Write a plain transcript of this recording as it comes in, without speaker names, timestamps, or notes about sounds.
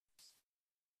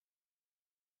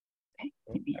Okay,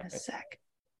 give me a sec.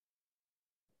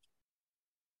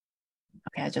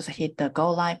 Okay, I just hit the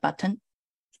go live button.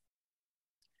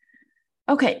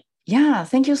 Okay, yeah,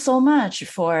 thank you so much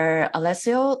for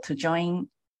Alessio to join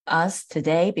us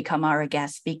today, become our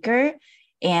guest speaker.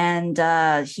 And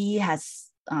he has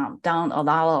done a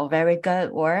lot of very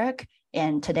good work.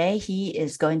 And today he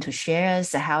is going to share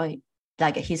us how,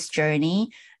 like his journey.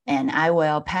 And I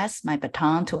will pass my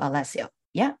baton to Alessio.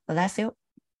 Yeah, Alessio.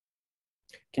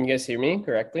 Can you guys hear me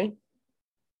correctly?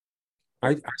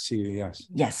 I see you, yes.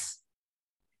 Yes.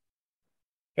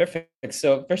 Perfect.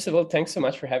 So first of all, thanks so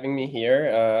much for having me here.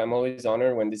 I'm always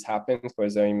honored when this happens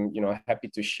because I'm, happy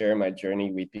to share my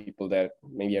journey with people that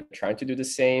maybe are trying to do the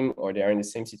same or they are in the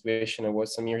same situation I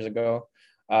was some years ago.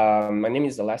 My name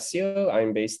is Alessio.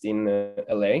 I'm based in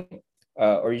LA,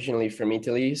 originally from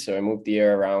Italy. So I moved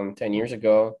here around 10 years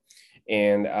ago.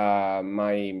 And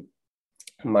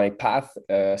my path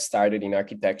started in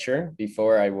architecture.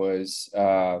 Before I was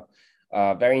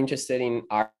very interested in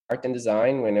art and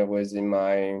design when I was in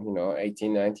my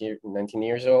 18 19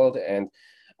 years old, and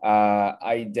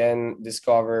I then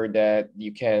discovered that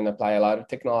you can apply a lot of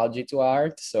technology to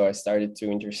art. So I started to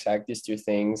intersect these two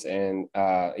things, and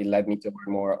it led me to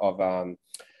more of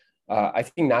I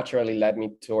think naturally led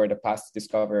me toward the path to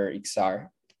discover XR.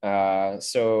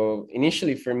 So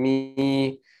initially for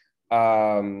me,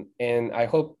 and I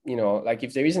hope, like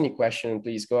if there is any question,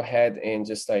 please go ahead and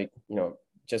just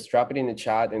just drop it in the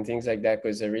chat and things like that,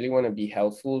 because I really want to be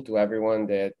helpful to everyone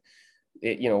that,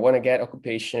 want to get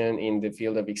occupation in the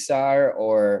field of XR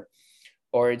or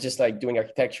just like doing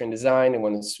architecture and design and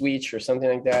want to switch or something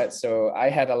like that. So I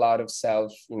had a lot of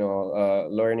self,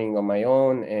 learning on my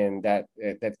own, and that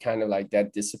kind of like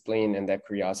that discipline and that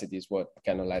curiosity is what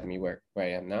kind of led me where I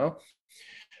am now.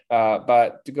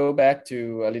 But to go back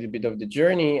to a little bit of the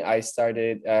journey, I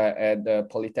started at the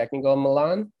Politecnico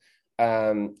Milan.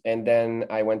 And then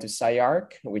I went to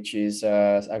SciArc, which is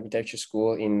an architecture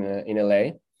school in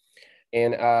LA.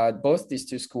 And both these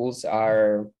two schools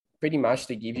are pretty much,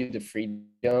 they give you the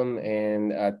freedom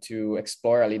and to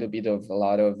explore a little bit of a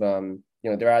lot of,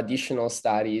 there are additional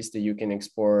studies that you can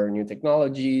explore new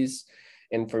technologies.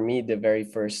 And for me, the very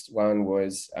first one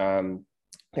was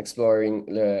exploring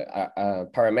the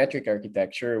parametric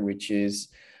architecture, which is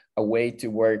a way to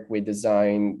work with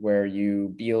design where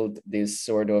you build this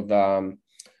sort of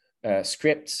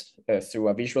scripts through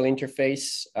a visual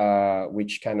interface,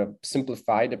 which kind of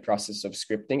simplify the process of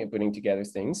scripting and putting together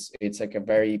things. It's like a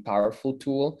very powerful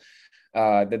tool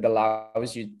that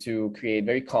allows you to create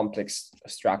very complex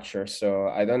structures. So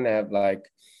I don't have like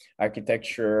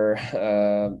architecture,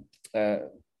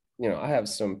 I have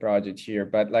some projects here,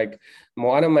 but like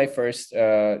one of my first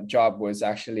job was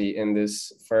actually in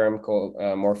this firm called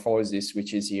Morphosis,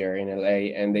 which is here in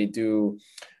LA, and they do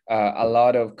a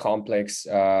lot of complex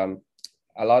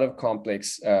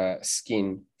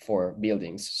skin for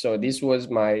buildings. So this was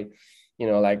my,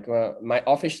 my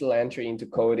official entry into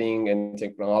coding and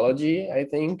technology, I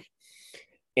think.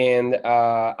 And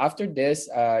after this,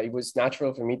 it was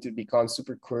natural for me to become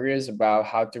super curious about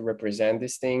how to represent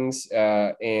these things.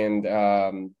 I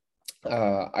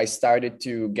started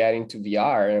to get into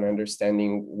VR and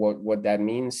understanding what that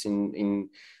means in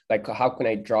like, how can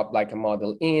I drop like a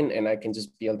model in and I can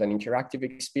just build an interactive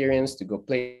experience to go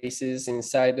places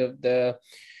inside of the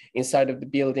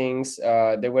buildings.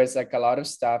 There was like a lot of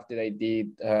stuff that I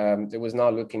did. It was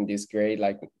not looking this great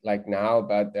like now,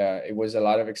 but it was a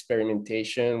lot of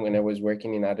experimentation when I was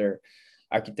working in other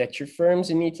architecture firms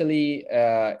in Italy.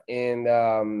 And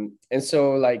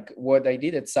so like what I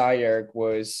did at SciArc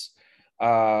was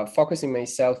focusing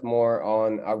myself more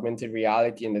on augmented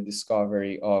reality and the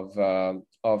discovery of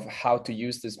how to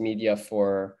use this media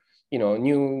for,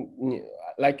 new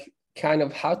like kind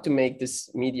of how to make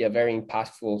this media very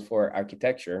impactful for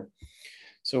architecture.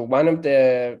 So one of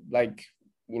the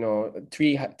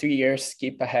 3 years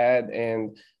skip ahead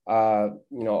and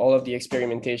all of the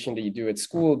experimentation that you do at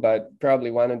school, but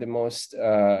probably one of the most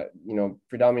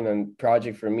predominant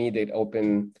project for me that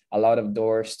opened a lot of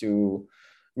doors to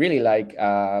really like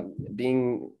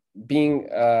being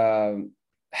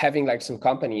having like some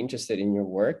company interested in your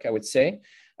work, I would say.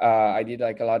 I did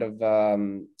like a lot of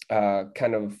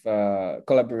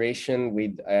collaboration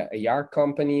with AR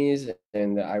companies,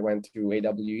 and I went to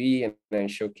AWE and I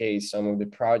showcased some of the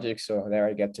projects. So there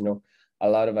I get to know a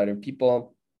lot of other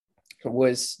people.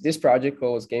 This project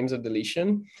was Games of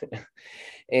Deletion.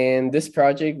 And this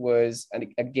project was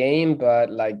a game,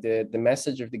 but like the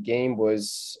message of the game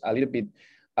was a little bit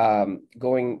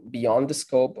going beyond the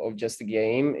scope of just the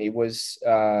game. It was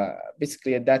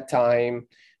basically at that time,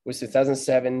 was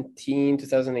 2017,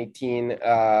 2018.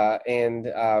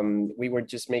 And we were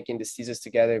just making this thesis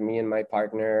together, me and my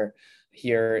partner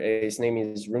here. His name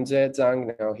is Runze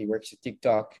Zhang. Now he works at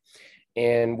TikTok.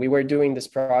 And we were doing this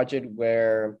project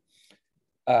where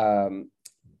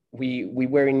we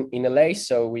were in LA,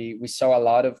 so we saw a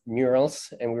lot of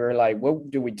murals, and we were like, what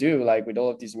do we do like with all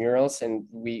of these murals? And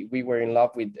we were in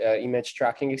love with image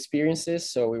tracking experiences.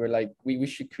 So we were like, we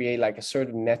should create like a sort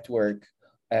of network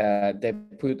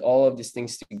that put all of these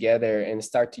things together and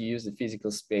start to use the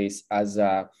physical space as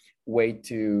a way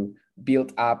to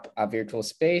build up a virtual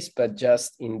space, but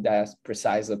just in that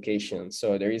precise location.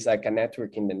 So there is like a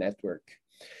network in the network.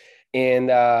 And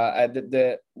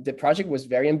the project was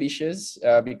very ambitious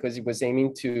because it was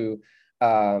aiming to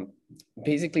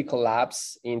basically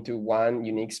collapse into one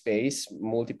unique space,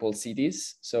 multiple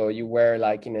cities. So you were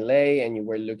like in LA and you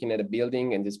were looking at a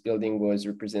building, and this building was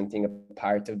representing a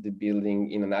part of the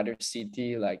building in another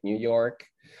city like New York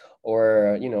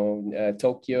or,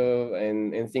 Tokyo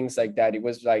and things like that. It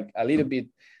was like a little bit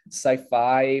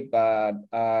sci-fi, but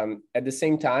at the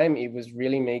same time, it was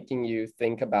really making you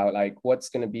think about like what's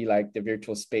going to be like the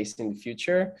virtual space in the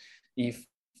future if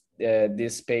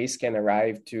this space can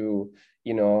arrive to,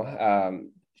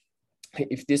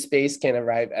 if this space can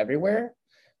arrive everywhere.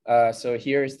 So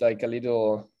here's like a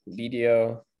little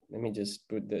video. Let me just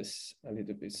put this a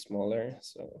little bit smaller.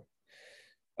 So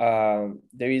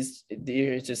there is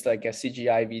just like a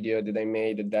CGI video that I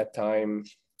made at that time.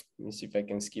 Let me see if I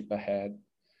can skip ahead.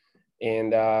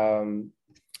 And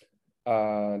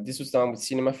this was done with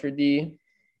Cinema 4D.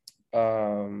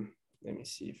 Let me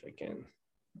see if I can.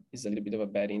 It's a little bit of a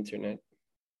bad internet.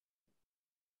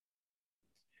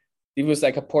 It was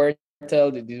like a portal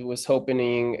that it was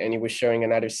opening, and it was showing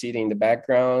another city in the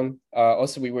background.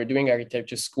 Also, we were doing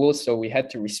architecture school, so we had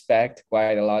to respect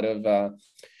quite a lot of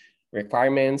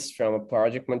requirements from a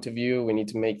project point of view. We need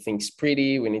to make things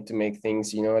pretty. We need to make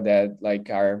things, that like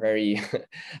are very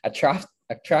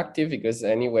attractive, because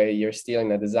anyway, you're still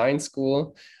in a design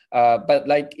school. But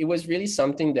like, it was really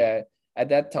something that at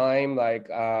that time,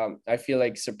 like, I feel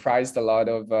like surprised a lot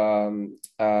of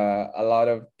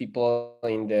people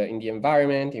in the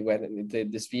environment.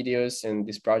 These videos and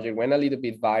this project went a little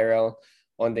bit viral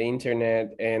on the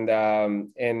internet. And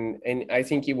I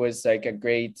think it was like a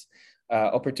great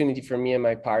opportunity for me and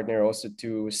my partner also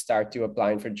to start to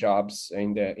applying for jobs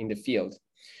in the field.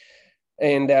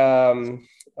 And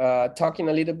talking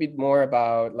a little bit more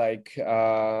about like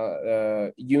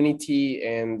Unity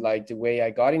and like the way I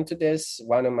got into this.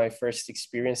 One of my first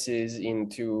experiences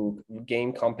into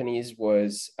game companies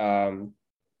was for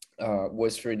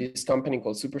this company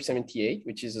called Super 78,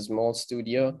 which is a small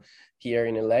studio here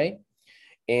in LA.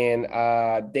 And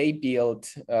they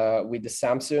built with the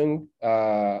Samsung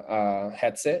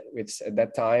headset, which at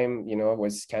that time,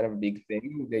 was kind of a big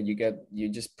thing, that you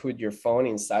just put your phone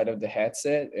inside of the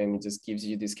headset and it just gives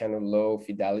you this kind of low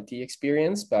fidelity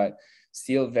experience, but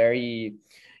still very,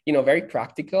 very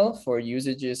practical for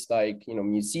usages like,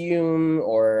 museum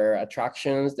or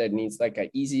attractions that needs like an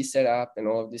easy setup and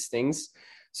all of these things.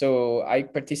 So I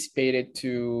participated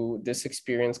to this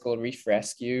experience called Reef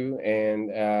Rescue, and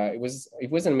it was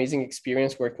an amazing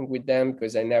experience working with them,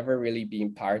 because I never really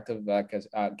been part of like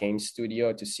a game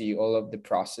studio to see all of the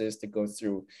process that goes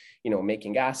through,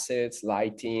 making assets,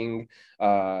 lighting,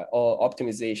 all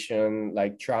optimization,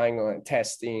 like trying on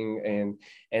testing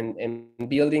and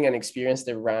building an experience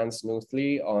that runs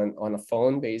smoothly on a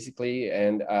phone, basically.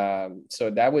 And so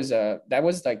that was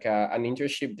like an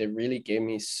internship that really gave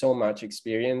me so much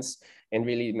experience and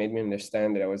really made me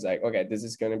understand that I was like, okay, this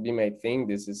is going to be my thing.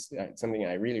 This is something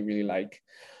I really, really like.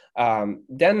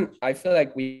 Then I feel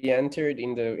like we entered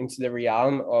into the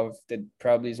realm of that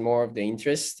probably is more of the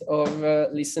interest of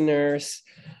listeners.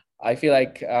 I feel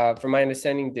like, from my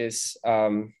understanding, this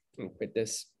XR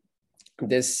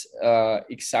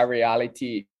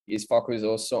reality is focused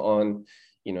also on,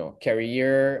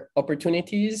 career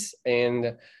opportunities.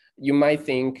 And you might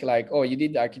think like, oh, you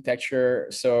did architecture,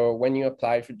 so when you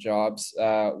apply for jobs,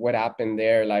 what happened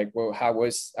there? Like, well, how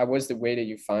was the way that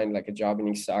you find like a job in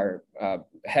XR,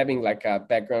 having like a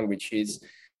background which is,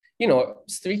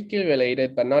 strictly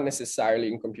related, but not necessarily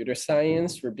in computer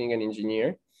science, for being an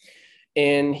engineer.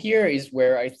 And here is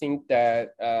where I think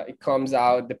that it comes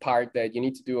out the part that you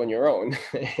need to do on your own.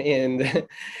 and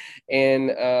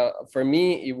for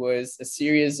me, it was a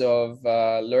series of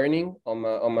learning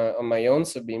on my own.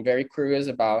 So being very curious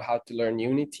about how to learn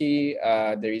Unity.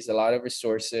 There is a lot of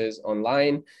resources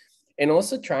online, and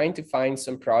also trying to find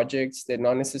some projects that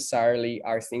not necessarily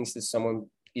are things that someone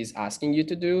is asking you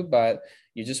to do, but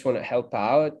you just want to help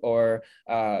out, or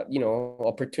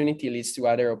opportunity leads to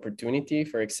other opportunity.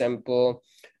 For example,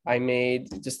 I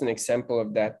made just an example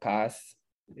of that path.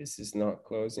 This is not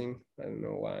closing. I don't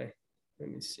know why. Let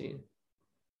me see.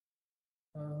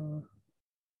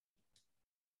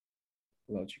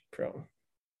 Logic Pro.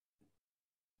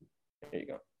 There you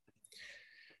go.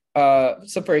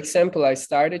 So for example, I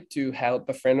started to help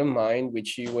a friend of mine,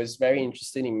 which he was very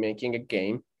interested in making a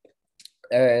game.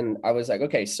 And I was like,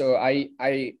 okay, so I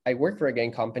work for a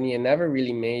game company and never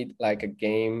really made like a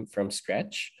game from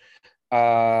scratch.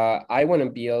 I want to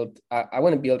build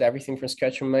everything from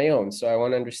scratch on my own. So I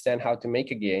want to understand how to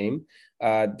make a game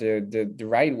the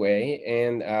right way.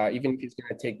 And even if it's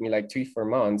going to take me like 3-4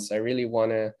 months, I really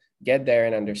want to get there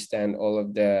and understand all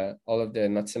of the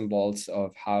nuts and bolts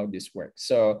of how this works.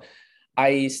 So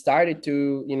I started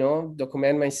to,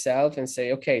 document myself and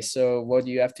say, okay, so what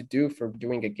do you have to do for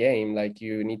doing a game? Like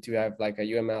you need to have like a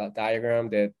UML diagram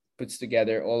that puts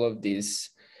together all of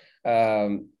these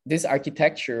this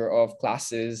architecture of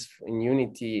classes in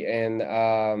Unity, and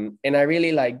I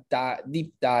really like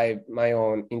deep dive my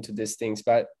own into these things.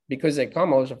 But because I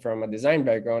come also from a design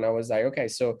background, I was like, okay,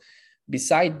 so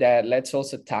beside that, let's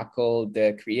also tackle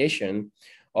the creation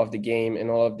of the game and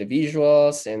all of the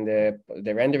visuals and the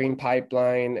rendering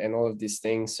pipeline and all of these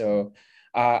things. So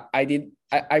I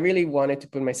really wanted to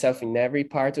put myself in every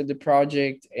part of the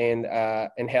project and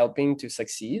helping to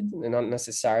succeed, and not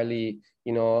necessarily,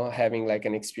 having like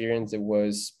an experience that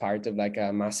was part of like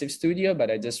a massive studio, but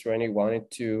I just really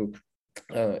wanted to,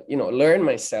 learn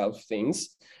myself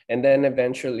things, and then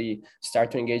eventually start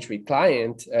to engage with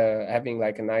client, having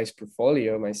like a nice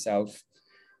portfolio myself.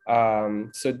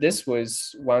 So this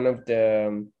was one of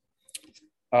the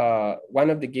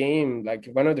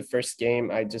first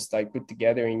game I just like put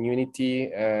together in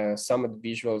Unity. Some of the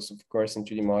visuals, of course, and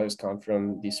 3D models come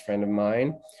from this friend of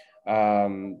mine,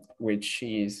 which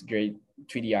is great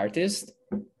 3D artist.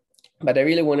 But I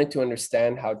really wanted to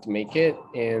understand how to make it,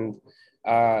 and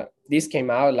this came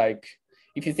out like,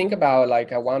 if you think about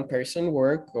like a one-person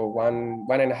work or one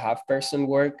and a half person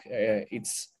work,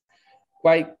 it's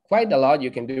quite a lot you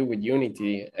can do with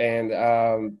Unity.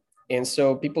 And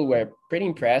so people were pretty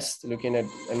impressed looking at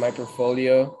my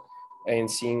portfolio and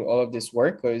seeing all of this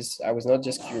work, because I was not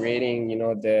just curating,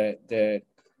 the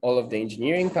all of the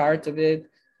engineering part of it,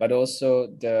 but also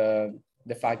the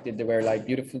fact that there were like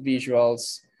beautiful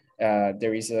visuals.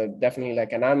 There is definitely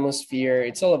like an atmosphere.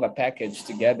 It's all of a package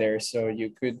together, so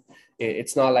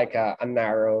it's not like a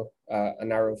narrow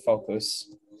focus.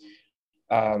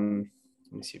 Let me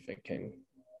see if I can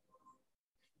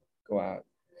go out.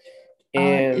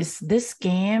 And is this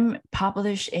game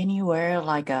published anywhere?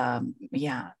 Like,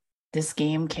 this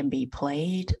game can be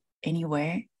played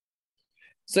anywhere?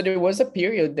 So there was a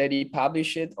period that he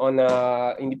published it on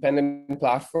an independent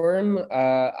platform.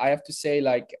 I have to say,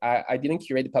 like, I didn't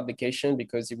curate the publication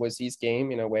because it was his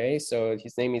game in a way. So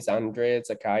his name is Andre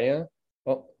Zakaya.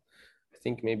 Oh, I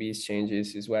think maybe he's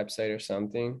changes his website or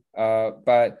something.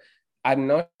 But I'm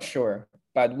not sure.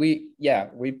 But we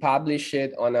published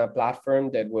it on a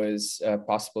platform that was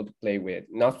possible to play with.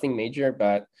 Nothing major,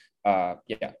 but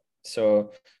yeah. So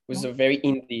it was a very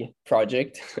indie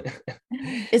project.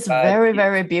 It's very,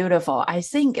 very beautiful. I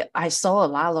think I saw a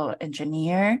lot of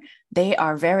engineers. They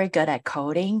are very good at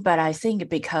coding, but I think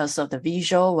because of the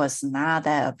visual was not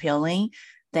that appealing,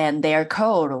 then their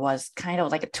code was kind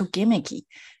of like too gimmicky.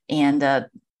 And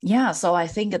so I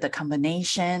think the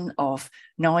combination of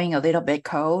knowing a little bit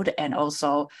code and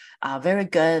also very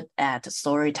good at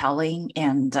storytelling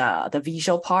and the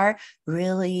visual part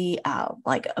really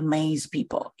like amaze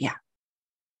people. Yeah.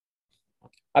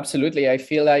 Absolutely. I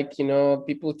feel like,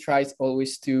 people try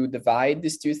always to divide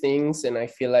these two things, and I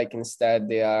feel like instead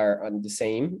they are the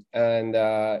same. And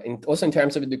also in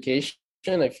terms of education,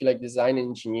 I feel like design and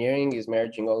engineering is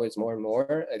merging always more and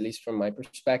more, at least from my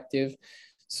perspective.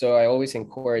 So I always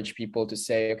encourage people to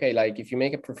say, okay, like if you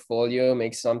make a portfolio,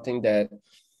 make something that,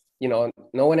 no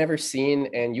one ever seen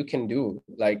and you can do.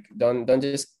 Like, don't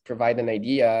just provide an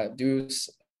idea, do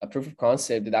a proof of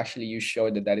concept that actually you show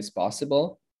that is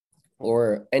possible,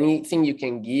 or anything you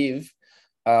can give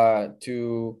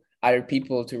to other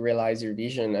people to realize your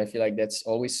vision. I feel like that's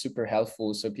always super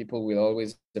helpful. So people will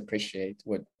always appreciate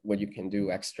what you can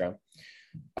do extra.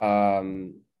 I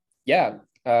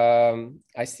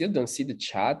still don't see the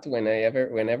chat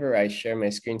whenever I share my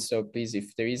screen. So please,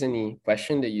 if there is any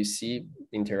question that you see,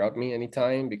 interrupt me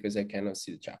anytime, because I cannot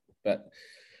see the chat. But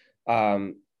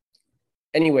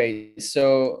anyway,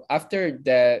 so after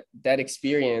that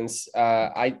experience,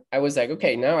 I was like,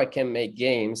 okay, now I can make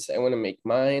games. I want to make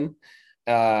mine.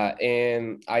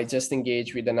 And I just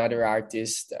engaged with another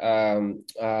artist,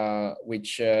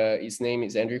 which his name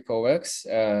is Andrew Kovacs.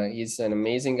 He's an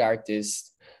amazing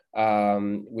artist,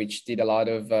 which did a lot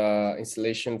of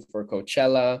installation for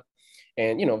Coachella,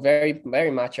 and very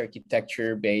very much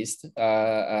architecture based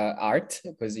art,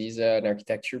 because he's an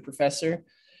architecture professor.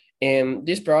 And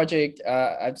this project,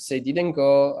 I'd say, didn't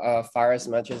go far as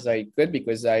much as I could,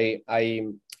 because I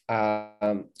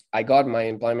got my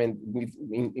employment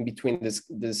in between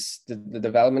the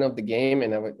development of the game,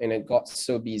 and it got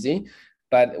so busy.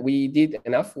 But we did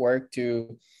enough work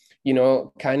to,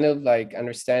 kind of like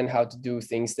understand how to do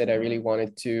things that I really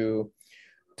wanted to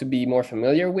be more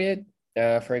familiar with.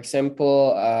 For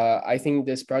example, I think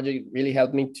this project really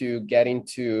helped me to get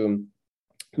into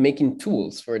making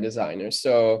tools for designers.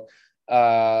 So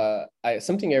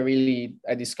something I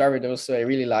discovered also I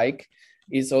really like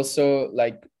is also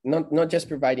like not just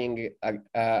providing an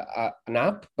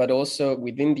app, but also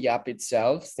within the app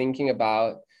itself, thinking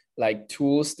about like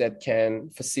tools that can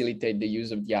facilitate the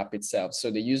use of the app itself. So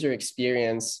the user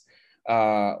experience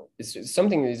is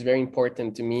something that is very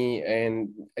important to me. And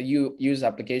you use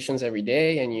applications every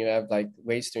day, and you have like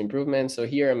ways to improvement. So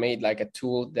here I made like a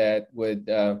tool that would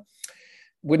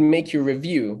make you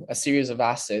review a series of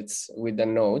assets with a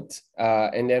note,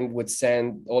 and then would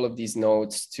send all of these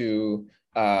notes to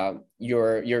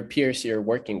your peers you're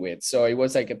working with. So it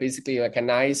was like basically like a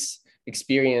nice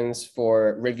experience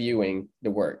for reviewing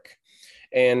the work.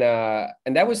 And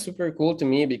that was super cool to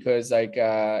me, because like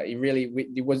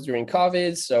it was during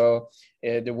COVID, so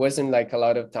there wasn't like a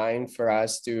lot of time for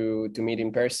us to meet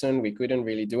in person. We couldn't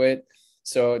really do it.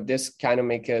 So this kind of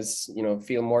makes us,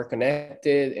 feel more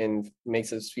connected, and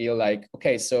makes us feel like,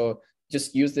 okay, so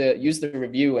just use the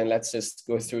review and let's just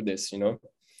go through this,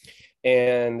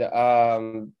 And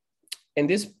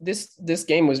this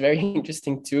game was very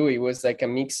interesting too. It was like a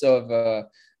mix of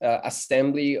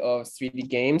assembly of 3D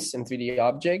games and 3D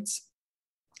objects,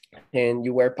 and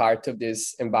you were part of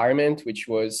this environment, which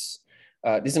was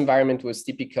this environment was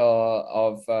typical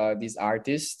of this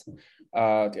artist,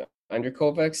 Andrew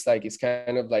Kovacs. Like it's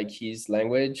kind of like his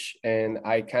language, and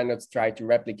I kind of tried to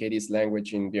replicate his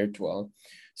language in virtual.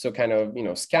 So kind of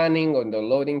scanning or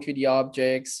loading 3D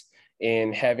objects,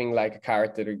 and having like a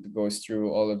character that goes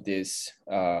through all of these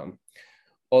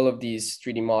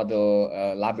 3D model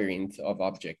labyrinth of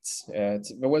objects. It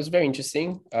was very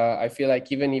interesting. I feel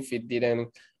like even if it didn't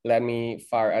let me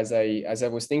far as I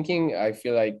was thinking, I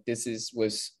feel like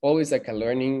was always like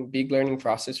a big learning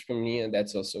process for me, and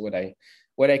that's also what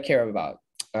I care about.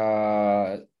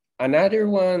 Another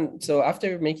one. So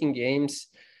after making games,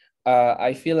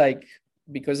 I feel like,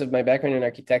 because of my background in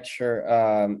architecture,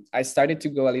 I started to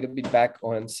go a little bit back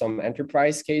on some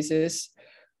enterprise cases,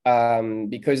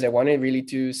 because I wanted really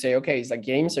to say, okay, it's like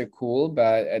games are cool,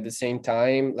 but at the same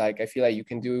time, like I feel like you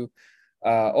can do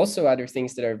also other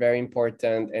things that are very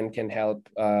important and can help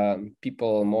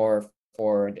people more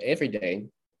for the everyday.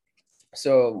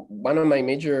 So one of my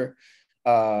major,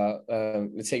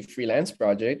 let's say, freelance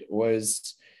project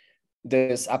was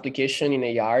this application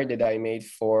in AR that I made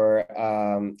for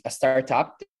a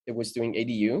startup that was doing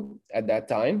ADU at that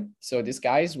time. So these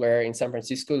guys were in San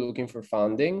Francisco looking for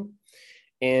funding,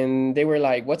 and they were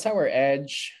like, what's our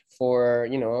edge for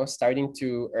starting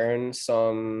to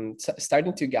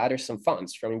gather some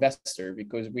funds from investors,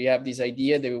 because we have this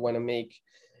idea that we want to make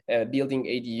building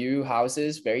ADU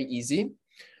houses very easy.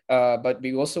 But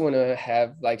we also want to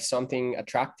have like something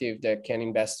attractive that can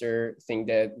investor think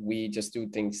that we just do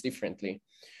things differently.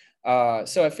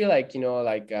 So I feel like,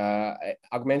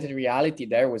 augmented reality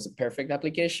there was a perfect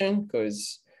application,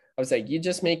 because I was like, you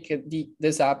just make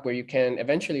this app where you can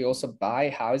eventually also buy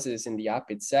houses in the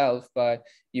app itself, but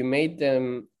you made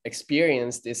them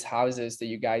experience these houses that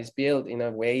you guys build in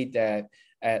a way that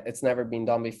it's never been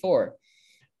done before.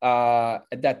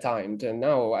 At that time. And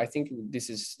now I think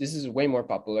this is way more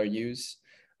popular use.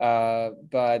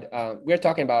 But we're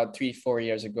talking about 3-4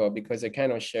 years ago, because I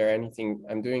cannot share anything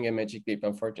I'm doing at Magic Leap,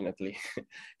 unfortunately.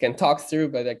 Can talk through,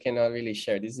 but I cannot really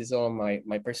share. This is all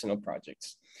my personal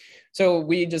projects. So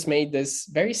we just made this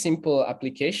very simple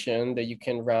application that you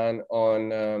can run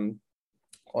on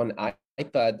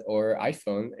iPad or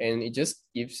iPhone, and it just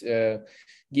gives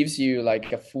you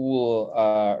like a full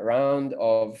round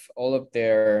of all of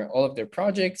their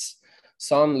projects.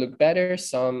 Some look better,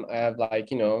 some have like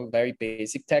very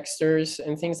basic textures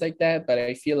and things like that. But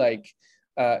I feel like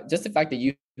just the fact that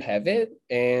you have it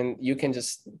and you can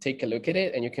just take a look at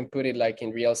it, and you can put it like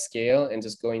in real scale and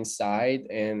just go inside,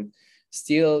 and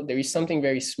still there is something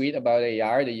very sweet about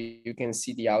AR that you can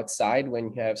see the outside when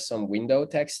you have some window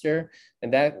texture,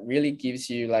 and that really gives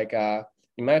you like a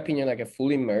in my opinion, like a full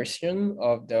immersion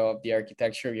of the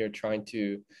architecture you're trying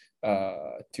to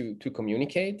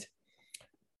communicate.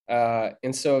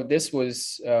 And so this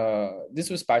was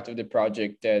part of the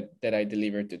project that I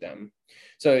delivered to them.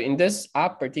 So in this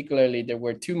app particularly, there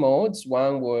were two modes.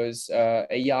 One was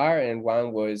AR and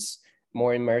one was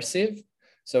more immersive.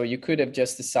 So you could have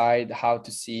just decided how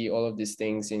to see all of these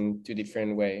things in two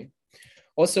different ways.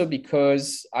 Also,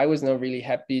 because I was not really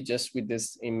happy just with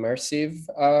this immersive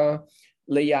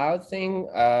layout thing,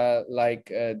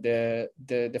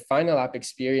 the final app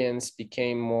experience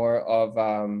became more of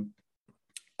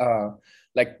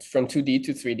like from 2D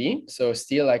to 3D. So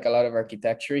still like a lot of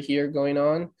architecture here going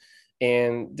on.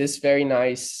 And this very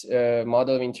nice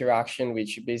model of interaction,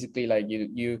 which basically like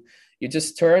you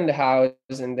just turn the house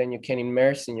and then you can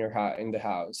immerse in the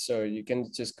house. So you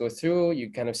can just go through,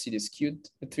 you kind of see this cute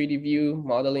 3D view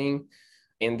modeling,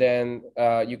 and then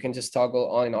you can just toggle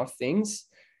on and off things.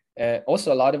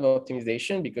 Also a lot of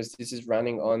optimization because this is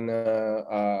running on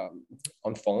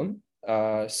phone.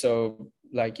 So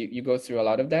like you go through a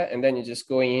lot of that, and then you just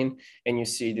go in and you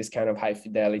see this kind of high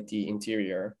fidelity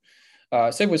interior.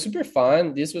 So it was super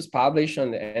fun. This was published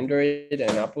on the Android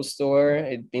and Apple Store.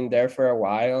 It'd been there for a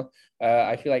while.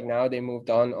 I feel like now they moved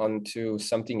on to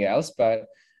something else, but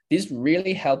this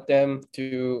really helped them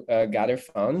to gather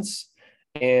funds.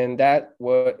 And that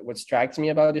what strikes me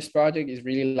about this project is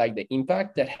really like the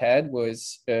impact that had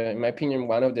was, in my opinion,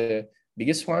 one of the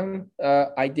biggest one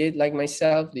I did like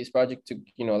myself. This project took,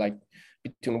 like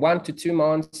between 1 to 2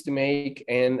 months to make,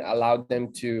 and allowed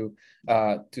them to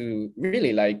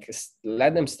really like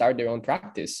let them start their own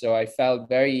practice. So I felt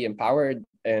very empowered,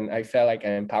 and I felt like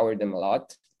I empowered them a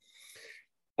lot.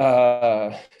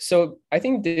 So I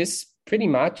think this pretty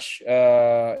much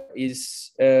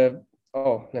is.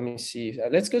 Let me see.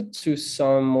 Let's go to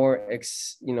some more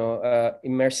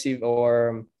immersive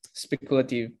or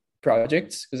speculative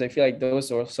projects, because I feel like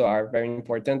those also are very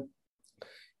important.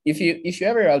 If you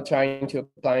ever are trying to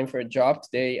apply for a job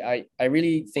today, I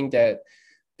really think that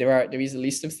there is a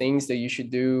list of things that you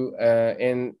should do,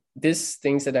 and these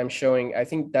things that I'm showing, I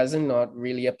think doesn't not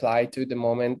really apply to the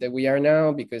moment that we are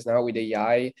now, because now with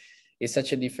AI, it's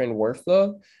such a different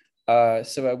workflow.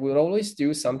 So I would always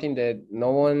do something that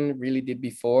no one really did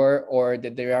before, or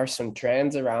that there are some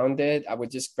trends around it. I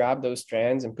would just grab those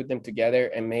trends and put them together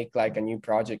and make like a new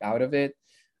project out of it.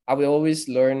 I would always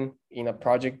learn in a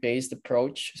project-based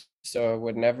approach. So I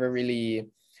would never really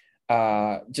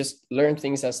just learn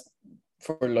things as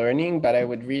for learning, but I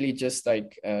would really just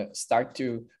like start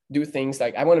to do things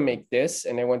like, I want to make this,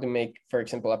 and I want to make, for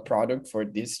example, a product for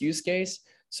this use case.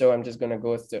 So I'm just going to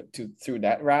go through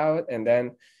that route. And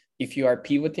then if you are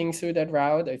pivoting through that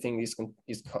route, I think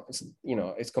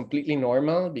it's completely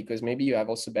normal, because maybe you have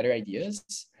also better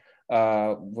ideas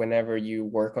whenever you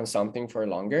work on something for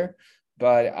longer.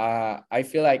 But I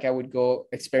feel like I would go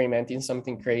experimenting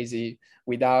something crazy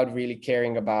without really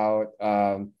caring about,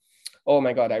 oh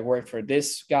my God, I work for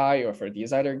this guy or for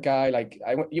this other guy. Like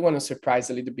you want to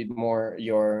surprise a little bit more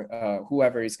your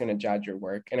whoever is going to judge your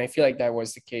work. And I feel like that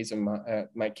was the case in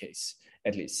my case,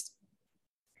 at least.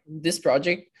 This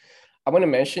project, I want to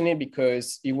mention it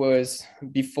because it was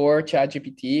before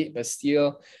ChatGPT, but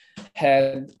still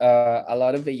had a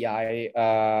lot of AI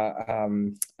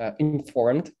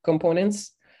informed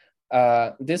components.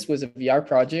 This was a VR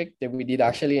project that we did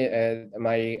actually at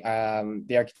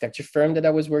the architecture firm that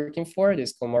I was working for.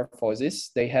 This called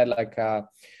Morphosis. They had like a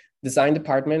design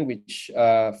department, which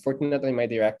fortunately my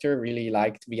director really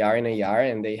liked VR and AR,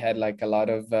 and they had like a lot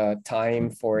of time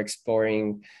for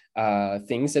exploring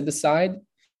things at the side.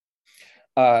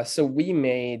 So we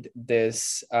made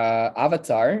this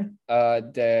avatar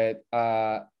that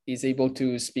is able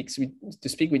to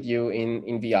speak with you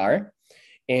in VR.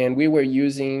 And we were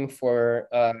using for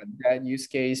that use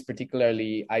case,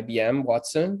 particularly IBM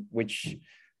Watson, which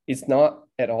is not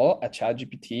at all a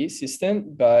ChatGPT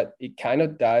system, but it kind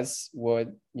of does what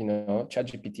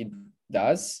ChatGPT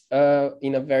does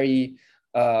in a very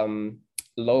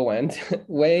low end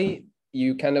way.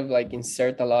 You kind of like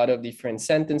insert a lot of different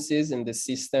sentences in the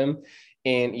system,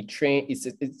 and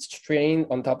it's trained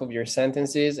on top of your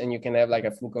sentences, and you can have like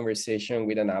a full conversation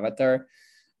with an avatar.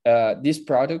 This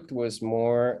product was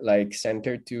more like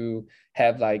centered to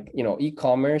have like,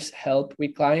 e-commerce help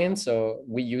with clients. So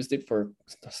we used it for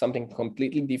something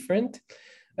completely different.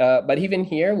 But even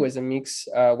here was a mix,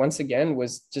 once again,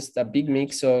 was just a big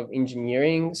mix of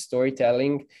engineering,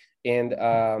 storytelling,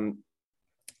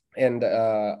 and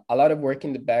a lot of work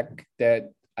in the back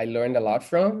that I learned a lot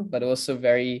from, but also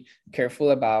very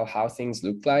careful about how things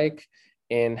look like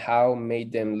and how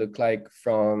made them look like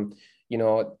from,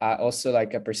 also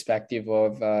like a perspective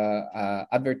of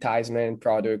advertisement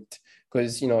product,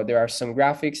 because there are some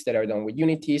graphics that are done with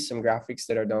Unity, some graphics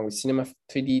that are done with Cinema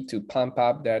 3D to pump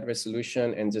up that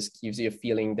resolution and just gives you a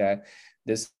feeling that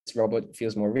this robot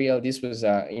feels more real. This was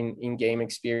in-game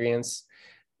experience.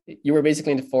 You were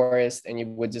basically in the forest and you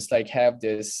would just like have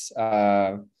this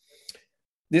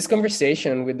this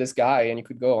conversation with this guy, and you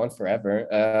could go on forever.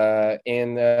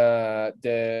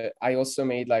 I also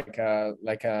made like a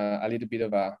little bit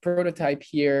of a prototype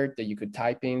here that you could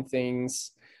type in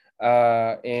things,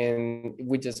 and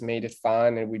we just made it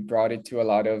fun, and we brought it to a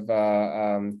lot of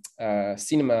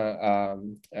cinema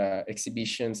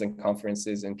exhibitions and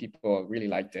conferences, and people really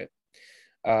liked it.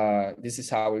 This is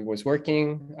how it was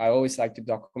working. I always like to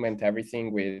document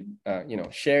everything with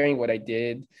sharing what I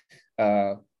did.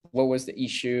 What was the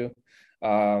issue?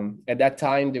 At that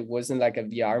time, there wasn't like a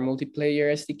VR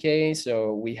multiplayer SDK,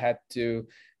 so we had to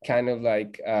kind of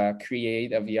like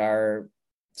create a VR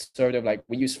sort of like,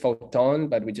 we use Photon,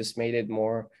 but we just made it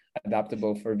more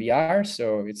adaptable for VR.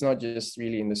 So it's not just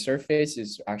really in the surface,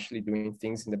 it's actually doing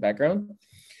things in the background.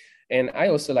 And I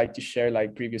also like to share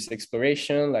like previous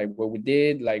exploration, like what we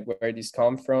did, like where this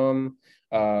come from,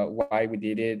 why we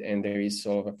did it, and there is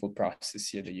sort of a full process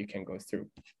here that you can go through.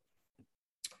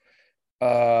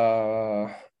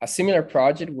 A similar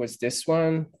project was this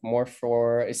one, more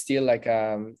for still like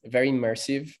a very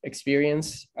immersive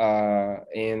experience.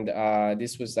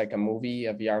 This was like a movie,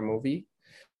 a VR movie.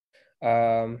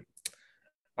 I'm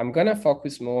gonna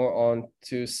focus more on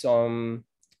to some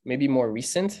maybe more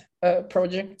recent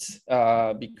projects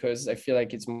because I feel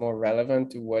like it's more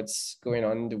relevant to what's going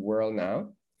on in the world now.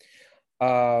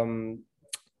 I'm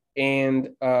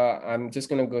just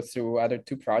going to go through other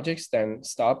two projects, then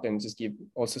stop and just give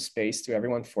also space to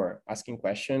everyone for asking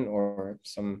question or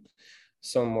some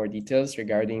more details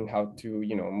regarding how to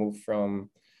move from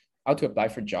how to apply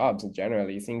for jobs and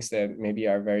generally things that maybe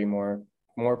are very more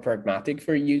pragmatic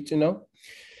for you to know.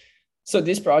 So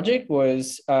this project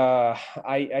was,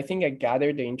 I think I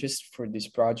gathered the interest for this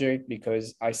project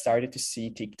because I started to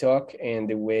see TikTok and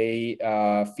the way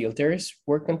filters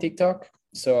work on TikTok.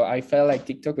 So I felt like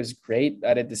TikTok was great,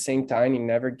 but at the same time, it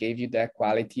never gave you that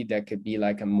quality that could be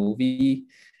like a movie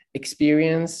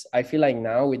experience. I feel like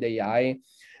now with AI,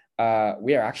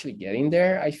 we are actually getting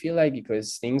there, I feel like,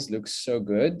 because things look so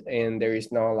good and there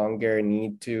is no longer a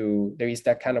need to, there is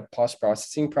that kind of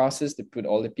post-processing process to put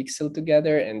all the pixels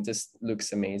together and just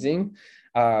looks amazing.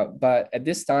 But at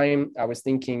this time, I was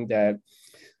thinking that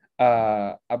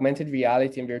augmented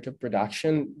reality and virtual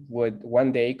production would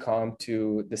one day come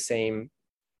to the same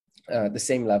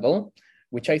level,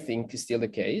 which I think is still the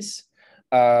case.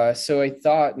 So I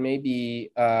thought maybe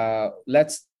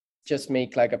let's just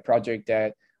make like a project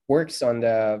that works on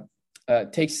the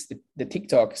takes the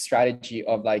TikTok strategy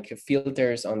of like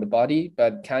filters on the body,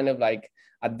 but kind of like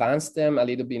advance them a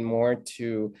little bit more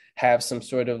to have some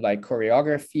sort of like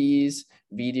choreographies,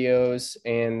 videos,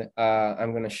 and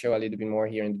I'm gonna show a little bit more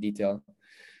here in detail.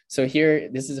 So here,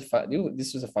 this was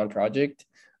a fun project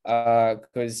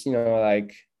because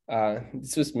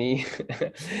this was me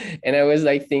and I was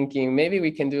like thinking maybe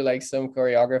we can do like some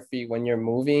choreography when you're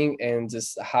moving, and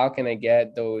just how can I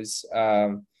get those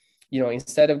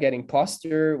instead of getting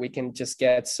posture, we can just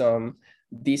get some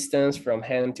distance from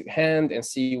hand to hand and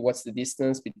see what's the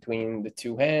distance between the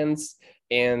two hands,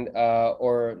 and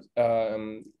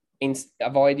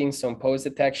avoiding some pose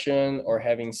detection or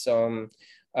having some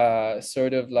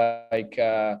sort of like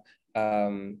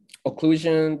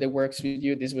occlusion that works with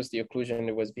you. This was the occlusion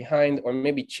that was behind, or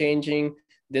maybe changing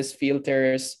these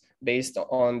filters based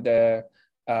on the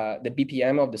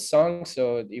BPM of the song.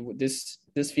 So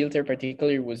this filter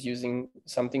particularly was using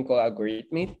something called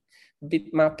algorithmic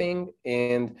bit mapping.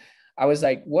 And I was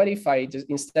like, what if I just,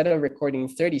 instead of recording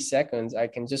 30 seconds, I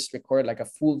can just record like a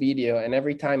full video, and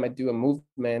every time I do a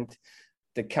movement,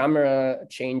 the camera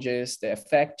changes, the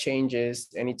effect changes,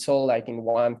 and it's all like in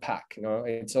one pack,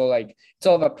 it's all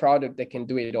of a product that can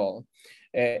do it all.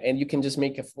 And you can just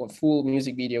make a full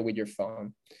music video with your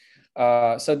phone.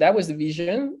 So that was the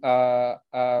vision.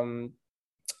 And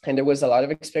there was a lot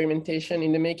of experimentation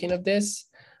in the making of this.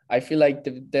 I feel like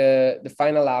the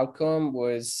final outcome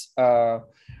was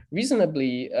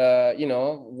reasonably,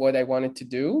 what I wanted to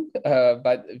do,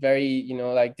 but very,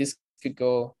 like this could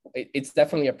go, it's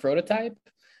definitely a prototype.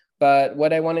 But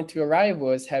what I wanted to arrive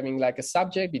was having like a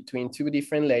subject between two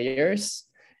different layers.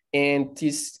 And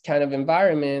this kind of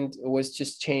environment was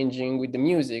just changing with the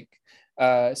music.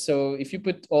 So if you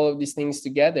put all of these things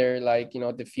together, like,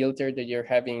 the filter that you're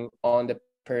having on the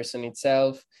person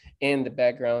itself and the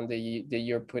background that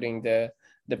you're putting the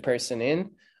person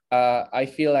in, I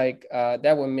feel like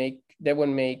that will make that would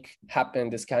make happen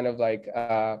this kind of like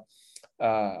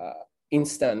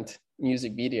instant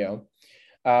music video.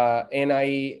 And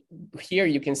here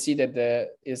you can see that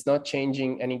it's not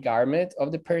changing any garment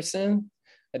of the person.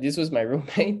 This was my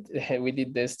roommate. We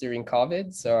did this during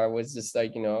COVID. So I was just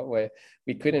like,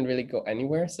 we couldn't really go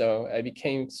anywhere. So I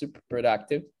became super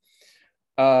productive.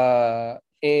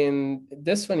 And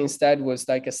this one instead was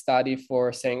like a study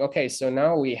for saying, okay, so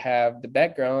now we have the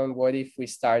background. What if we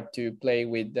start to play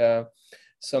with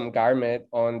some garment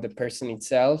on the person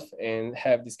itself and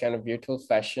have this kind of virtual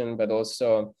fashion, but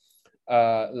also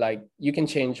like you can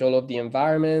change all of the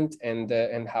environment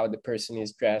and how the person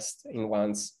is dressed in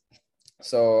once.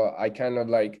 So I kind of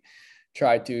like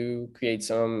try to create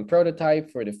some prototype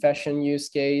for the fashion use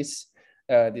case.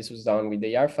 This was done with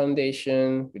the AR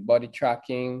Foundation, with body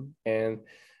tracking. And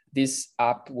this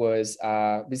app was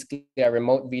basically a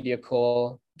remote video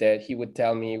call that he would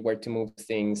tell me where to move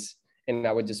things. And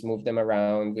I would just move them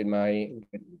around with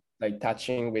like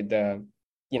touching with the,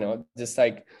 just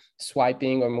like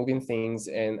swiping or moving things.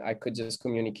 And I could just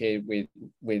communicate with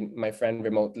my friend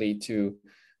remotely to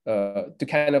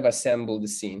kind of assemble the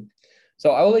scene.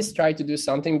 So I always try to do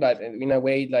something, but in a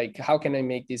way, like, how can I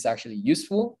make this actually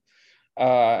useful?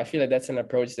 I feel like that's an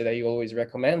approach that I always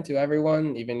recommend to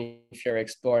everyone, even if you're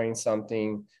exploring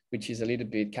something which is a little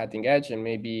bit cutting edge and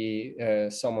maybe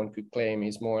someone could claim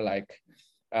is more like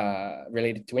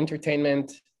related to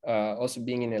entertainment. Also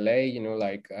being in LA,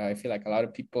 I feel like a lot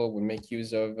of people would make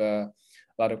use of a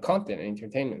lot of content and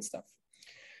entertainment stuff.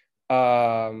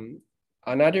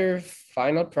 Another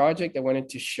final project I wanted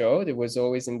to show that was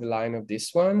always in the line of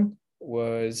this one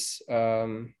was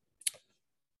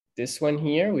this one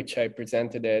here, which I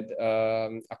presented at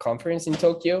a conference in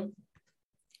Tokyo.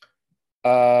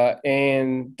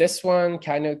 And this one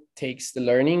kind of takes the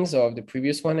learnings of the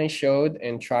previous one I showed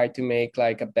and try to make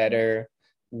like a better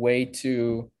way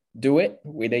to do it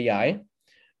with AI.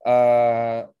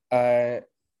 And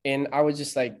I was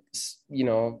just like,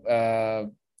 I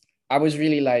was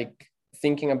really like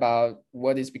thinking about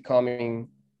what is becoming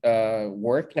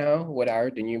work now. What are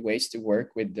the new ways to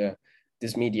work with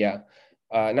this media?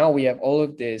 Now we have all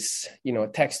of this,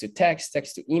 text to text,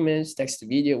 text to image, text to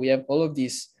video. We have all of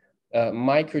these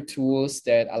micro tools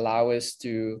that allow us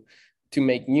to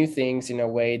make new things in a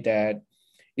way that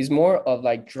is more of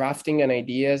like drafting an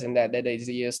ideas and that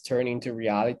ideas turn into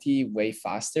reality way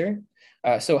faster.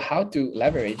 So how to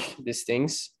leverage these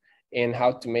things and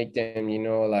how to make them,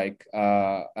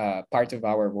 part of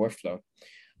our workflow.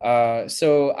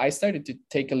 So I started to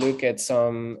take a look at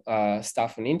some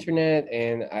stuff on the internet,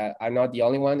 and I'm not the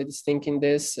only one that is thinking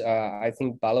this. I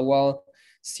think Balawal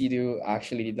Sidhu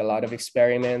actually did a lot of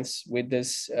experiments with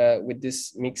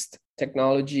this mixed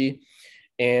technology.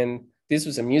 And this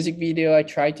was a music video I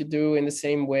tried to do in the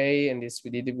same way, and we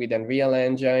did it with Unreal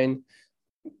Engine.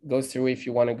 Go through if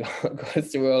you want to go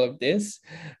through all of this.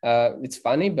 It's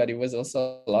funny, but it was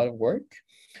also a lot of work.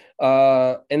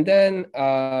 And then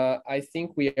I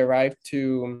think we arrived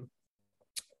to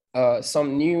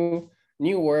some new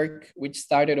work, which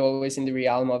started always in the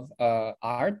realm of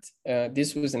art.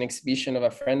 This was an exhibition of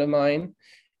a friend of mine,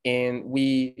 and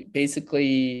we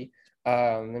basically,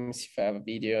 let me see if I have a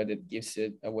video that gives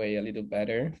it away a little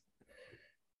better.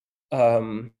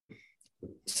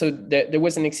 So there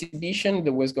was an exhibition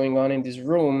that was going on in this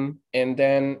room, and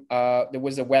then there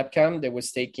was a webcam that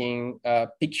was taking a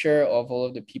picture of all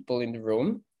of the people in the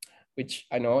room, which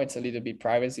I know it's a little bit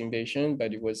privacy invasion,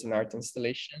 but it was an art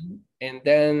installation. And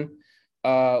then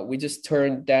we just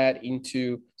turned that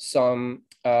into some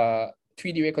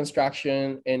 3D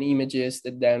reconstruction and images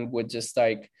that then would just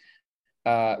like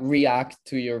react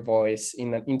to your voice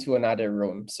into another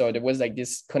room. So there was like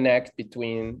this connect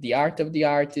between the art of the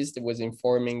artist that was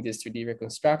informing these 3D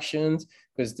reconstructions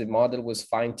because the model was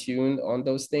fine-tuned on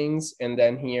those things. And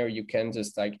then here you can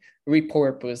just like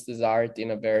repurpose this art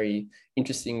in a very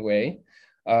interesting way.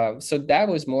 So that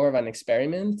was more of an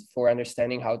experiment for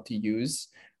understanding how to use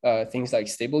things like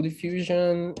Stable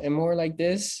Diffusion and more like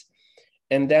this.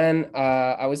 And then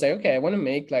I was like, okay, I want to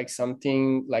make like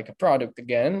something like a product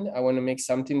again. I want to make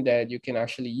something that you can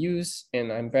actually use.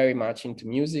 And I'm very much into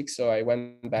music. So I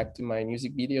went back to my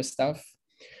music video stuff.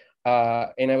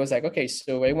 And I was like, okay,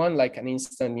 so I want like an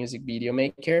instant music video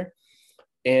maker.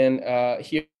 And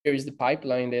here is the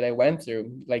pipeline that I went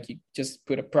through. Like you just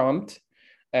put a prompt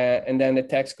and then the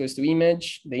text goes to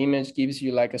image. The image gives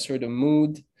you like a sort of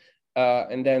mood.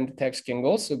 And then the text can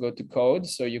also go to code.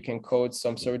 So you can code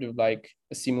some sort of like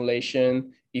a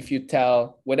simulation. If you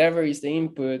tell whatever is the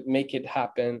input, make it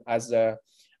happen as a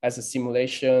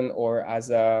simulation or as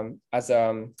a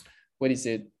what is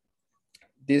it?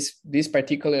 this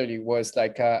particularly was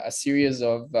like a series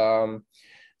of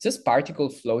just particle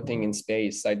floating in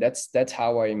space. Like that's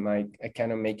how I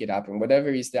kind of make it happen. Whatever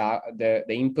is the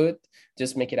input,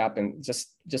 just make it happen.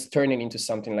 Just turn it into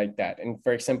something like that. And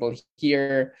for example,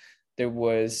 here there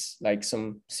was like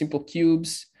some simple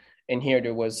cubes, and here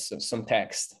there was some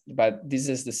text. But this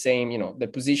is the same. The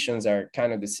positions are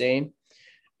kind of the same.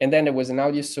 And then there was an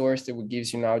audio source that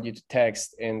gives you an audio to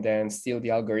text, and then still the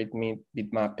algorithmic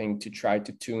bit mapping to try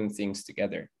to tune things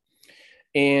together.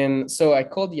 And so I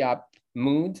called the app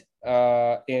Mood.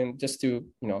 And just to,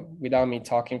 without me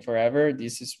talking forever,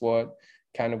 this is what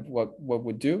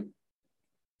would do.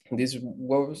 This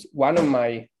was one of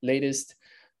my latest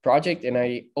project, and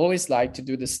I always like to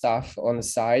do the stuff on the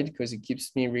side because it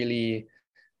keeps me really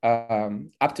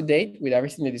up to date with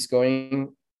everything that is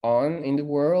going on in the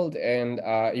world, and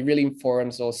it really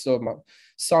informs also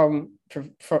some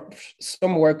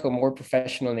work of more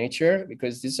professional nature,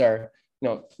 because these are,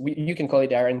 you can call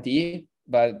it R&D,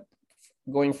 but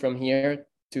going from here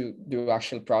to do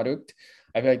actual product,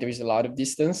 I feel like there is a lot of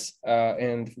distance,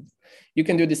 and you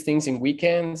can do these things in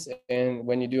weekends, and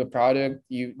when you do a product,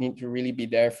 you need to really be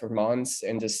there for months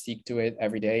and just stick to it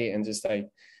every day, and just like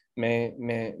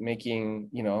making,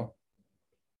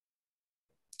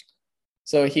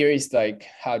 So here is like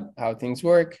how things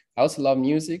work. I also love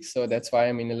music, so that's why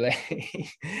I'm in LA.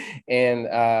 and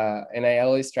I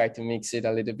always try to mix it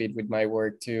a little bit with my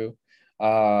work too.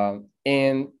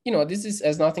 And this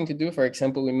has nothing to do, for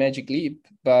example, with Magic Leap,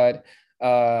 but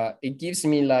it gives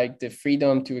me like the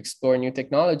freedom to explore new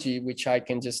technology, which I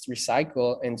can just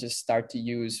recycle and just start to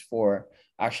use for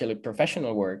actually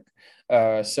professional work.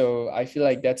 So I feel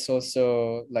like that's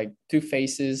also like two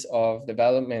phases of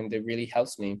development that really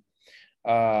helps me.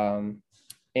 And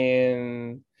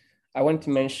I want to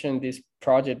mention this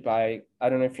project by, I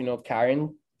don't know if you know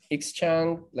Karen X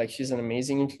Chang, like she's an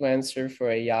amazing influencer for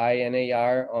AI and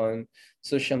AR on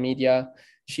social media.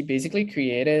 She basically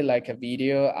created like a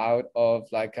video out of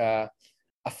like a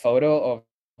photo of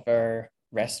her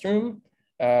restroom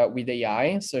with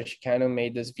AI. So she kind of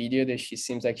made this video that she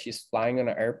seems like she's flying on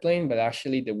an airplane, but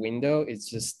actually the window is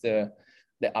just the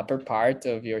upper part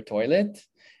of your toilet.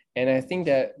 And I think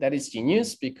that is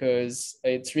genius, because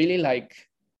it's really like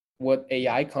what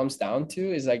AI comes down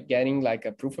to is like getting like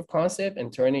a proof of concept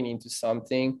and turning into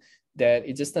something that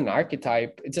it's just an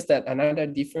archetype. It's just another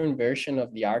different version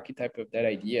of the archetype of that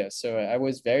idea. So I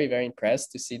was very, very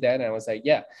impressed to see that. And I was like,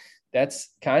 yeah, that's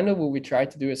kind of what we try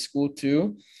to do at school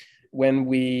too. When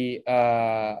we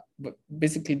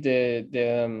basically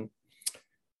the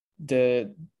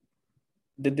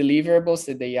deliverables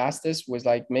that they asked us was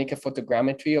like make a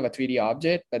photogrammetry of a 3D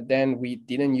object, but then we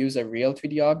didn't use a real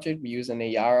 3D object. We used an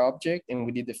AR object, and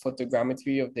we did the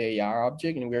photogrammetry of the AR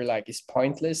object. And we were like, it's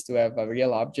pointless to have a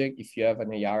real object if you have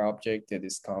an AR object that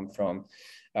is come from,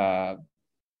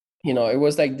 it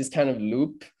was like this kind of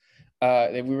loop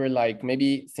that we were like,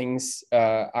 maybe things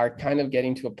are kind of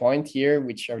getting to a point here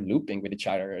which are looping with each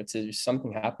other. There's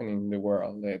something happening in the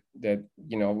world that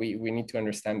we need to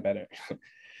understand better.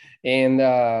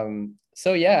 And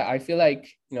so, yeah, I feel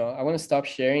like, I want to stop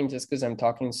sharing just because I'm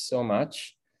talking so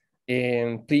much.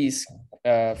 And please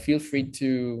feel free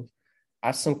to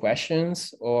ask some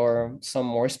questions or some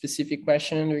more specific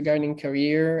question regarding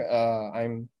career.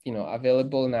 I'm,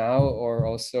 available now, or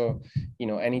also,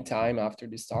 anytime after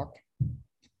this talk.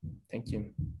 Thank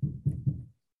you.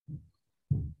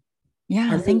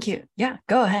 Yeah, thank you. Yeah,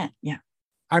 go ahead. Yeah.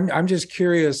 I'm just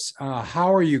curious,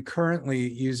 how are you currently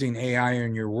using AI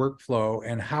in your workflow,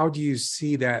 and how do you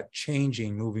see that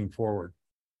changing moving forward?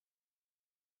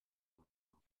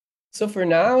 So for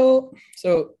now,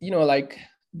 like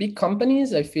big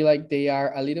companies, I feel like they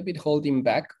are a little bit holding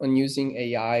back on using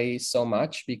AI so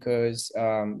much because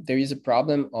there is a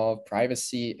problem of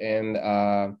privacy and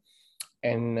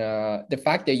the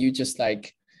fact that you just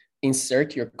like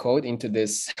insert your code into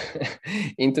this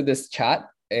into this chat.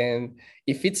 And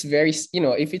if it's very,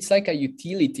 if it's like a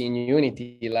utility in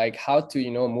Unity, like how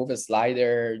to, move a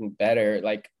slider better,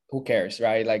 like who cares,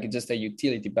 right? Like it's just a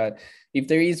utility. But if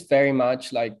there is very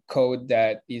much like code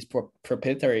that is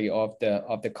proprietary of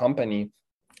the company,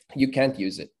 you can't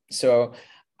use it. So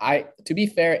to be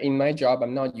fair, in my job,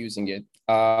 I'm not using it.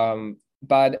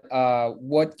 But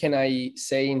what can I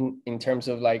say in terms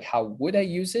of like, how would I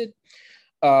use it?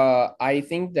 I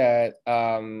think that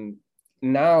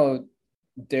now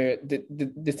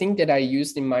the thing that I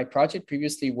used in my project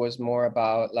previously was more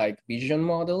about like vision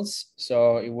models.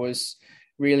 So it was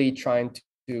really trying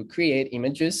to create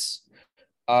images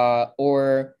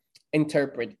or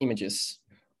interpret images.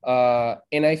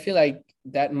 And I feel like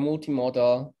that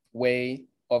multimodal way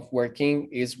of working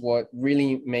is what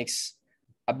really makes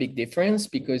a big difference,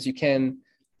 because you can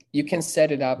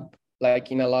set it up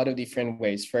like in a lot of different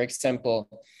ways. For example,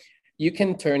 you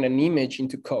can turn an image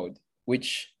into code,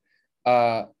 which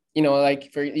like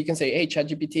you can say, hey,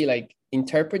 ChatGPT, like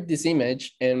interpret this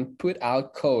image and put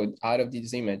out code out of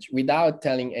this image without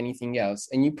telling anything else,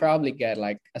 and you probably get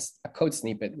like a code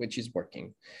snippet which is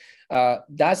working.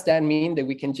 Does that mean that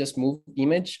we can just move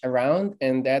image around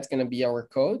and that's going to be our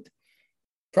code?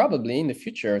 Probably in the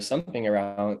future, or something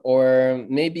around. Or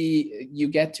maybe you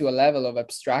get to a level of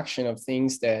abstraction of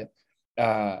things that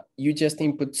you just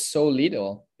input so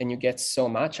little and you get so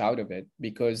much out of it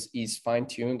because it's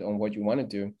fine-tuned on what you want to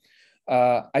do.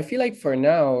 I feel like for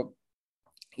now,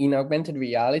 in augmented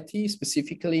reality,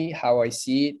 specifically, how I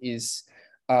see it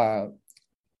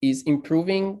is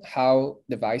improving how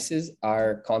devices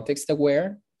are context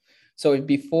aware. So if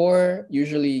before,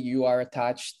 usually you are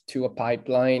attached to a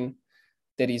pipeline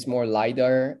that is more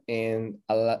LiDAR and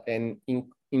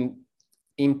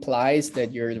implies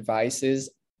that your devices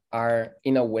are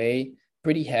in a way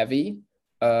pretty heavy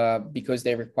because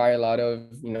they require a lot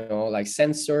of, like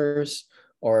sensors,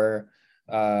 or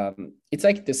it's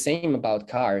like the same about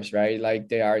cars, right? Like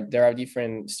there are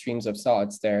different streams of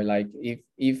thoughts there. Like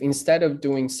if instead of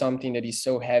doing something that is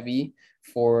so heavy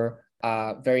for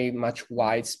very much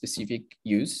wide specific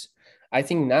use, I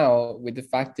think now with the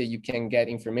fact that you can get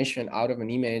information out of an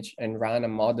image and run a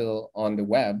model on the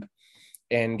web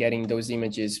and getting those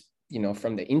images,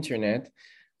 from the internet,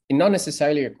 it not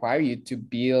necessarily require you to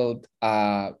build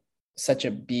such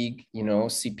a big,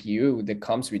 CPU that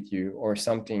comes with you, or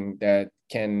something that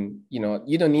can,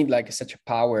 you don't need like such a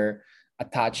power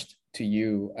attached to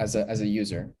you as a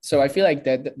user. So I feel like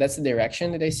that's the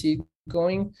direction that I see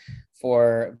going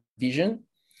for vision.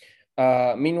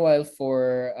 Meanwhile,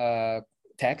 for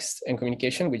text and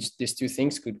communication, which these two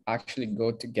things could actually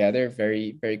go together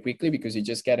very, very quickly, because you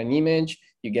just get an image,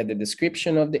 you get the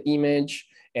description of the image,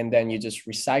 and then you just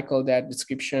recycle that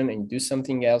description and do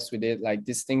something else with it. Like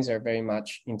these things are very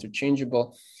much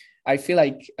interchangeable. I feel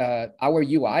like our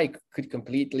UI could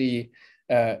completely,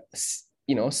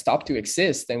 stop to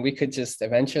exist, and we could just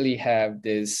eventually have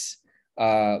this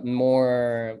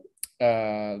more,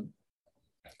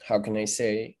 how can I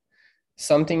say,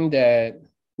 something that,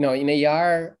 in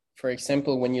AR, for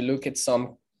example, when you look at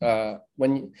some,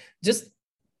 when you just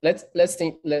let's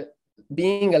think,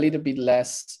 being a little bit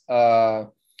less,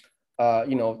 10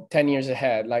 years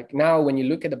ahead. Like now, when you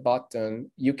look at the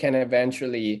button, you can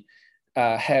eventually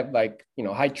have like,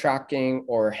 eye tracking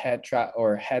or head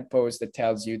pose that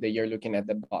tells you that you're looking at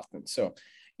the button. So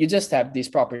you just have this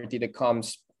property that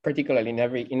comes particularly in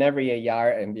every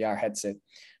AR and VR headset.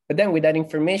 But then with that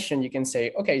information, you can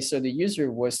say, okay, so the user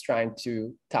was trying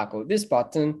to tackle this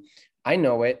button. I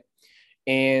know it.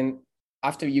 And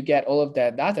after you get all of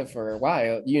that data for a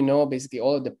while, basically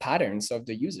all of the patterns of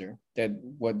the user, that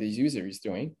what the user is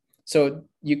doing. So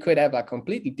you could have a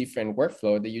completely different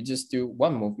workflow that you just do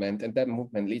one movement, and that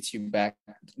movement leads you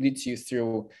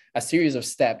through a series of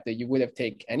steps that you would have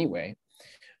taken anyway.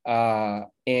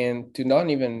 And to not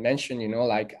even mention,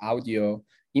 like audio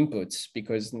inputs,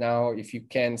 because now if you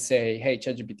can say, hey,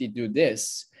 ChatGPT, do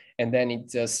this, and then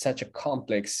it does such a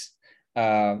complex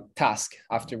task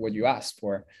after what you asked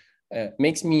for,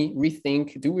 makes me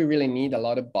rethink, do we really need a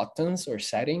lot of buttons or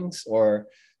settings, or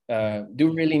do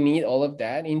we really need all of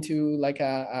that into like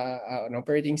an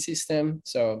operating system?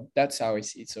 So that's how I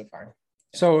see it so far.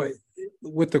 So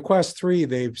with the Quest 3,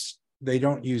 they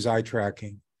don't use eye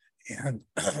tracking. And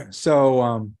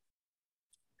so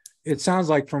it sounds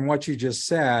like from what you just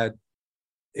said,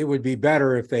 it would be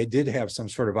better if they did have some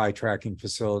sort of eye tracking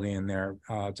facility in there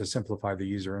to simplify the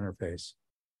user interface.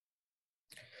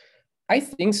 I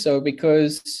think so,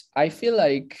 because I feel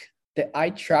like the eye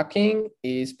tracking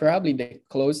is probably the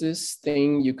closest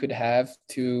thing you could have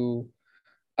to,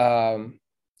 like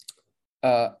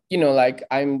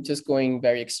I'm just going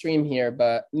very extreme here,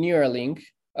 but Neuralink,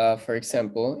 for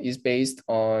example, is based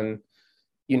on,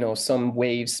 some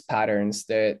waves patterns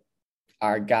that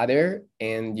are gathered,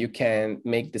 and you can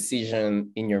make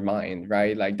decision in your mind,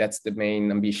 right? Like that's the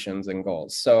main ambitions and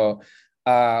goals. So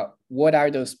what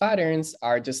are those patterns?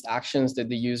 Are just actions that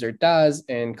the user does,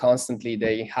 and constantly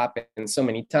they happen so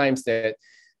many times that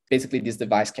basically this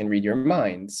device can read your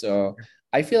mind. So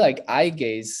I feel like eye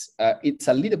gaze, it's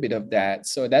a little bit of that.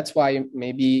 So that's why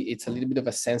maybe it's a little bit of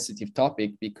a sensitive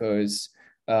topic, because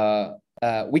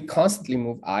we constantly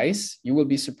move eyes. You will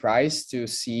be surprised to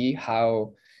see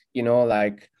how,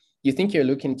 like you think you're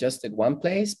looking just at one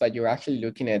place, but you're actually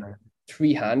looking at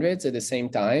 300s at the same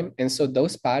time. And so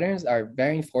those patterns are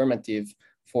very informative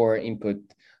for input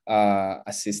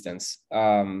assistance.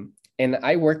 And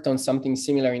I worked on something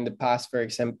similar in the past. For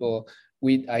example,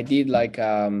 I did like,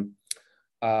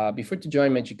 before to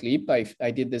join Magic Leap,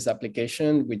 I did this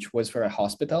application, which was for a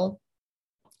hospital.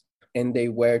 And they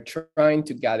were trying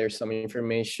to gather some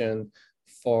information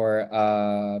for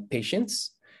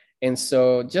patients. And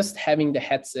so just having the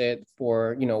headset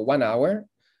for 1 hour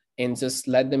and just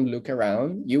let them look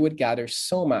around, you would gather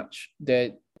so much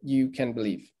that you can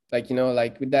believe. Like,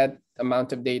 like with that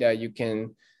amount of data, you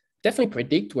can definitely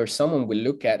predict where someone will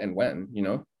look at and when,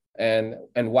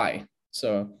 and why.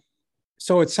 So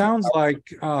it sounds like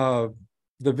the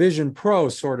Vision Pro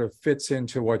sort of fits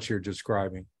into what you're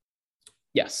describing.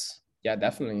 Yes. Yeah,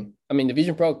 definitely. I mean, the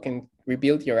Vision Pro can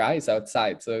rebuild your eyes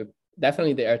outside. So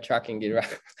definitely they are tracking it,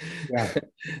 right? Yeah.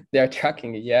 They are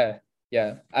tracking it. Yeah.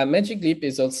 Yeah. Magic Leap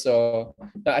is also,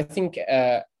 I think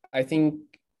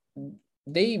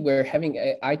they were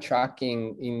having eye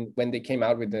tracking when they came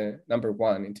out with the number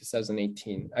 1 in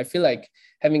 2018. I feel like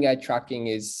having eye tracking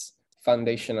is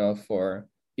foundational for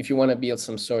if you want to build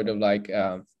some sort of like,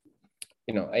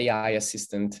 AI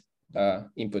assistant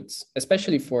inputs,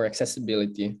 especially for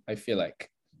accessibility. I feel like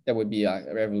that would be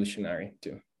revolutionary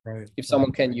too. Right. If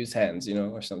someone can use hands,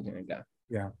 or something like that.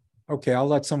 Yeah. Okay. I'll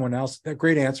let someone else.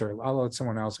 Great answer. I'll let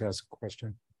someone else ask a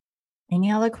question.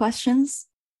 Any other questions?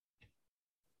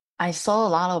 I saw a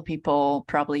lot of people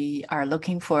probably are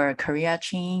looking for a career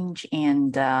change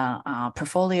and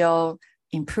portfolio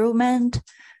improvement.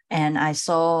 And I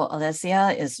saw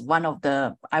Alessia is one of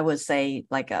the, I would say,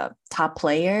 like a top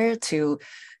player to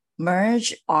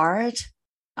merge art,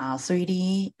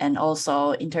 3D, and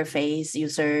also interface,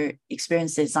 user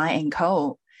experience design, and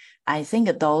code. I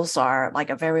think those are like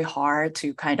a very hard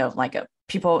to kind of like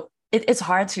it's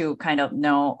hard to kind of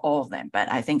know all of them,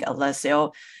 but I think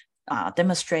Alessio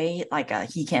demonstrate like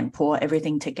he can pull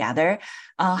everything together.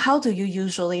 How do you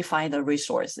usually find the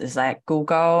resources? Like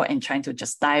Google and trying to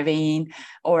just dive in,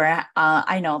 or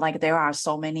I know like there are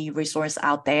so many resources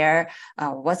out there.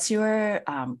 What's your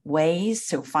ways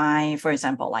to find, for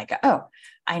example, like,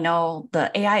 I know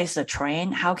the AI is a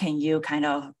train. How can you kind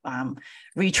of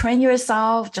retrain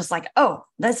yourself? Just like,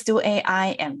 let's do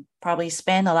AI, and probably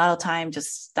spend a lot of time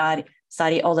just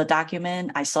study all the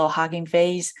document. I saw Hugging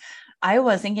Face. I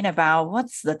was thinking about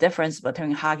what's the difference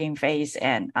between Hugging Face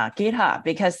and GitHub,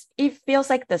 because it feels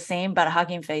like the same, but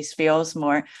Hugging Face feels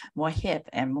more hip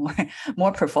and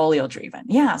more portfolio driven.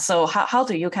 Yeah. So how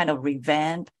do you kind of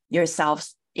revamp yourself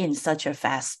in such a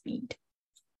fast speed?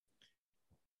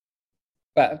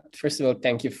 Well, first of all,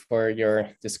 thank you for your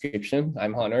description.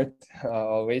 I'm honored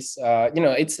always.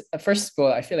 It's first of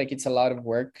all, I feel like it's a lot of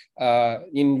work.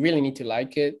 You really need to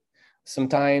like it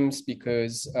sometimes,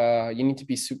 because you need to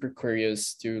be super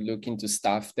curious to look into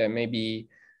stuff that maybe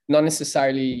not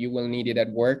necessarily you will need it at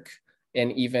work,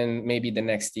 and even maybe the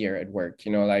next year at work.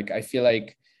 Like I feel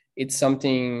like it's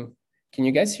something. Can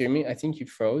you guys hear me? I think you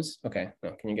froze. Okay.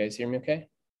 No, can you guys hear me? Okay.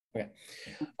 Okay.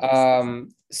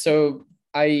 So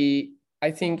I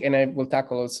think, and I will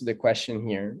tackle also the question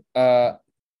here.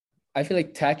 I feel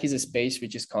like tech is a space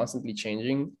which is constantly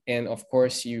changing. And of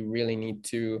course, you really need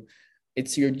to,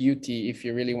 it's your duty if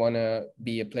you really want to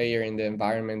be a player in the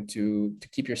environment to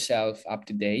keep yourself up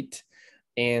to date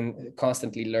and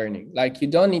constantly learning. Like you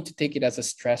don't need to take it as a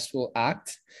stressful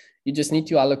act. You just need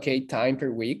to allocate time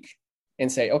per week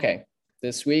and say, okay,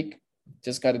 this week,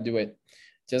 just got to do it.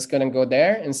 Just going to go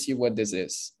there and see what this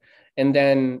is. And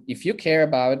then if you care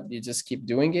about it, you just keep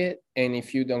doing it. And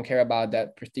if you don't care about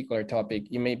that particular topic,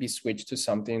 you maybe switch to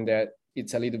something that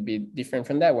it's a little bit different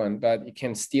from that one, but it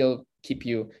can still keep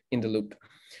you in the loop.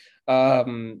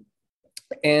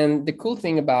 And the cool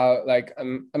thing about like,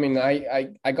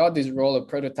 I got this role of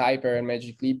prototyper and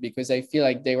Magic Leap because I feel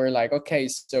like they were like, okay,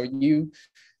 so you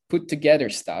put together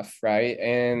stuff, right?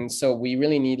 And so we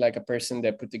really need like a person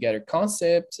that put together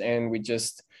concepts, and we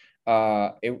just,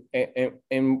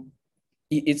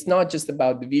 it's not just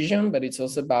about the vision, but it's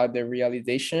also about the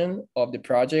realization of the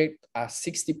project,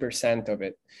 60% of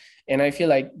it. And I feel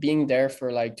like being there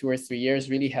for like 2 or 3 years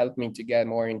really helped me to get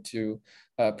more into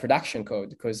production code,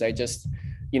 because I just,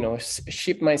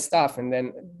 ship my stuff. And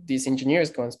then these engineers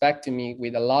comes back to me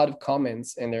with a lot of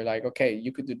comments, and they're like, okay,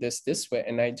 you could do this way.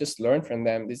 And I just learned from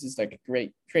them. This is like a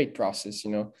great process,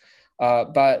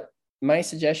 but my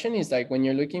suggestion is like, when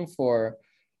you're looking for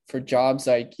jobs,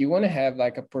 like you want to have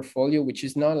like a portfolio which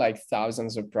is not like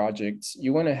thousands of projects.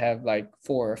 You want to have like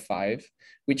 4 or 5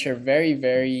 which are very,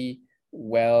 very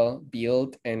well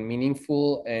built and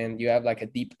meaningful, and you have like a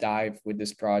deep dive with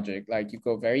this project. Like you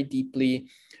go very deeply,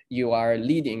 you are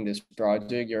leading this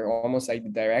project, you're almost like the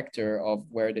director of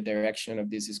where the direction of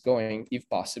this is going, if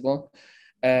possible.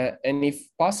 and if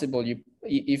possible,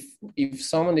 if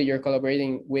someone that you're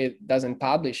collaborating with doesn't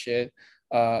publish it,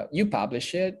 you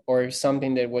publish it, or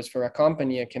something that was for a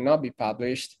company and cannot be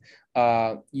published,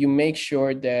 you make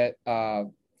sure that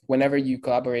whenever you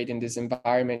collaborate in this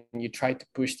environment, you try to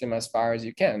push them as far as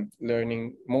you can,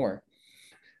 learning more.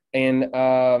 And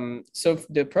so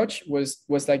the approach was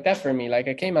like that for me. Like,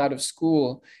 I came out of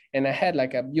school and I had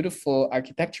like a beautiful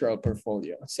architectural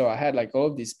portfolio. So I had like all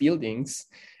of these buildings,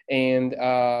 and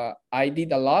I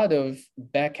did a lot of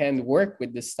back-end work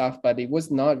with this stuff, but it was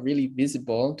not really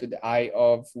visible to the eye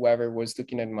of whoever was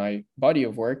looking at my body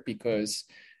of work, because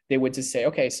they would just say,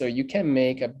 okay, so you can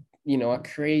make a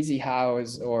crazy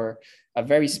house or a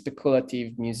very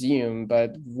speculative museum,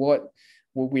 but what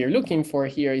we're looking for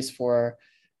here is for,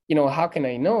 how can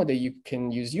I know that you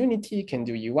can use Unity, can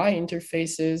do UI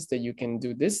interfaces, that you can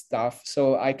do this stuff?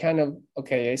 So I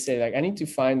say like, I need to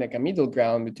find like a middle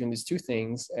ground between these two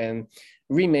things and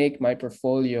remake my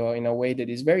portfolio in a way that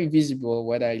is very visible,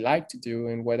 what I like to do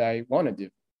and what I want to do.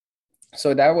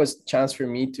 So that was a chance for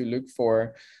me to look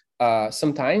for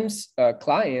sometimes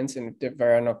clients, and if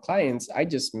there are no clients, I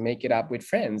just make it up with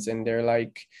friends, and they're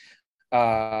like,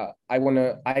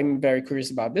 I'm very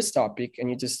curious about this topic, and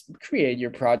you just create your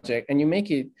project and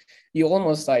you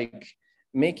almost like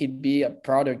make it be a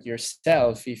product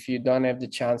yourself if you don't have the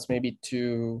chance maybe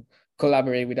to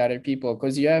collaborate with other people,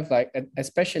 because you have like,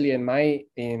 especially in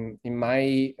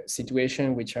my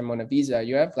situation, which I'm on a visa,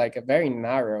 you have like a very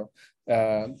narrow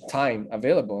time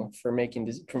available for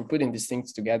putting these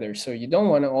things together. So you don't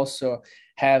want to also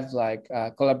have like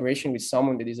a collaboration with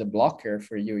someone that is a blocker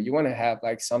for you. You want to have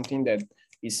like something that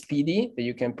is speedy, that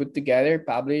you can put together,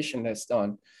 publish, and that's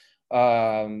done.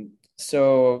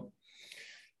 So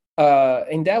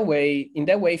in that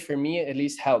way, for me at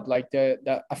least, helped. Like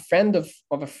a friend of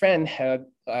a friend had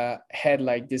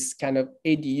like this kind of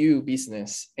ADU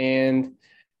business, and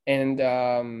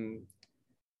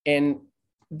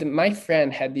my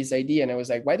friend had this idea, and I was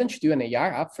like, why don't you do an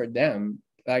AR app for them?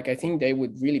 Like, I think they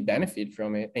would really benefit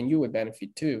from it, and you would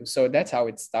benefit too. So that's how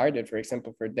it started, for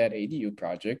example, for that ADU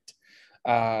project.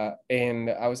 And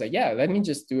I was like, yeah, let me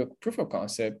just do a proof of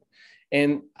concept.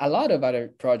 And a lot of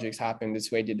other projects happened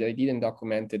this way that I didn't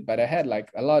document it, but I had like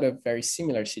a lot of very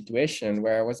similar situation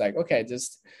where I was like, okay,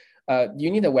 just,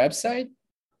 you need a website?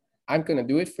 I'm going to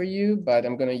do it for you, but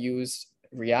I'm going to use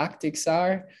React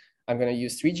XR. I'm going to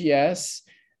use Three.js.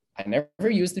 I never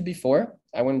used it before.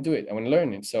 I want to do it. I want to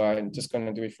learn it. So I'm just going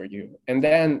to do it for you. And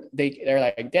then they're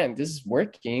like, Dan, this is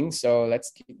working. So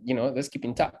let's keep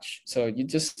in touch. So you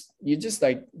just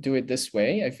like do it this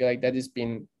way. I feel like that has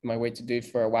been my way to do it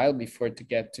for a while before to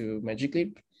get to Magic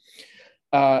Leap.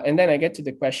 And then I get to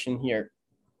the question here.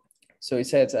 So it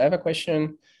says, I have a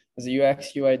question. As a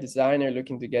UX UI designer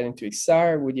looking to get into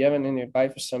XR, would you have any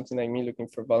advice for something like me looking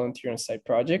for volunteer on side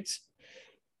projects?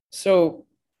 So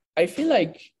I feel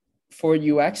like for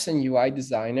UX and UI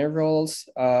designer roles,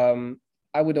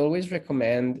 I would always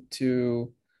recommend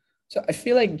so I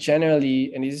feel like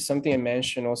generally, and this is something I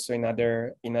mentioned also in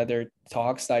other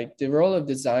talks, like the role of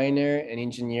designer and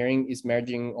engineering is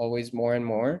merging always more and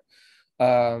more.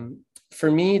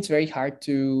 For me, it's very hard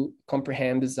to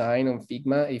comprehend design on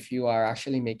Figma if you are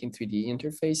actually making 3D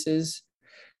interfaces.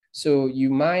 So you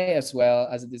might as well,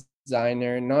 as a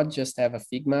designer, not just have a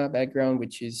Figma background,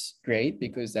 which is great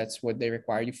because that's what they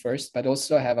require you first, but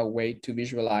also have a way to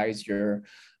visualize your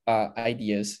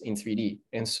ideas in 3D.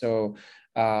 And so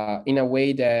in a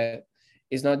way that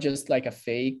is not just like a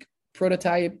fake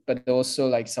prototype, but also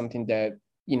like something that,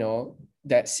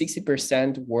 that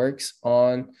 60% works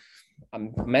on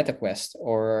MetaQuest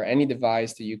or any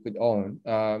device that you could own,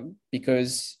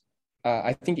 because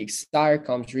I think XR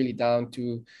comes really down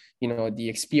to, the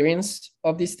experience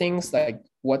of these things, like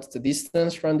what's the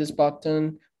distance from this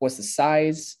button, what's the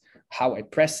size, how I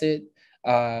press it,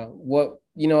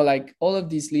 like all of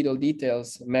these little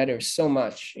details matter so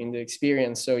much in the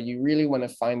experience. So you really want to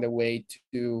find a way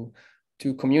to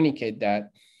communicate that.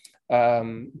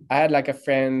 I had like a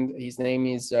friend, his name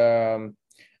is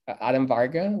Adam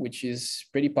Varga, which is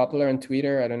pretty popular on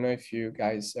Twitter. I don't know if you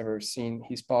guys ever seen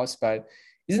his posts, but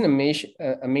he's an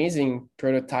amazing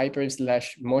prototyper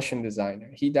 / motion designer.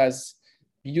 He does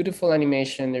beautiful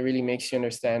animation that really makes you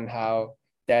understand how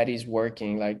that is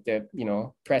working, like the,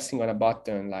 pressing on a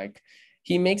button. Like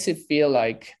he makes it feel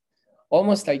like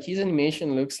almost like his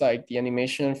animation looks like the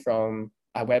animation from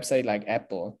a website like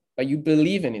Apple, but you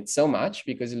believe in it so much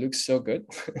because it looks so good.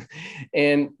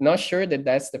 And not sure that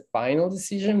that's the final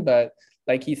decision, but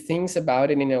like he thinks about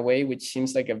it in a way which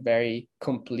seems like a very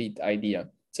complete idea.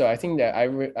 So I think that I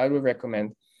would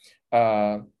recommend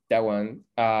that one.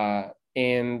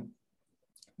 And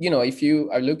if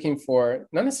you are looking for,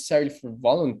 not necessarily for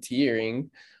volunteering,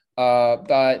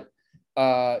 but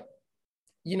I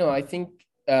think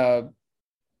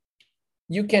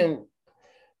you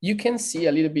can see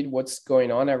a little bit what's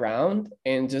going on around,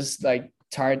 and just like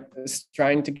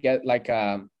trying to get like,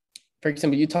 for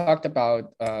example, you talked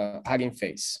about Hugging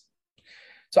Face.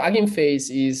 So Hugging Face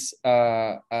is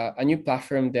a new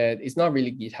platform that is not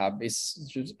really GitHub. It's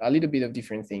just a little bit of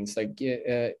different things. Like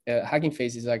Hugging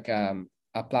Face is like a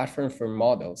platform for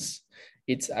models.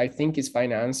 I think it's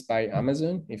financed by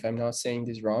Amazon, if I'm not saying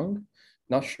this wrong.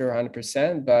 Not sure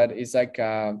 100%, but it's like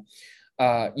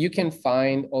you can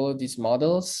find all of these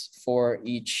models for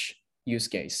each use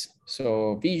case.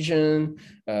 So vision,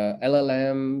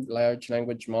 LLM, large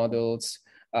language models,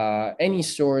 any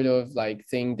sort of like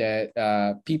thing that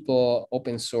people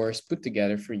open source put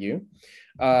together for you.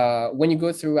 When you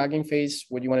go through Hugging Face,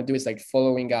 what you want to do is like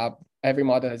following up. Every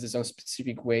model has its own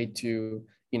specific way to,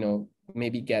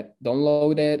 maybe get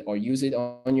downloaded or use it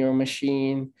on your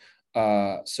machine.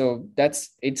 So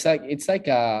it's like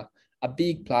a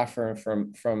big platform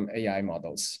from AI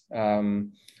models.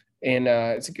 And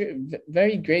it's a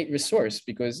very great resource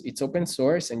because it's open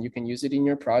source and you can use it in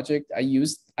your project. I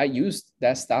used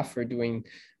that stuff for doing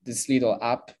this little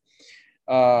app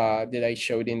that I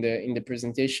showed in the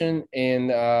presentation.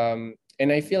 And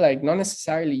I feel like not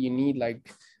necessarily you need like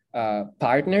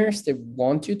partners that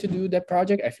want you to do that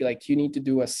project. I feel like you need to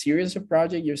do a series of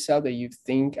projects yourself that you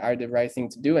think are the right thing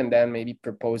to do, and then maybe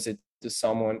propose it to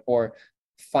someone, or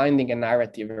finding a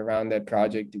narrative around that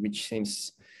project which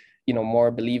seems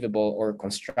more believable or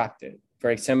constructed.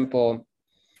 For example,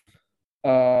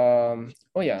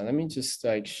 let me just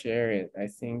like share it. I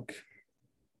think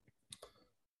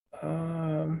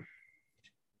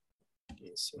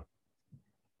so.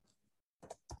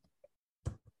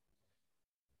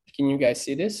 Can you guys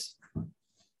see this?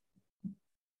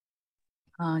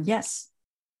 Yes.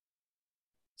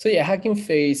 So yeah, Hugging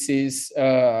Face is,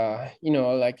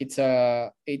 like it's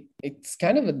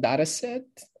kind of a data set.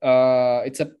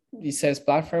 It says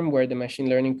platform where the machine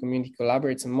learning community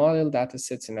collaborates on model, data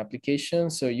sets, and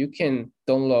applications. So you can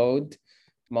download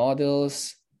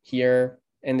models here,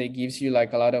 and it gives you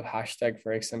like a lot of hashtag.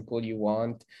 For example, you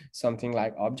want something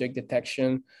like object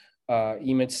detection,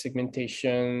 image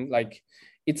segmentation. Like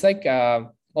it's like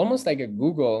almost like a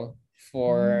Google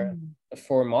for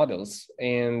models.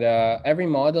 And every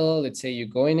model, let's say you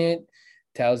go in it,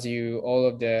 tells you all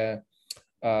of the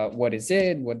what is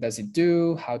it, what does it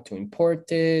do, how to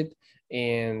import it.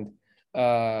 And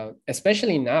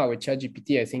especially now with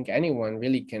ChatGPT, I think anyone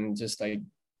really can just like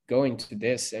go into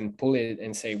this and pull it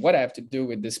and say, what I have to do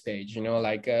with this page,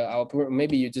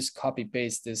 maybe you just copy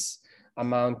paste this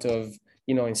amount of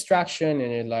instruction,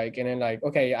 and then like,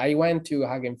 okay, I went to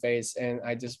Hugging Face and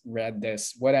I just read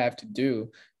this, what I have to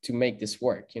do to make this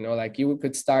work. Like you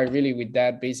could start really with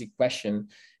that basic question,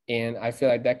 and I feel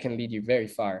like that can lead you very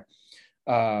far.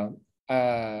 I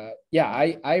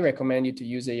recommend you to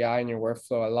use AI in your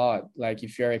workflow a lot, like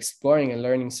if you're exploring and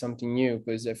learning something new,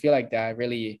 because I feel like that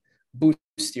really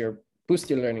boosts your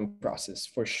learning process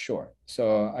for sure.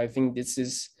 So I think this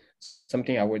is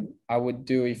something I would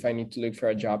do if I need to look for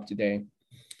a job today.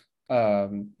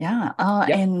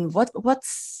 And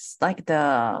what's like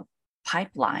the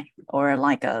pipeline, or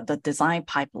like the design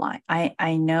pipeline?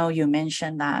 I know you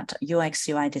mentioned that UX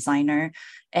UI designer,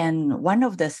 and one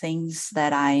of the things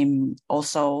that I'm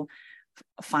also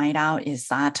find out is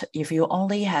that if you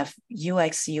only have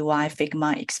UX UI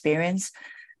Figma experience,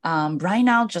 right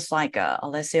now, just like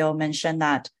Alessio mentioned,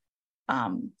 that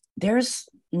there's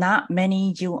not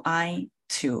many UI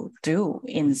to do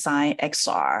inside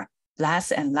XR,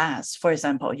 less and less. For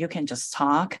example, you can just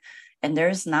talk, and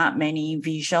there's not many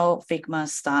visual Figma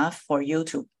stuff for you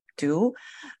to do.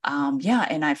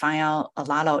 And I find out a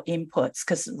lot of inputs,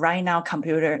 because right now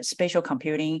spatial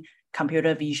computing,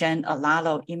 computer vision, a lot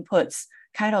of inputs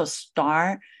kind of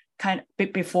start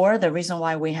before. The reason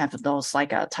why we have those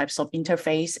like types of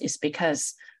interface is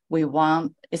because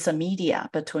it's a media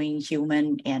between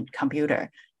human and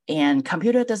computer. And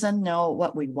computer doesn't know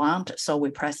what we want, so we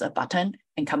press a button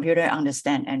and computer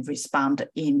understand and respond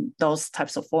in those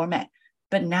types of format.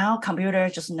 But now computer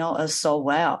just know us so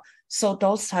well. So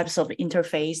those types of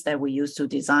interface that we used to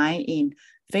design in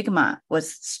Figma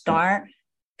was start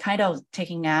kind of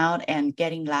taking out and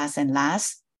getting less and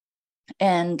less.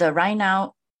 And right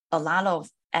now, a lot of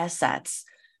assets,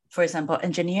 for example,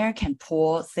 engineer can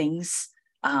pull things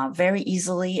very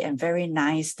easily and very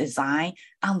nice design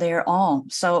on their own.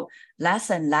 So less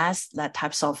and less that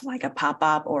types of like a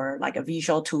pop-up or like a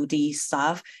visual 2D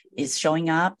stuff is showing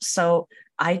up. So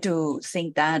I do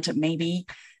think that maybe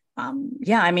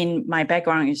yeah, I mean, my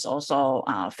background is also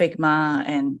Figma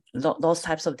and those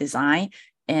types of design.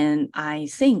 And I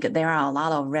think there are a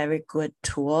lot of very good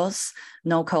tools,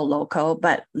 no code, low code,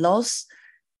 but those,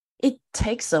 it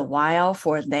takes a while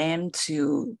for them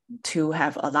to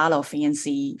have a lot of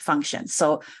fancy functions.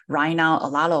 So right now, a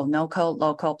lot of no code,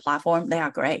 low code platform, they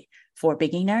are great for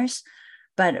beginners.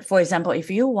 But for example, if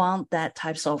you want that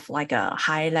types of like a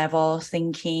high level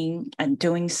thinking and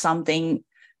doing something,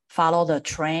 follow the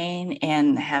trend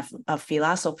and have a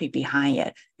philosophy behind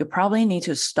it, you probably need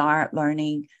to start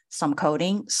learning some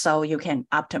coding so you can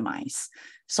optimize.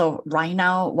 So right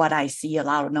now, what I see a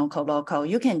lot of no code, low code,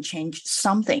 you can change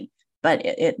something, but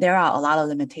there are a lot of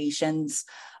limitations,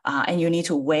 and you need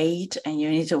to wait and you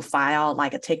need to file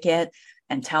like a ticket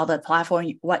and tell the platform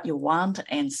what you want.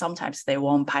 And sometimes they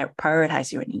won't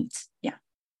prioritize your needs. Yeah.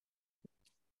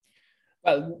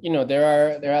 Well, there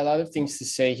are a lot of things to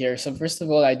say here. So first of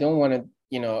all, I don't want to,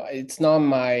 it's not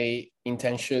my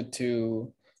intention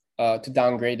to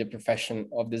downgrade the profession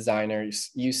of designers.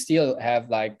 You still have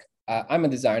like, I'm a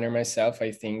designer myself,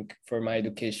 I think, for my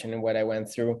education and what I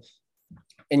went through.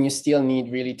 And you still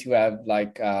need really to have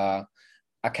like a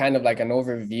kind of like an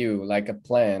overview, like a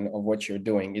plan of what you're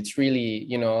doing. It's really,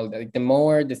 like the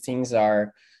more the things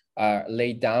are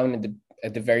laid down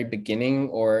at the very beginning,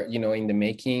 or in the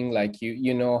making, like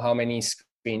you know how many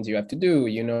screens you have to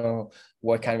do,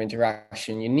 what kind of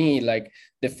interaction you need. Like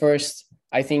the first,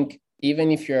 I think,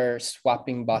 even if you're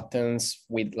swapping buttons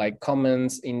with like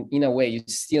comments, in a way you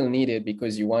still need it,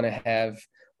 because you want to have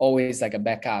always like a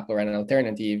backup or an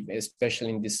alternative, especially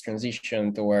in this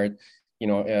transition toward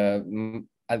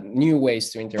new ways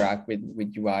to interact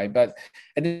with UI. But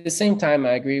at the same time,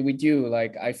 I agree with you.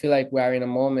 Like I feel like we are in a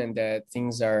moment that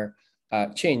things are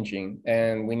changing,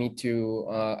 and we need to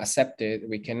accept it.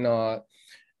 We cannot.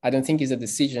 I don't think it's a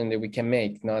decision that we can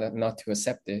make not to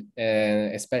accept it,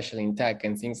 especially in tech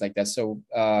and things like that. So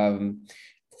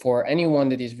for anyone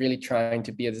that is really trying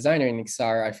to be a designer in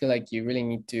XR, I feel like you really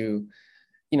need to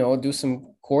do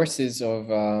some courses of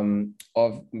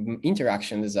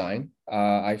interaction design.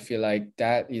 I feel like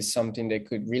that is something that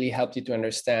could really help you to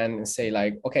understand and say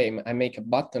like, okay, I make a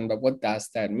button, but what does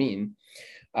that mean?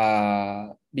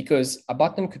 Because a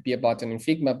button could be a button in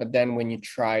Figma, but then when you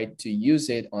try to use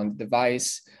it on the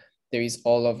device, there is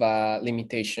all of a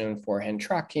limitation for hand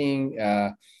tracking.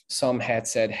 Some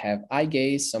headset have eye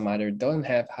gaze, some other don't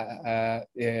have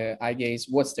eye gaze.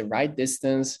 What's the right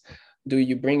distance? Do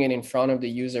you bring it in front of the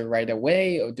user right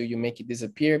away, or do you make it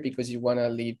disappear because you want to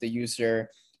leave the user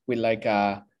with like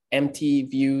a empty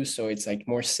view, so it's like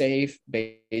more safe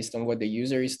based on what the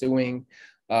user is doing?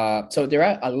 So there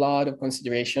are a lot of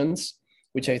considerations,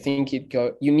 which I think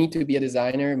you need to be a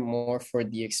designer more for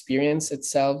the experience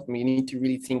itself. You need to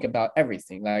really think about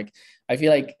everything. Like I feel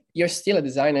like you're still a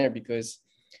designer, because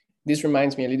this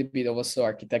reminds me a little bit of also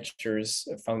architecture's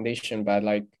foundation, but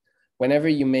like whenever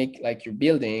you make like your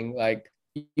building, like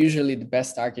usually the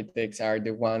best architects are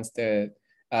the ones that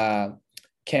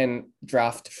can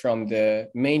draft from the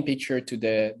main picture to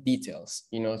the details,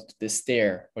 to the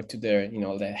stair, or to the,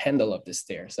 the handle of the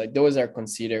stairs. Like those are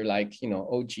considered like,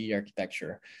 OG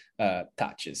architecture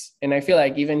touches. And I feel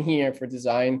like even here for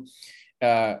design,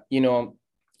 it's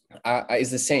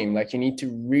the same. Like you need to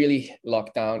really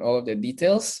lock down all of the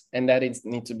details, and that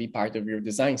needs to be part of your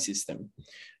design system.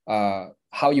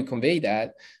 How you convey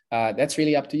that, that's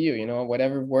really up to you,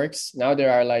 whatever works. Now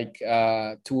there are like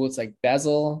tools like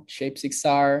Bezel,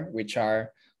 ShapesXR, which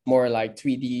are more like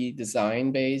 3D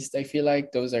design based. I feel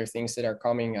like those are things that are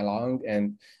coming along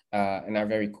and are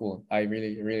very cool. I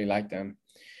really, really like them.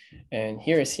 And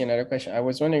here I see another question. I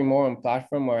was wondering more on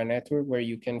platform or a network where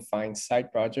you can find side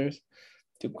projects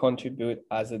to contribute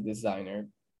as a designer.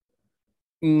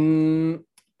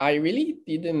 I really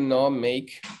did not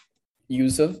make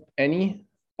use of any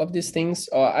of these things,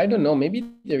 or I don't know, maybe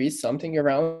there is something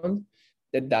around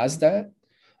that does that.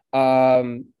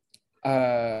 I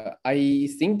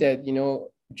think that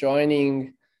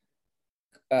joining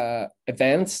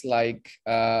events like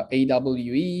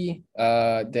AWE,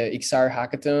 the XR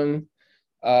hackathon,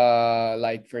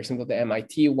 like for example the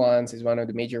MIT ones is one of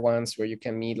the major ones where you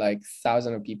can meet like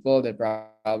thousands of people that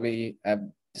probably have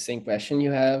the same question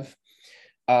you have.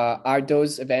 Are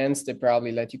those events that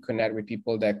probably let you connect with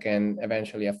people that can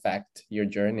eventually affect your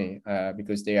journey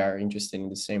because they are interested in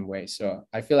the same way. So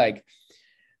I feel like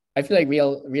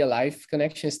real life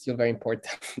connection is still very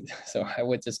important. So I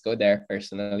would just go there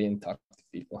personally and talk to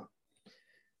people.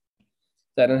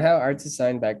 So I don't have art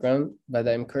design background, but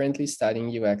I'm currently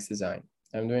studying UX design.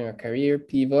 I'm doing a career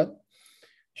pivot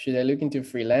Should I look into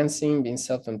freelancing, being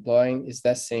self-employed? Is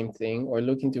that same thing? Or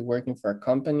look into working for a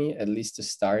company, at least to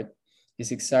start?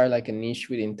 Is XR like a niche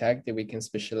within tech that we can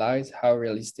specialize? How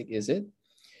realistic is it?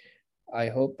 I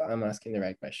hope I'm asking the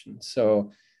right question.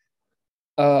 So,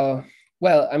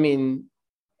 well, I mean,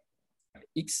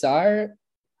 XR,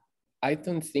 I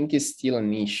don't think is still a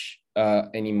niche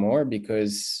anymore,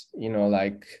 because, you know,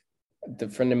 like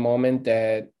from the moment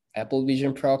that Apple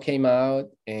Vision Pro came out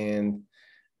and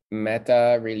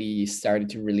Meta really started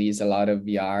to release a lot of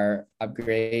VR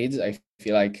upgrades, I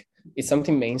feel like it's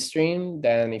something mainstream.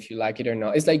 Then if you like it or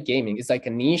not, it's like gaming. It's like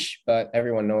a niche, but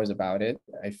everyone knows about it.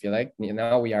 I feel like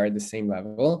now we are at the same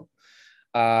level.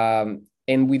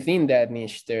 And within that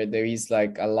niche, there is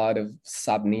like a lot of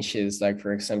sub niches, like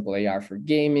for example, AR for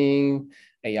gaming,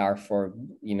 AR for,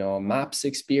 you know, maps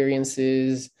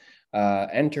experiences,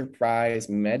 enterprise,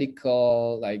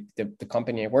 medical. Like the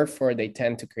company I work for, they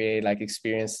tend to create like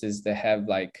experiences that have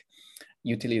like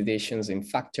utilizations in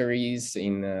factories,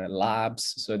 in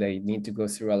labs. So they need to go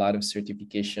through a lot of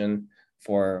certification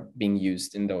for being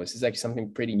used in those. It's like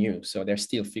something pretty new. So they're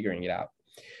still figuring it out.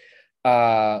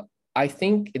 I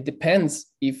think it depends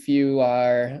if you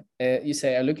are, you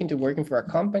say, are looking to working for a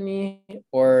company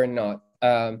or not.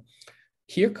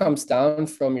 Here comes down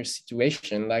from your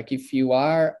situation. Like if you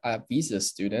are a visa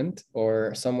student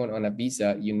or someone on a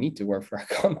visa, you need to work for a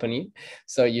company.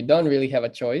 So you don't really have a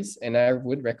choice. And I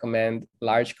would recommend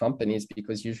large companies,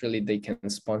 because usually they can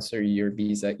sponsor your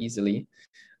visa easily,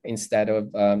 instead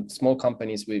of small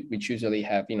companies which usually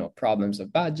have, you know, problems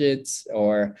of budgets,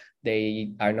 or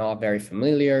they are not very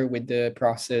familiar with the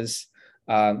process.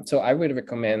 So I would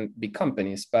recommend big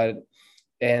companies,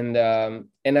 and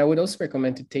I would also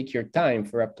recommend to take your time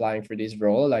for applying for this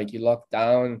role. Like you lock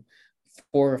down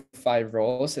 4 or 5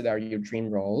 roles that are your dream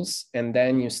roles, and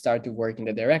then you start to work in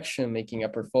the direction, making a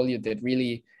portfolio that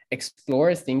really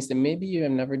explores things that maybe you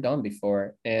have never done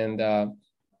before.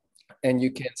 And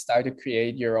you can start to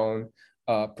create your own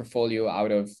portfolio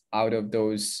out of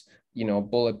those, you know,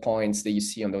 bullet points that you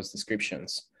see on those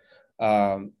descriptions.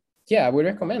 Yeah, I would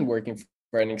recommend working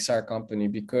for an XR company,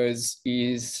 because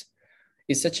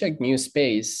it's such a new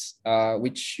space,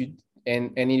 which should,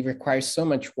 and it requires so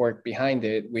much work behind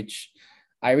it, which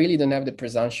I really don't have the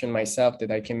presumption myself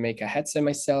that I can make a headset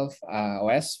myself,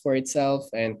 OS for itself,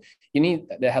 and you need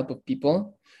the help of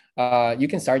people. You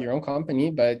can start your own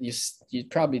company, but you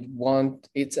probably want,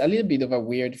 it's a little bit of a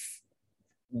weird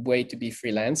way to be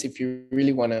freelance if you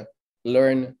really want to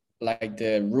learn like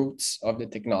the roots of the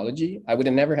technology. I would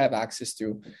never have access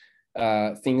to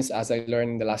things as I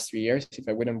learned in the last 3 years if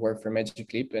I wouldn't work for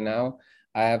Magic Leap. And now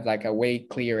I have like a way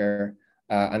clearer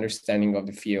understanding of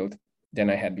the field than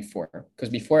I had before. Because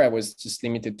before I was just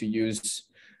limited to use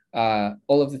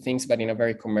all of the things, but in a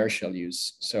very commercial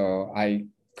use. So I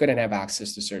couldn't have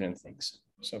access to certain things.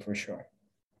 So for sure.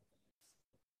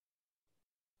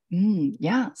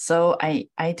 Yeah, so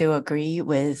I do agree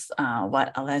with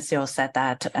what Alessio said,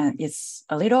 that it's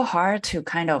a little hard to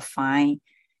kind of find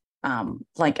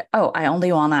like, oh, I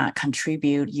only want to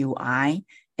contribute UI.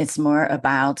 It's more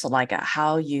about like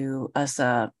how you, as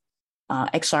a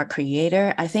XR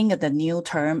creator, I think the new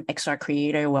term XR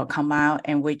creator will come out,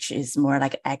 and which is more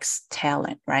like X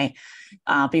talent, right?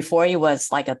 Before it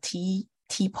was like a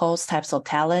T-pose types of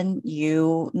talent.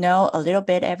 You know a little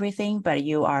bit everything, but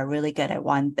you are really good at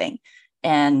one thing.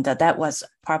 And that was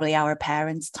probably our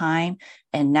parents' time.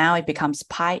 And now it becomes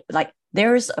pie, like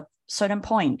there is a certain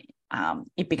point,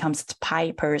 it becomes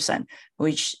pie person,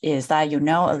 which is that you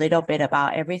know a little bit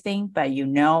about everything, but you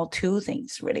know 2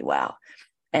 things really well.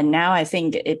 And now I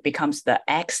think it becomes the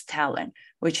X talent,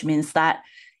 which means that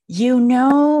you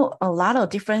know a lot of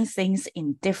different things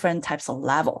in different types of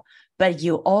level, but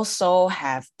you also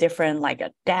have different like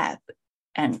a depth,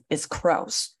 and it's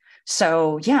close.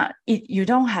 So yeah, you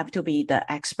don't have to be the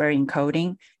expert in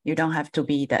coding. You don't have to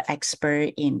be the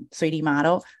expert in 3D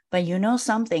model, but you know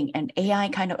something, and AI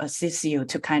kind of assists you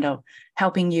to kind of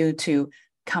helping you to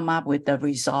come up with the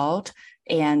result.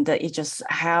 And it's just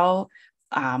how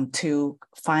to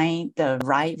find the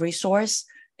right resource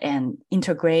and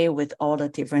integrate with all the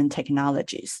different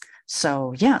technologies.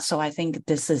 So yeah, so I think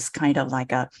this is kind of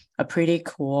like a pretty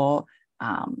cool,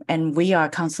 and we are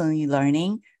constantly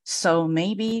learning. So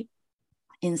maybe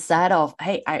instead of,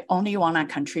 hey, I only want to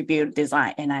contribute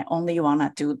design and I only want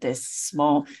to do this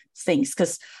small things,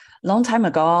 because long time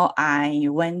ago, I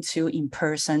went to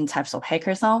in-person types of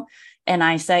hackathon, and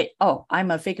I say, oh,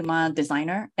 I'm a Figma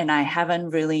designer, and I haven't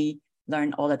really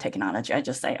learned all the technology. I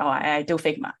just say, oh, I do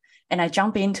Figma. And I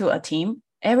jump into a team.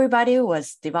 Everybody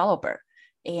was developer,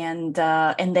 and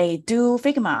they do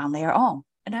Figma on their own.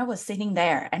 And I was sitting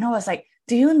there, and I was like,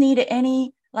 do you need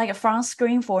any like a front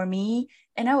screen for me.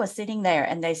 And I was sitting there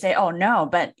and they say, oh no,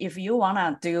 but if you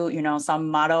want to do, some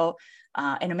model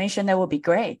animation, that would be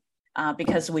great.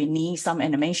 Because we need some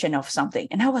animation of something.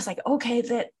 And I was like, okay,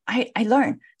 that I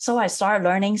learned. So I started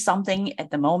learning something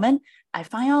at the moment. I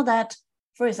find out that,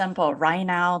 for example, right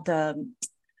now, the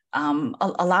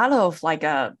a lot of like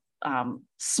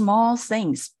small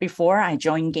things before I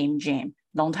joined Game Jam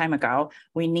long time ago,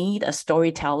 we need a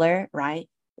storyteller, right?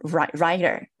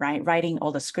 Writer, right? Writing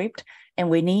all the script. And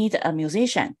we need a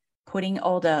musician putting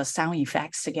all the sound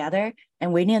effects together.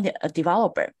 And we need a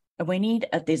developer. And we need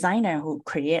a designer who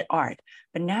create art.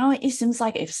 But now it seems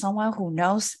like if someone who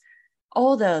knows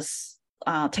all the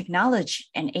technology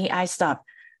and AI stuff,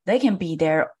 they can be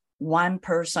there one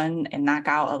person and knock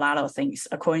out a lot of things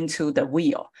according to the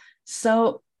wheel.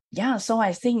 So yeah, so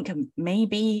I think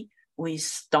maybe we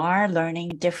start learning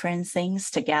different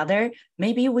things together.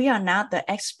 Maybe we are not the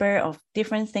expert of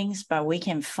different things, but we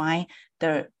can find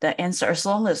the answer as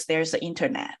long as there's the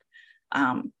internet.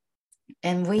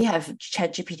 And we have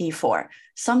ChatGPT 4.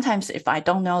 Sometimes if I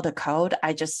don't know the code,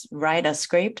 I just write a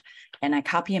script and I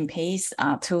copy and paste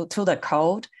to the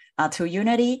code, to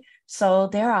Unity. So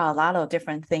there are a lot of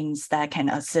different things that can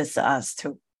assist us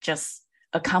to just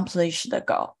accomplish the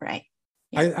goal, right?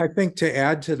 Yeah. I think to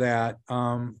add to that,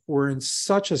 we're in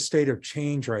such a state of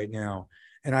change right now.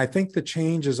 And I think the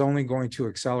change is only going to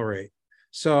accelerate.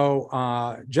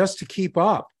 So just to keep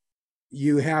up,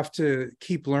 you have to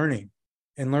keep learning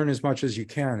and learn as much as you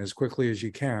can, as quickly as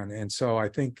you can. And so I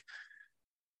think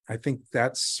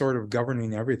that's sort of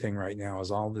governing everything right now,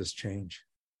 is all this change.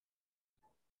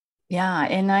 Yeah,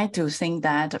 and I do think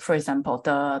that, for example,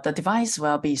 the device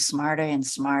will be smarter and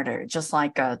smarter, just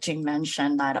like Jim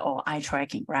mentioned that, eye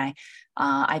tracking, right?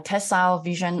 I test out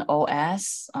Vision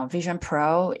OS, Vision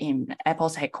Pro in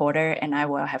Apple's headquarters, and I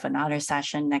will have another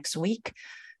session next week.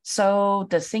 So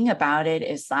the thing about it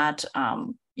is that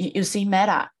you see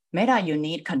Meta, you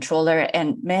need controller,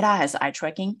 and Meta has eye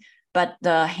tracking, but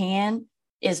the hand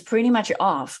is pretty much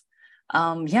off.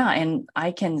 And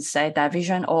I can say that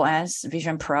Vision OS,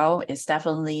 Vision Pro is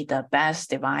definitely the best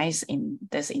device in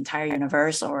this entire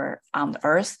universe or on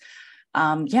Earth.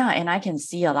 And I can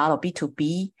see a lot of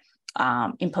B2B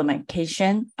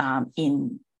implementation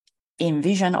in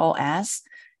Vision OS.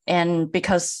 And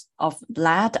because of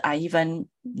that, I even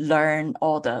learned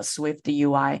all the Swift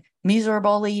UI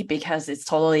miserably because it's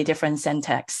totally different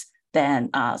syntax than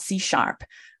C#.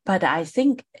 But I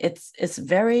think it's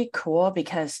very cool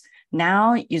because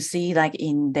now you see, like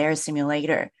in their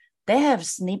simulator, they have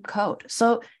Snip code.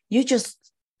 So you just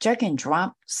drag and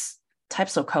drop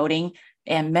types of coding.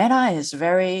 And Meta is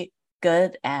very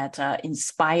good at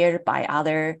inspired by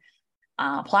other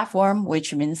platform,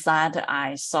 which means that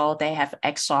I saw they have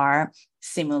XR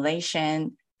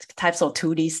simulation types of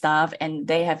 2D stuff, and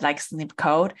they have like Snip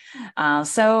code.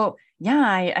 So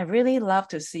yeah, I really love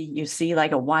to see, you see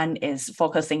like one is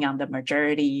focusing on the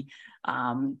majority,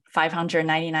 $599,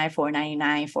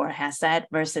 $499 for a headset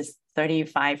versus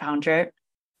 $3,500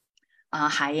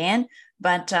 high end.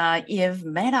 But if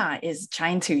Meta is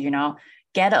trying to,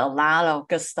 get a lot of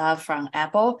good stuff from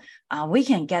Apple, we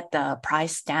can get the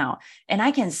price down. And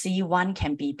I can see one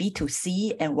can be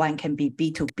B2C and one can be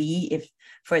B2B. If,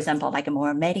 for example, like a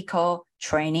more medical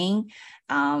training,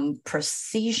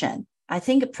 precision. I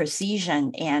think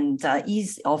precision and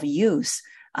ease of use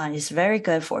is very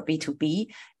good for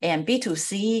B2B, and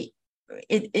B2C,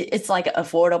 it's like an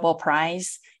affordable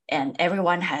price and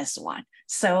everyone has one.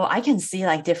 So I can see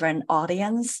like different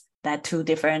audience, that two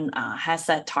different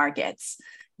headset targets.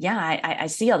 Yeah, I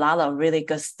see a lot of really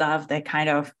good stuff that kind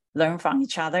of learn from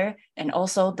each other. And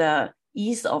also the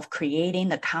ease of creating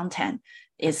the content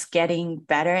is getting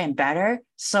better and better.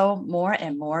 So more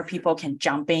and more people can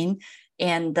jump in,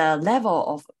 and the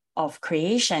level of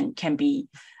creation can be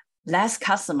less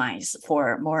customized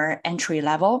for more entry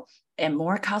level and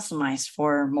more customized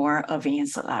for more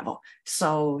advanced level.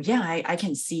 So yeah, I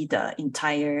can see the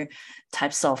entire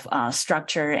types of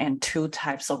structure and two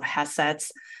types of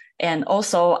headsets. And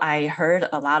also I heard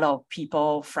a lot of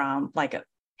people from like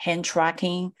hand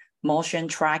tracking, motion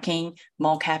tracking,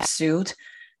 mocap suit,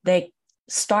 they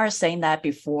start saying that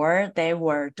before they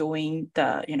were doing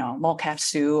the, mocap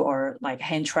suit or like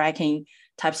hand tracking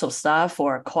types of stuff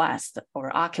for Quest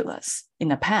or Oculus in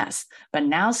the past. But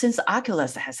now since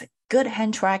Oculus has a good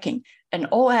hand tracking and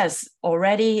OS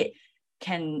already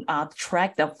can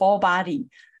track the full body,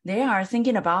 they are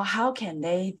thinking about how can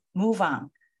they move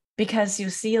on. Because you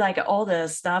see like all the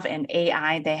stuff and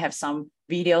AI, they have some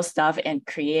video stuff and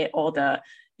create all the,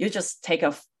 you just take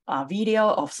a video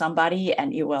of somebody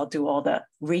and it will do all the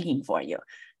rigging for you.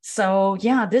 So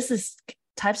yeah, this is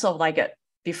types of like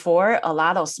before a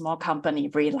lot of small company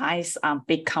relies on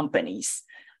big companies,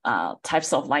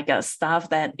 types of like a stuff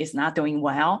that is not doing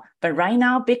well. But right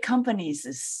now, big companies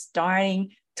is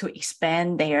starting to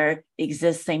expand their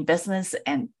existing business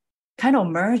and kind of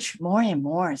merge more and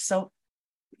more. So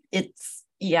it's,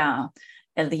 yeah,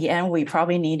 at the end, we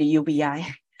probably need a UBI,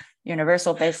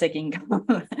 universal basic income.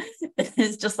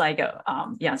 It's just like,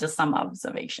 just some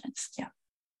observations. Yeah.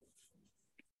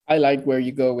 I like where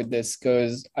you go with this,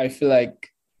 because I feel like,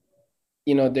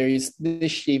 there is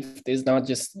this shift. It's not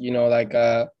just,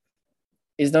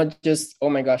 it's not just, oh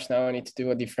my gosh, now I need to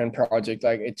do a different project.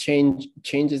 Like it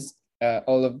changes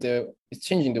it's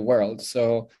changing the world.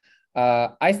 So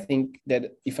I think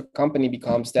that if a company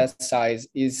becomes that size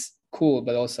is cool,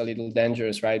 but also a little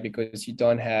dangerous, right? Because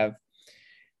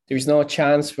there's no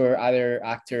chance for other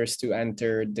actors to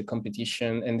enter the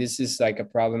competition. And this is like a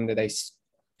problem that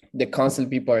the constant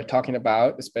people are talking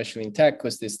about, especially in tech,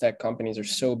 because these tech companies are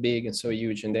so big and so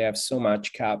huge, and they have so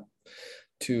much cap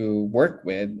to work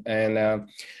with. And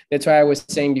that's why I was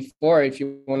saying before, if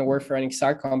you want to work for an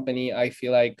XR company, I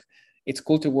feel like it's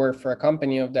cool to work for a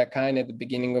company of that kind at the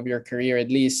beginning of your career, at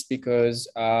least, because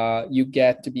you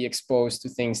get to be exposed to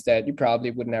things that you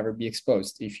probably would never be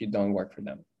exposed if you don't work for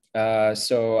them.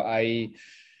 So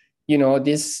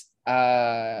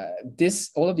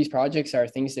all of these projects are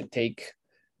things that take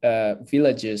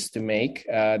villages to make.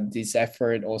 This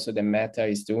effort also that Meta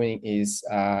is doing is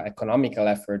economical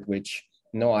effort, which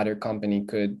no other company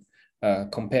could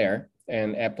compare.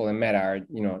 And Apple and Meta are,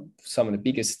 some of the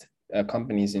biggest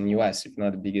companies in US, if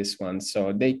not the biggest ones.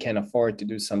 So they can afford to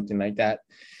do something like that.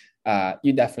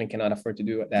 You definitely cannot afford to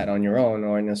do that on your own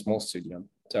or in a small studio.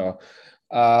 So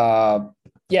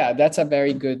that's a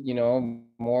very good,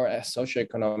 more a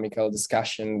socioeconomical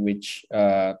discussion, which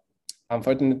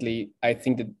unfortunately, I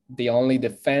think that the only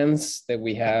defense that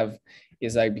we have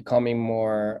is like becoming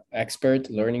more expert,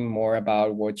 learning more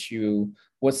about what's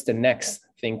the next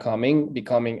thing coming,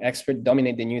 becoming expert,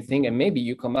 dominate the new thing. And maybe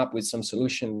you come up with some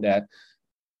solution that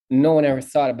no one ever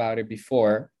thought about it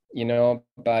before,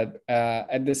 but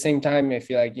at the same time, I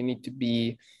feel like you need to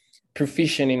be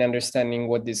proficient in understanding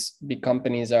what these big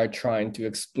companies are trying to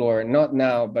explore, not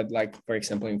now, but like, for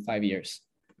example, in 5 years.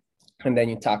 And then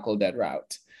you tackle that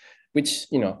route, which,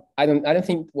 I don't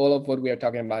think all of what we are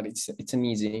talking about, it's an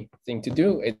easy thing to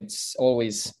do. It's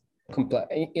always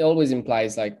it always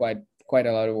implies like quite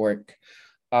a lot of work.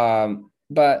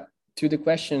 But to the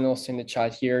question also in the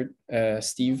chat here,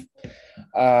 Steve,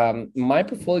 my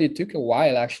portfolio took a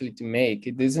while actually to make.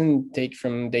 It doesn't take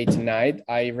from day to night.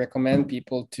 I recommend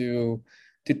people to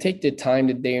take the time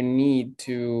that they need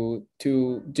to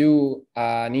do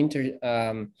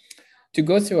to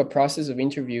go through a process of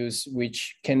interviews,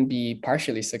 which can be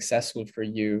partially successful for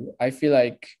you. I feel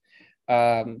like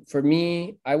for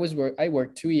me, I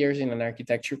worked 2 years in an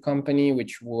architecture company,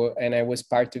 and I was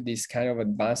part of this kind of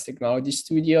advanced technology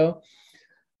studio.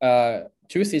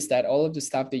 Truth is that all of the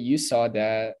stuff that you saw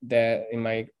that in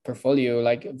my portfolio,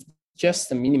 like just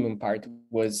the minimum part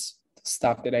was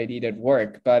stuff that I did at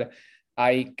work, but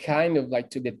I kind of like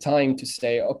took the time to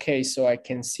say, okay, so I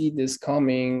can see this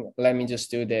coming. Let me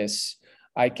just do this.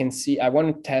 I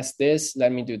want to test this.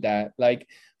 Let me do that. Like,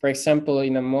 for example,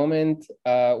 in a moment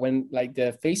when like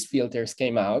the face filters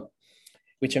came out,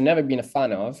 which I've never been a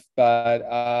fan of,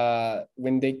 but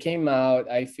when they came out,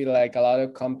 I feel like a lot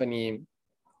of company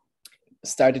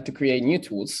started to create new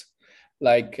tools.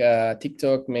 Like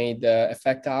TikTok made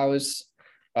Effect House,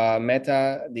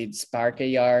 Meta did Spark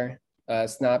AR,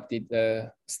 Snap did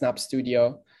the Snap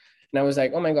Studio. And I was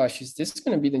like, oh my gosh, is this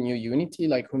going to be the new Unity?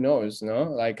 Like, who knows, no?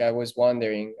 Like, I was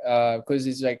wondering, because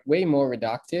it's like way more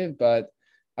reductive, but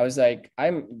I was like,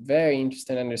 I'm very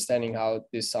interested in understanding how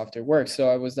this software works. So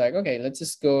I was like, okay, let's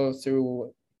just go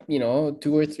through, 2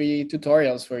 or 3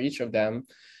 tutorials for each of them.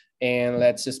 And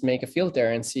let's just make a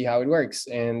filter and see how it works.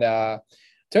 And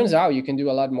turns out you can do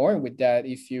a lot more with that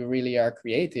if you really are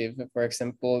creative. For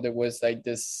example, there was like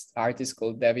this artist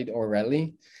called David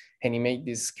O'Reilly, and he made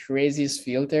this craziest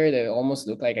filter that almost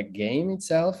looked like a game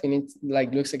itself, and it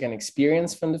like looks like an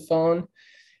experience from the phone.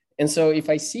 And so if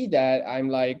I see that, I'm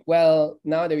like, well,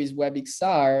 now there is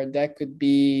WebXR. That could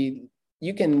be,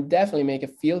 you can definitely make a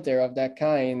filter of that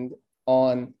kind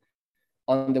on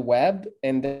the web,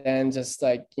 and then just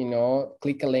like,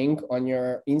 click a link on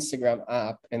your Instagram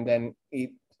app, and then it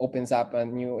opens up a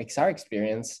new XR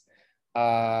experience.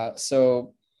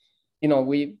 So,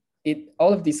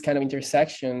 all of these kind of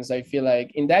intersections, I feel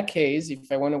like in that case,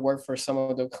 if I want to work for some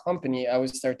other company, I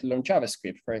would start to learn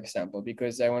JavaScript, for example,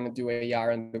 because I want to do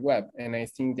AR on the web. And I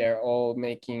think they're all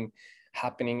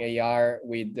happening AR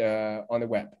with on the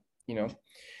web,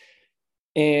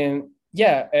 And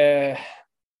Yeah,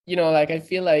 like I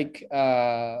feel like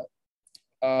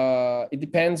it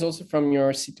depends also from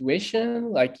your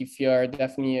situation. Like if you are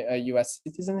definitely a US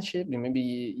citizenship, then maybe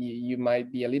you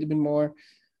might be a little bit more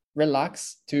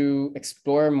relaxed to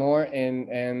explore more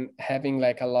and having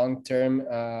like a long-term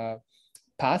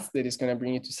path that is going to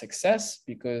bring you to success,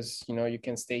 because you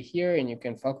can stay here and you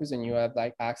can focus and you have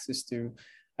like access to,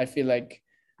 I feel like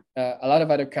a lot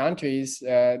of other countries,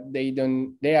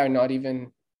 they are not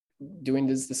even doing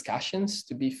these discussions,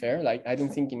 to be fair. Like I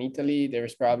don't think in Italy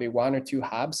there's probably 1 or 2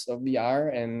 hubs of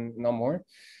VR and no more.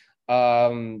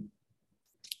 I've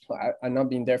not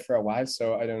been there for a while,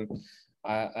 so I don't,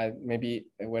 I maybe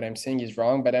what I'm saying is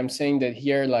wrong, but I'm saying that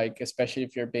here, like especially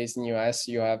if you're based in US,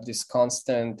 you have this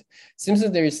constant, seems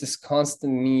that there is this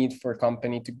constant need for a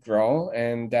company to grow,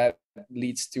 and that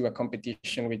leads to a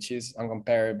competition which is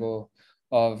uncomparable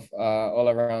of all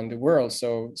around the world.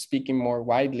 So speaking more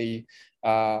widely,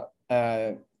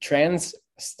 trends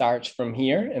start from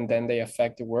here and then they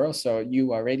affect the world. So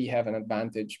you already have an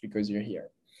advantage because you're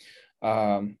here.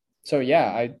 So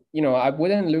yeah, I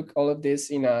wouldn't look all of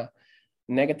this in a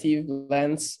negative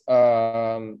lens,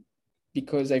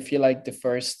 because I feel like the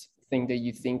first thing that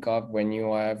you think of when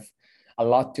you have a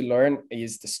lot to learn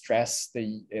is the stress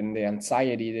and the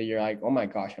anxiety that you're like, oh my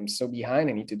gosh, I'm so behind.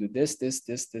 I need to do this,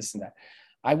 and that.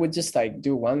 I would just like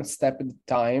do one step at a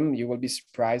time. You will be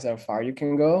surprised how far you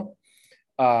can go.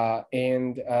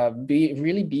 And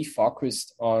be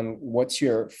focused on what's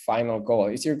your final goal.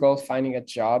 Is your goal finding a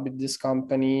job at this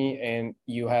company and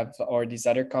you have, or this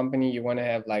other company, you want to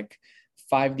have like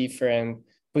 5 different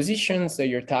positions that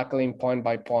you're tackling point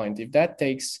by point? If that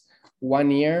takes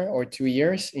 1 year or 2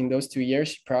 years, in those 2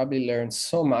 years, you probably learn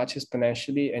so much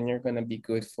exponentially and you're going to be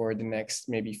good for the next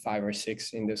maybe 5 or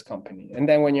 6 in this company. And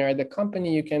then when you're at the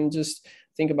company, you can just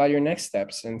think about your next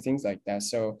steps and things like that.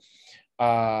 So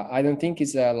I don't think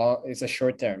it's a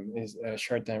short term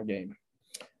game.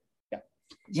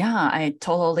 Yeah, I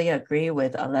totally agree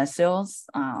with Alessio's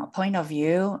point of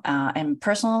view. And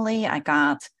personally, I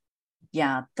got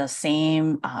the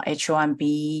same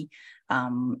H-1B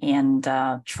and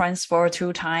transfer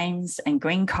 2 times and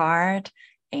green card.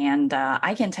 And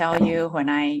I can tell you when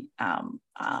I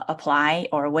apply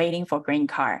or waiting for green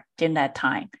card during that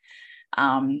time,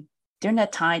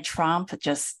 Trump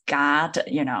just got,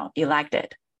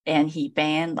 elected, and he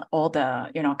banned all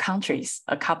the, countries,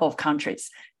 a couple of countries.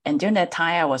 And during that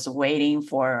time, I was waiting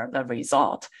for the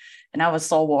result. And I was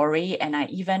so worried. And I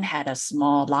even had a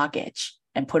small luggage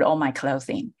and put all my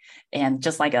clothing and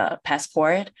just like a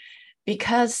passport.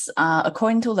 Because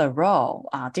according to the rule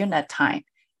during that time,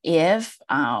 if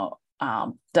the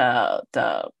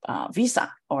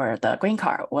visa or the green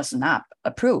card was not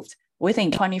approved,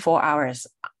 within 24 hours,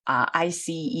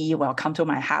 ICE will come to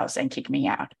my house and kick me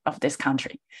out of this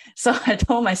country. So I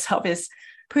told myself it's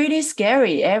pretty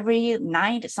scary. Every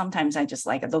night, sometimes I just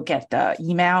like look at the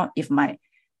email. If my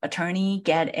attorney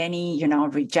get any,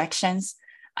 rejections,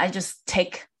 I just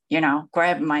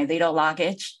grab my little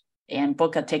luggage and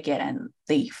book a ticket and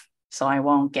leave. So I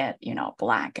won't get,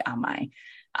 black on my,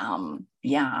 on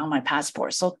my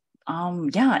passport. So,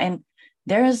 and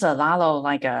there's a lot of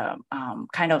like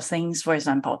kind of things. For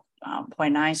example,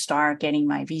 when I start getting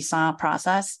my visa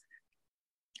process,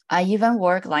 I even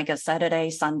work like a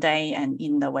Saturday, Sunday, and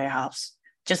in the warehouse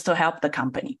just to help the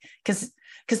company, because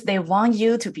they want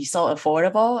you to be so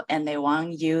affordable and they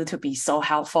want you to be so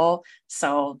helpful,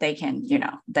 so they can,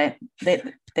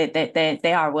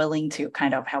 they are willing to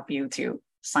kind of help you to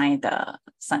sign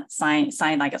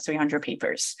like a 300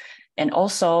 papers. And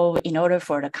also, in order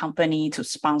for the company to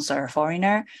sponsor a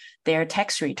foreigner, their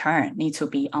tax return needs to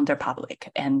be under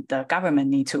public, and the government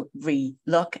need to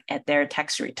re-look at their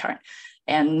tax return.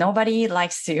 And nobody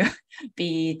likes to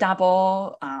be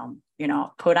double,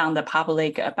 put on the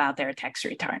public about their tax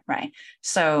return, right?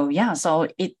 So so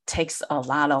it takes a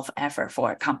lot of effort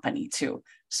for a company to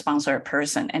sponsor a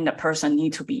person, and the person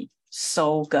need to be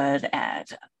so good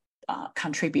at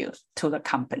contribute to the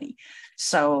company.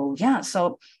 So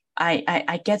so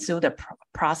I get through the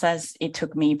process. It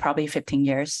took me probably 15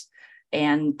 years.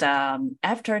 And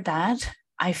after that,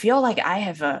 I feel like I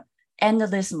have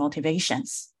endless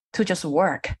motivations to just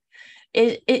work.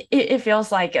 It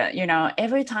feels like,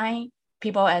 every time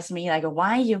people ask me like,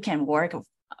 why you can work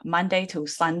Monday to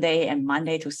Sunday and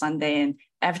Monday to Sunday, and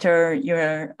after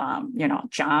your,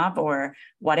 job or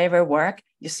whatever work,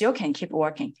 you still can keep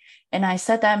working. And I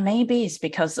said that maybe it's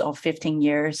because of 15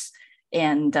 years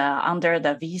and under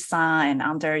the visa and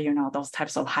under, those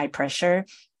types of high pressure,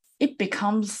 it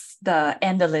becomes the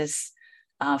endless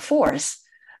force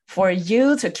for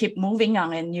you to keep moving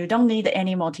on, and you don't need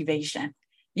any motivation.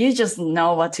 you just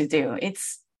know what to do.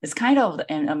 It's kind of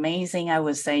an amazing, I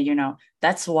would say,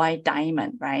 that's why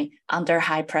diamond, right? Under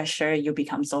high pressure, you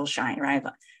become so shine, right?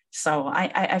 So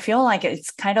I feel like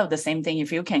it's kind of the same thing.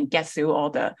 If you can get through all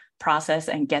the process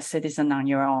and get citizen on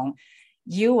your own,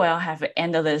 you will have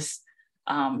endless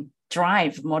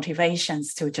drive,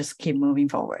 motivations to just keep moving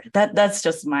forward. That's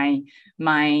just my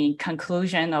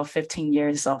conclusion of 15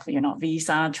 years of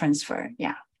visa transfer.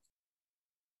 Yeah.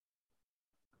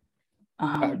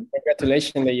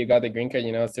 Congratulations that you got the green card,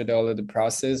 through all of the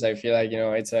process. I feel like,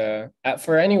 it's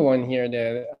for anyone here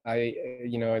that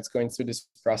it's going through this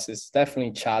process,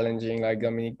 definitely challenging. Like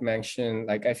Dominique mentioned,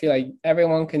 like, I feel like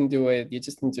everyone can do it. You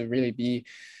just need to really be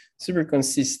super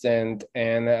consistent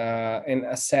and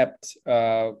accept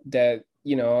that,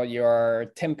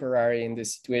 you're temporary in the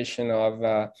situation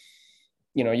of,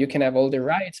 you can have all the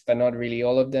rights, but not really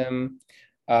all of them.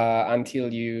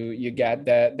 Until you get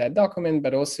that document,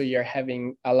 but also you're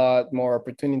having a lot more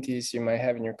opportunities you might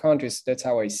have in your country. So that's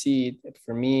how I see it.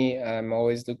 For me, I'm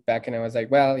always look back and I was like,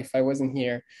 well, if I wasn't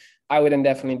here, I would have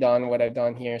definitely done what I've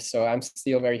done here. So I'm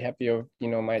still very happy of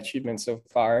my achievements so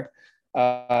far.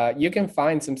 You can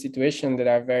find some situations that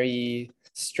are very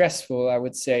stressful. I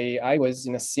would say I was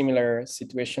in a similar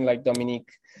situation like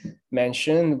Dominique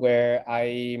mentioned, where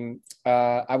I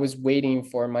was waiting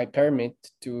for my permit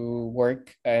to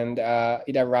work, and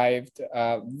it arrived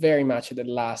very much at the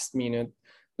last minute,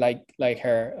 like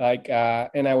her.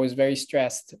 And I was very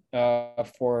stressed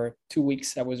for 2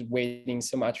 weeks. I was waiting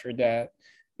so much for that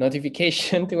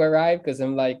notification to arrive, because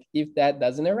I'm like, if that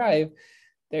doesn't arrive,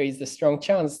 there is a strong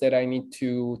chance that I need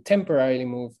to temporarily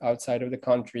move outside of the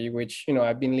country, which,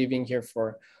 I've been living here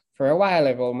for a while. I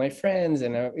have all my friends,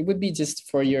 and it would be just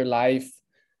for your life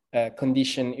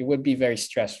condition. It would be very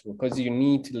stressful because you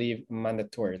need to leave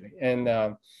mandatorily. And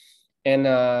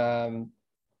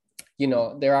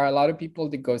there are a lot of people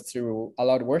that go through a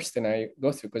lot worse than I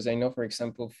go through, because I know, for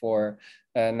example, for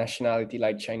nationality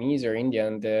like Chinese or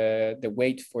Indian, the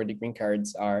wait for the green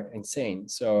cards are insane.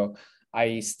 So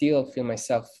I still feel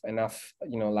myself enough,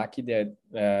 lucky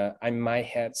that I might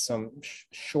have some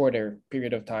shorter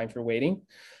period of time for waiting.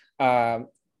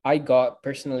 I got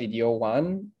personally the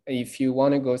O1. If you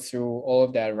want to go through all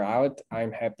of that route,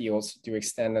 I'm happy also to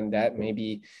extend on that.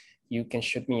 Maybe you can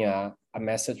shoot me a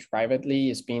message privately.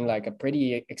 It's been like a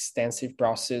pretty extensive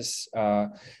process.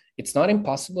 It's not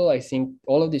impossible. I think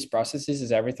all of these processes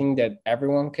is everything that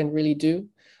everyone can really do.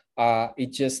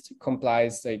 It just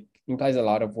implies a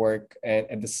lot of work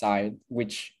at the side,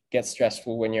 which gets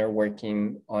stressful when you're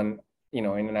working on, in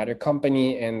another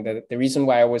company. And the reason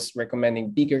why I was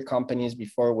recommending bigger companies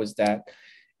before was that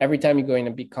every time you go in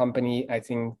a big company, I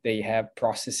think they have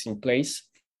process in place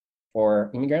for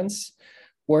immigrants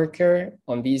worker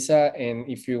on visa. And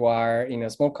if you are in a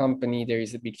small company, there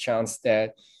is a big chance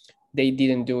that they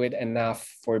didn't do it enough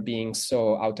for being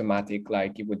so automatic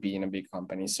like it would be in a big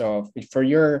company. So for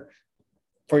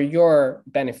your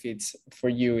benefits, for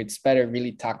you, it's better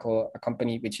really tackle a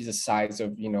company which is a size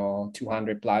of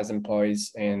 200 plus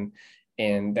employees, and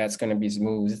that's going to be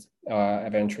smooth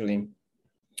eventually.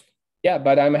 Yeah,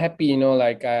 but I'm happy,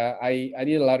 I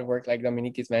did a lot of work like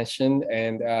Dominique has mentioned,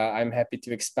 and I'm happy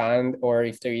to expand, or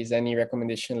if there is any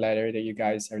recommendation letter that you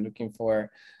guys are looking for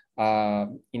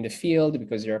in the field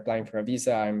because you're applying for a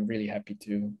visa, I'm really happy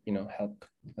to help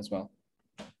as well.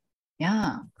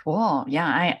 Yeah, cool.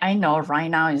 Yeah, I know right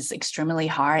now it's extremely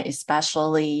hard,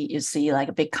 especially you see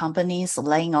like big companies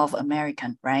laying off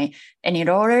American, right? And in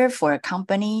order for a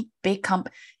company,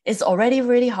 it's already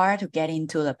really hard to get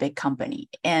into the big company.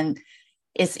 And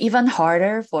it's even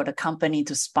harder for the company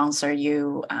to sponsor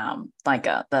you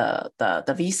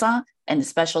the visa. And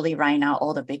especially right now,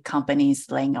 all the big companies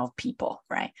laying off people,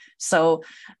 right? So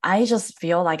I just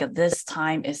feel like this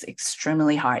time is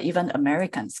extremely hard. Even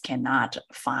Americans cannot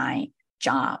find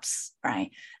jobs,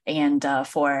 right? And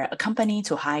for a company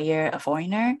to hire a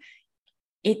foreigner,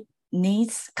 it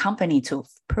needs company to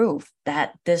prove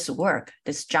that this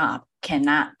job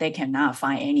they cannot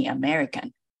find any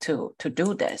American to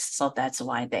do this. So that's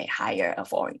why they hire a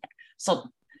foreigner. So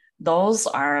those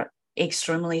are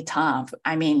extremely tough.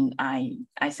 I mean,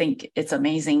 I think it's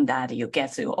amazing that you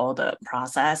get through all the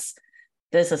process.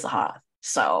 This is hard.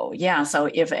 So yeah, so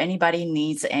if anybody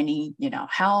needs any,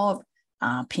 help,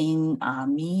 ping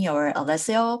me or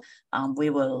Alessio, we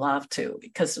would love to,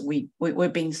 because we've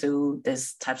been through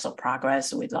this types of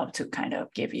progress. We'd love to kind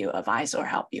of give you advice or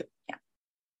help you. Yeah.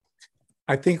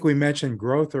 I think we mentioned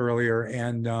growth earlier,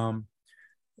 and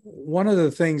one of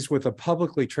the things with a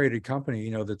publicly traded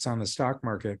company, that's on the stock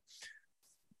market,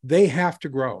 they have to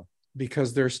grow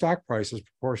because their stock price is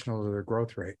proportional to their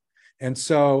growth rate. And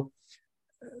so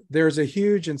there's a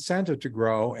huge incentive to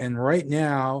grow. And right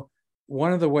now,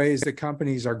 one of the ways that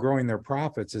companies are growing their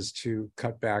profits is to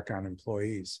cut back on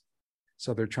employees.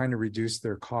 So they're trying to reduce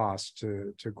their costs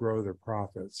to grow their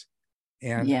profits.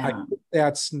 And I think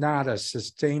that's not a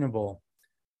sustainable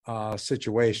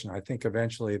situation. I think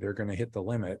eventually they're going to hit the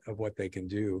limit of what they can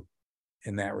do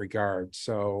in that regard.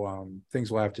 So things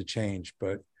will have to change.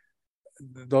 But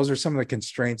those are some of the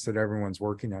constraints that everyone's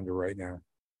working under right now.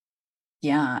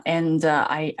 Yeah, and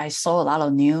I saw a lot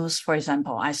of news. For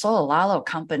example, I saw a lot of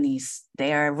companies,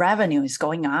 their revenue is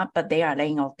going up, but they are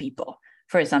laying off people.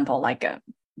 For example, like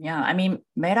I mean,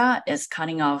 Meta is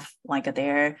cutting off like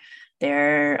their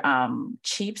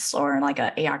chips, or like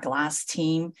a AR glass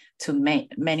team to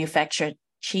manufacture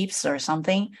chips or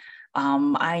something.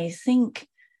 I think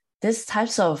this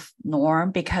types of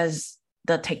norm, because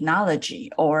the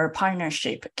technology or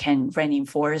partnership can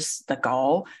reinforce the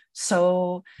goal.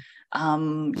 So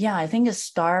I think it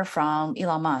starts from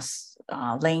Elon Musk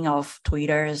laying off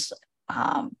Twitter's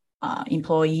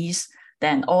employees.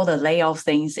 Then all the layoff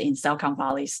things in Silicon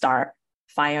Valley start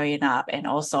firing up, and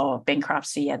also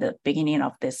bankruptcy at the beginning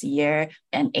of this year,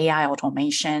 and AI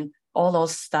automation. All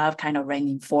those stuff kind of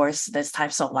reinforce this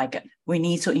types of like, we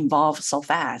need to evolve so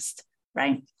fast,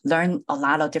 right? Learn a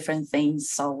lot of different things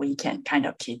so we can kind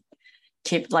of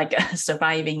keep like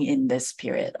surviving in this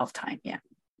period of time. Yeah.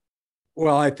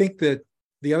 Well, I think that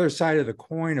the other side of the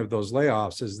coin of those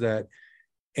layoffs is that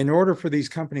in order for these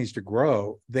companies to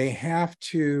grow, they have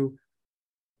to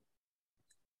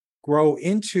grow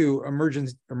into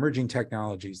emerging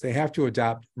technologies. They have to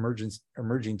adopt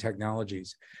emerging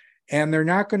technologies. And they're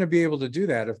not going to be able to do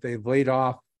that if they've laid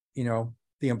off, the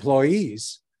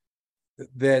employees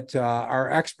that are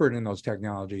expert in those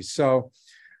technologies. So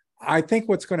I think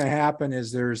what's going to happen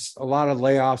is there's a lot of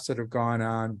layoffs that have gone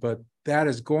on, but that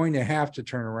is going to have to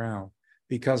turn around,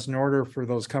 because in order for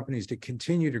those companies to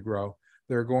continue to grow,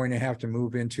 they're going to have to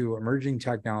move into emerging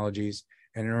technologies.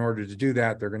 And in order to do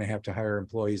that, they're going to have to hire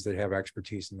employees that have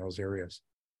expertise in those areas.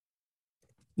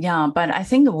 Yeah, but I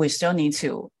think we still need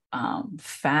to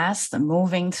fast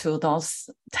moving to those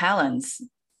talents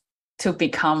to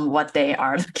become what they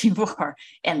are looking for.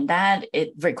 And that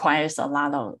it requires a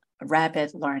lot of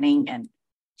rapid learning and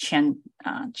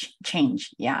change.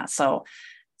 Yeah, so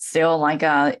still like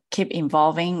keep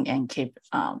evolving and keep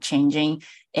changing.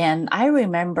 And I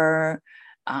remember,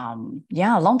 a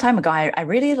long time ago, I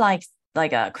really liked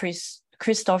like a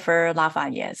Christopher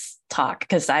Lafayette's talk,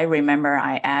 because I remember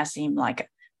I asked him like,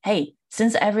 hey,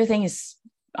 since everything is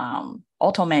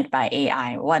automated by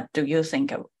AI, what do you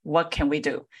think? What can we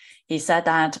do? He said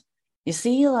that, you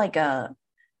see, like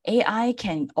AI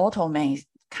can automate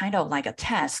kind of like a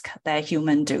task that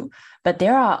humans do, but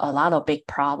there are a lot of big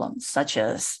problems such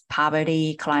as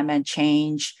poverty, climate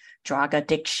change, drug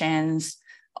addictions,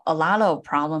 a lot of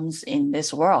problems in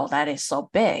this world that is so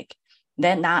big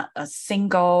that not a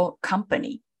single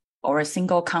company or a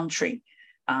single country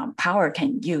power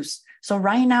can use. So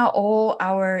right now, all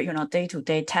our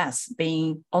day-to-day tasks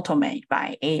being automated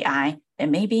by AI,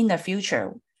 and maybe in the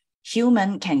future,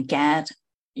 human can get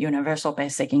universal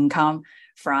basic income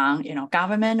from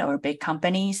government or big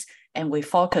companies, and we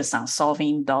focus on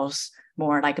solving those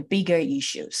more like bigger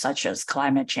issues such as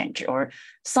climate change or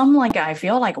some like, I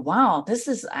feel like, wow, this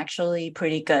is actually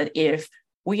pretty good if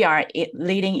we are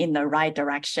leading in the right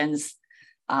directions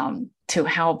to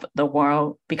help the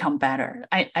world become better.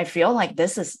 I feel like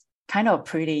this is kind of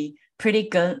pretty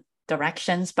good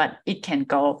directions, but it can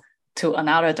go to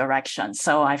another direction.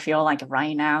 So I feel like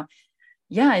right now,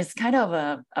 it's kind of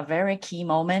a very key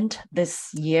moment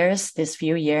these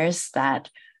few years that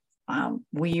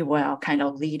we were kind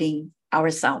of leading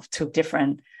ourselves to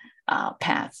different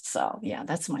paths. So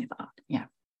that's my thought. Yeah.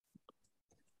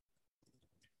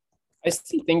 I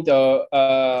still think though,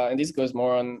 and this goes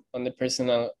more on the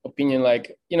personal opinion,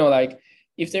 like, like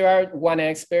if there are one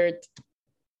expert,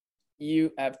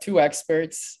 you have two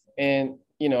experts, and,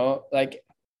 like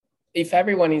if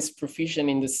everyone is proficient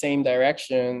in the same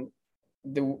direction,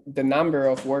 the number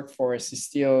of workforce is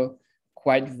still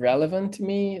quite relevant to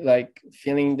me, like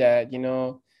feeling that,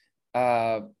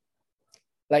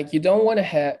 like you don't want to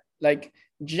have, like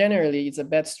generally it's a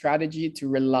bad strategy to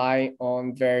rely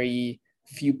on very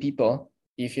few people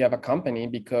if you have a company,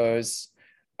 because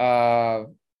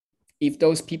if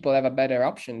those people have a better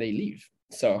option, they leave.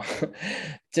 So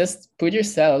just put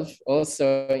yourself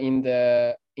also in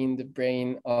the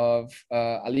brain of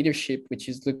a leadership which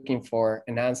is looking for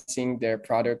enhancing their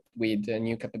product with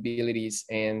new capabilities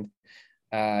and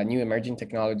new emerging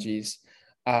technologies.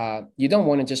 You don't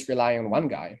want to just rely on one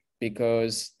guy.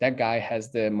 because that guy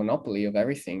has the monopoly of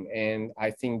everything. And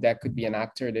I think that could be an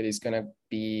actor that is going to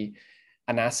be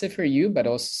an asset for you, but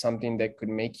also something that could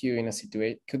make you in a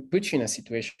situation, could put you in a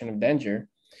situation of danger.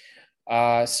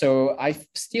 So I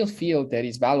still feel that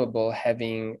it's valuable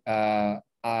having not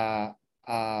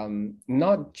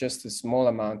just a small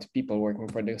amount of people working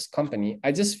for this company.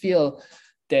 I just feel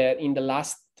that in the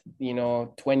last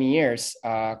 20 years,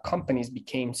 companies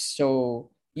became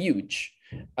so huge,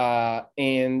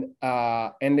 and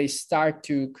they start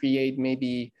to create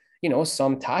maybe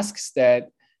some tasks that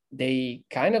they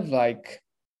kind of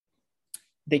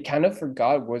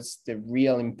forgot was the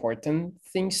real important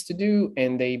things to do,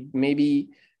 and they maybe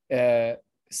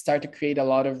start to create a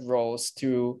lot of roles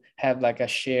to have like a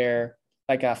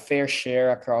fair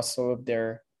share across all of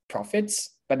their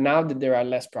profits. But now that there are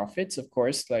less profits, of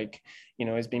course,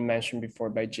 it's been mentioned before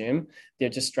by Jim, they're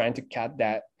just trying to cut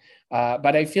that.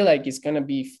 But I feel like it's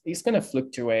gonna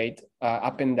fluctuate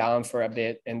up and down for a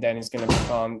bit, and then it's gonna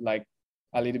become like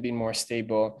a little bit more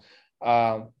stable.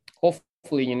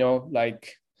 Hopefully,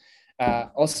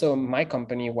 also my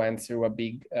company went through a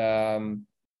big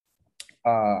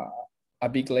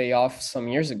layoff some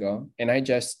years ago, and I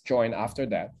just joined after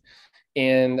that.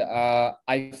 And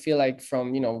I feel like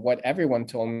from what everyone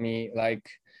told me,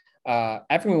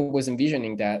 everyone was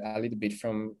envisioning that a little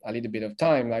bit of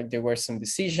time. Like there were some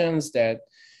decisions that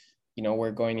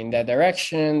were going in that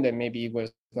direction that maybe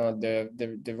was not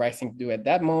the right thing to do at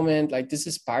that moment. Like this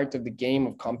is part of the game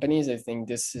of companies. I think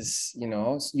this is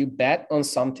you bet on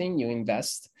something, you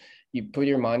invest, you put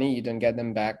your money, you don't get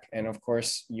them back, and of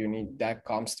course that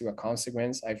comes to a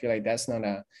consequence. I feel like that's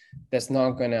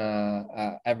not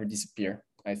gonna ever disappear,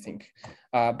 I think.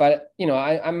 But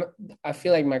I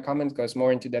feel like my comment goes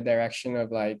more into the direction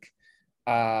of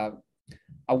a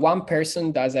one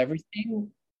person does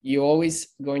everything. You're always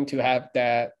going to have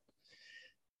that.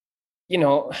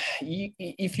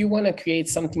 If you want to create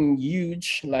something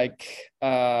huge,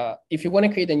 if you want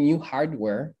to create a new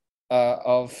hardware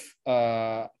of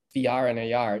VR and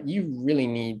AR, you really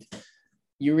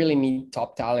need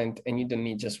top talent, and you don't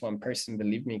need just one person,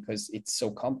 believe me, because it's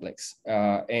so complex.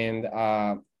 And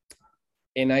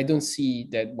I don't see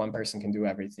that one person can do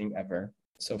everything ever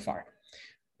so far.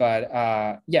 But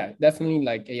yeah, definitely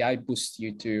AI boosts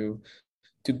you to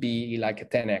be like a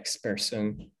 10x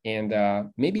person, and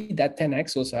maybe that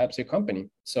 10x also helps your company.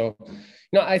 So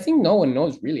I think no one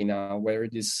knows really now where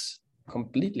it is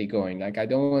completely going. I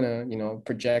don't want to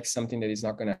project something that is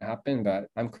not going to happen, but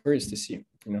I'm curious to see.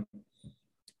 Yeah.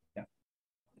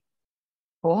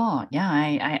 Cool. Yeah,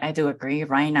 I do agree.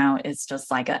 Right now, it's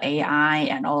just like an AI,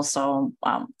 and also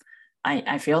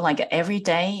I feel like every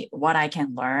day what I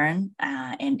can learn,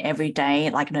 and every day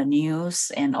like the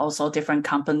news, and also different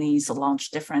companies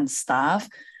launch different stuff.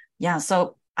 Yeah,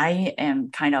 so I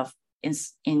am kind of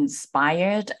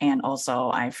inspired, and also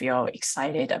I feel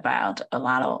excited about a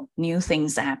lot of new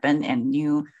things that happen and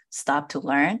new stuff to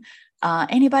learn.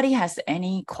 Anybody has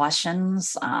any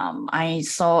questions? I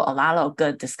saw a lot of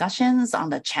good discussions on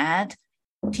the chat.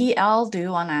 TL, do you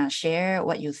want to share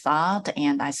what you thought?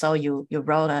 And I saw you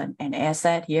wrote an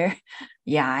essay here.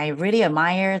 Yeah, I really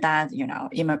admire that,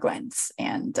 immigrants.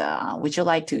 And would you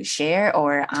like to share?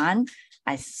 Or Anne,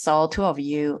 I saw two of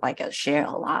you share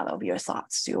a lot of your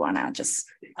thoughts. Do you want to just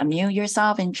unmute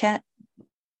yourself in chat?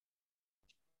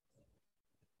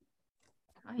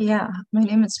 Yeah, my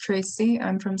name is Tracy.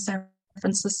 I'm from San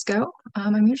Francisco.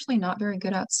 I'm usually not very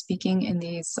good at speaking in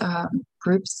these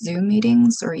group Zoom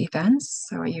meetings or events,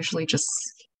 so I usually just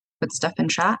put stuff in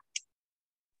chat.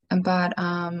 But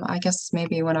I guess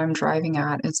maybe what I'm driving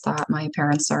at is that my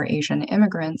parents are Asian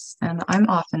immigrants, and I'm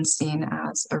often seen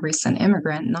as a recent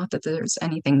immigrant. Not that there's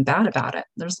anything bad about it.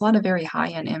 There's a lot of very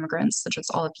high-end immigrants, such as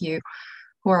all of you,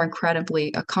 who are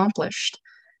incredibly accomplished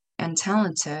and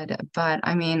talented. But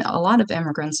I mean, a lot of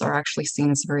immigrants are actually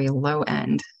seen as very low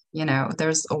end.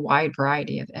 There's a wide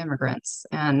variety of immigrants.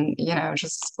 And,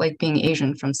 just like being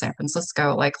Asian from San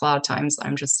Francisco, a lot of times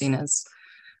I'm just seen as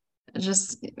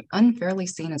just unfairly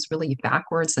seen as really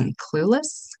backwards and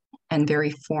clueless and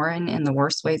very foreign in the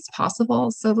worst ways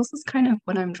possible. So this is kind of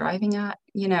what I'm driving at.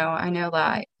 I know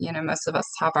that, most of us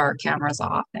have our cameras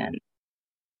off, and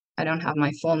I don't have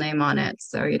my full name on it,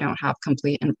 so you don't have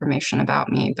complete information about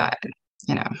me, but,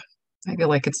 I feel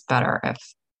like it's better if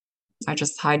I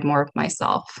just hide more of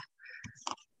myself.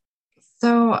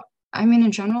 So, I mean,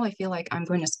 in general, I feel like I'm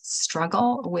going to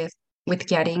struggle with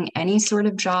getting any sort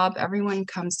of job. Everyone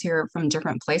comes here from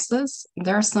different places.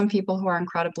 There are some people who are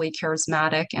incredibly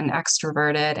charismatic and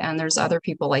extroverted, and there's other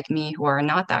people like me who are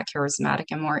not that charismatic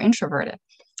and more introverted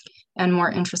and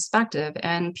more introspective.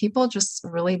 And people just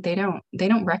really, they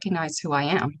don't recognize who I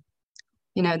am.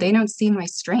 They don't see my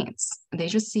strengths. They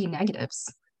just see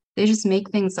negatives. They just make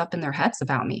things up in their heads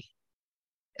about me.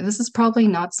 This is probably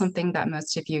not something that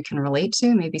most of you can relate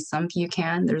to. Maybe some of you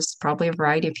can. There's probably a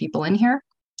variety of people in here.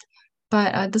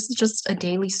 But this is just a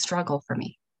daily struggle for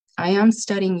me. I am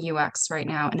studying UX right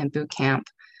now in a boot camp.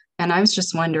 And I was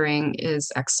just wondering,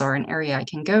 is XR an area I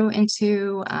can go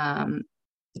into?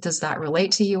 Does that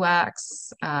relate to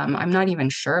UX? I'm not even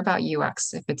sure about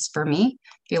UX if it's for me.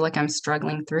 I feel like I'm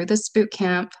struggling through this boot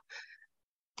camp.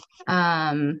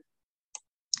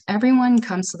 Everyone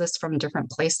comes to this from different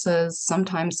places.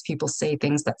 Sometimes people say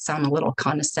things that sound a little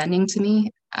condescending to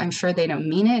me. I'm sure they don't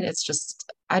mean it. It's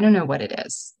just, I don't know what it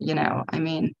is. I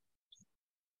mean,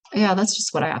 yeah, that's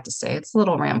just what I have to say. It's a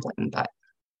little rambling, but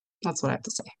that's what I have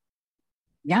to say.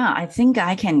 Yeah, I think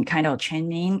I can kind of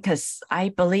chime in because I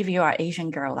believe you are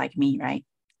Asian girl like me, right?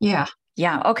 Yeah.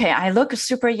 Yeah. Okay. I look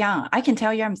super young. I can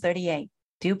tell you I'm 38.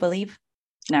 Do you believe?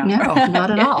 No, not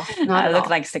at all. Not I at look all.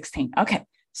 like 16. Okay.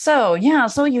 So yeah,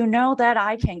 so you know that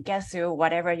I can get through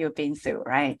whatever you've been through,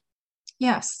 right?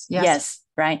 Yes.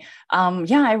 Right.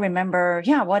 Yeah, I remember,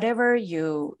 yeah, whatever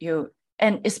you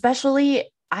and especially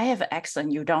I have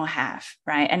accent you don't have,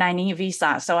 right? And I need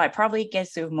visa. So I probably get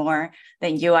through more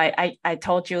than you. I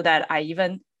told you that I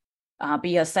even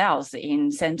be a sales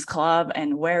in Sam's Club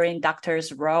and wearing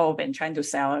doctor's robe and trying to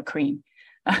sell a cream.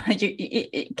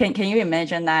 Can you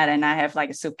imagine that? And I have like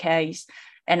a suitcase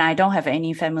and I don't have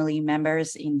any family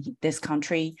members in this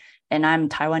country. And I'm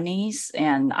Taiwanese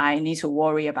and I need to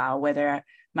worry about whether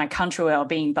my country will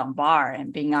being bombarded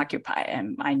and being occupied.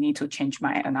 And I need to change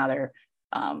my another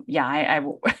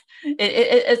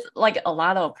it's like a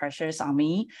lot of pressures on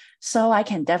me. So I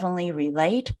can definitely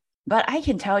relate. But I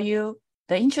can tell you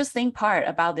the interesting part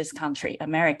about this country,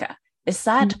 America, is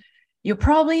that you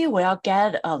probably will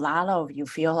get a lot of, you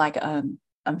feel like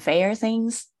unfair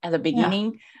things at the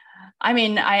beginning. Yeah. I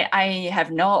mean, I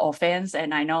have no offense,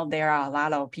 and I know there are a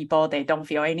lot of people, they don't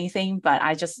feel anything, but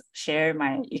I just share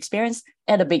my experience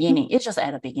at the beginning. It's just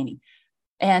at the beginning.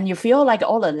 And you feel like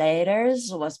all the letters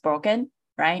was broken,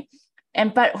 right?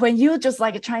 But when you just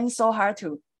like trying so hard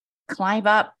to climb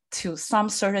up to some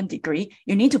certain degree,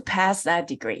 you need to pass that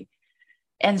degree.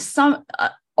 And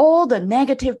all the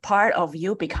negative part of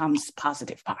you becomes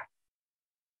positive part.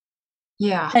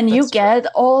 Yeah. And you get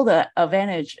all the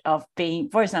advantage of being,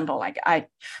 for example, like I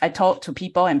talked to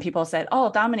people and people said,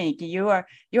 oh, Dominic, you are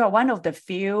one of the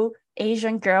few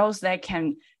Asian girls that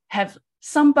can have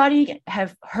somebody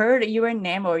have heard your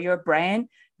name or your brand.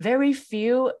 Very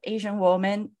few Asian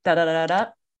women,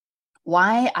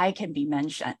 Why I can be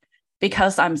mentioned?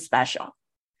 Because I'm special.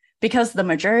 Because the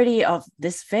majority of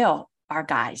this field are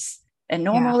guys and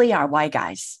normally are white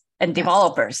guys and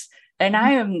developers. And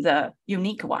I am the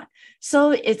unique one.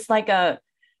 So it's like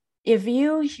if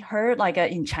you heard like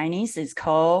in Chinese, it's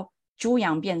called 猪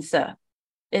羊变色.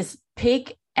 It's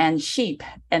pig and sheep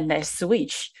and they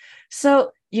switch.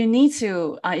 So you need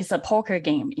to, it's a poker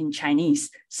game in Chinese.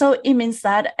 So it means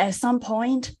that at some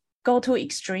point, go to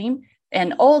extreme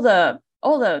and all the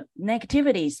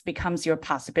negativities becomes your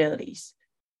possibilities.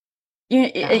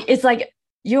 It's like,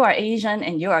 you are Asian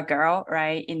and you are a girl,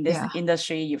 right? In this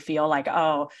industry, you feel like,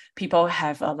 oh, people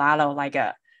have a lot of like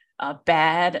a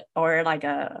bad or like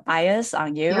a bias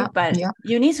on you, but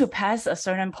you need to pass a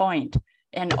certain point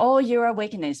and all your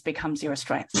weakness becomes your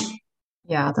strength.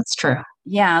 Yeah, that's true.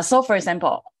 Yeah. So for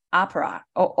example, opera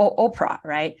or Oprah,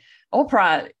 right?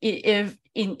 Oprah, if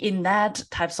in that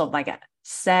types of like a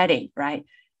setting, right?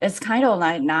 It's kind of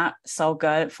like not so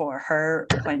good for her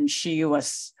when she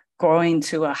was growing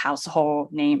to a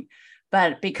household name,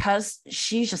 but because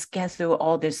she just gets through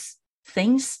all these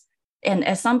things, and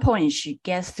at some point she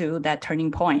gets through that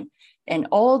turning point, and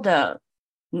all the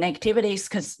negativities,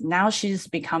 because now she's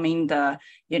becoming the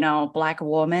Black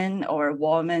woman or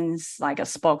woman's like a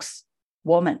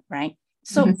spokeswoman, right?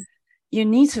 So you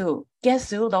need to get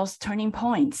through those turning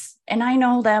points. And I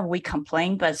know that we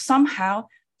complain, but somehow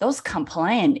those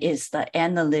complaint is the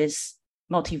endless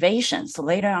motivations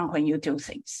later on when you do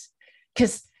things.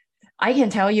 Because I can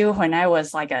tell you when I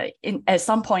was like at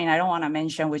some point, I don't want to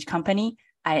mention which company,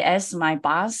 I asked my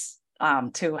boss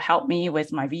to help me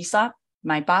with my visa.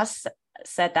 My boss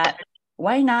said that,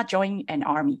 why not join an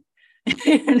army?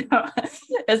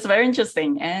 It's very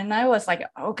interesting. And I was like,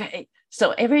 okay.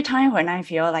 So every time when I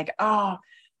feel like, oh,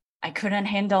 I couldn't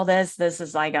handle this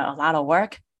is like a lot of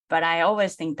work, but I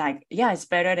always think like, yeah, it's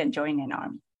better than joining an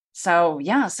army. So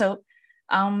yeah,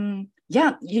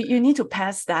 you need to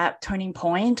pass that turning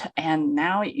point. And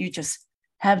now you just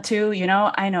have to,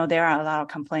 I know there are a lot of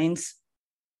complaints.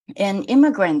 And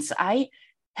immigrants, I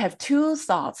have two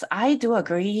thoughts. I do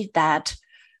agree that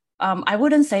I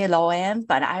wouldn't say low end,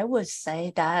 but I would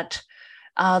say that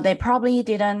they probably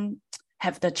didn't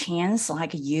have the chance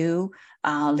like you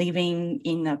living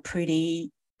in a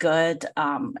pretty good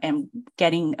and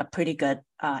getting a pretty good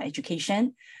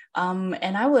education.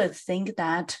 And I would think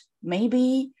that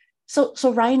maybe, so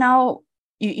right now,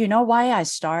 you know why I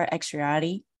start X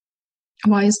Reality?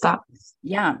 Why is that?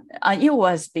 Yeah, it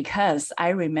was because I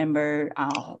remember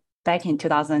back in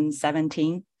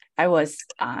 2017, I was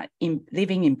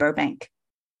living in Burbank.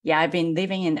 Yeah, I've been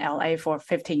living in LA for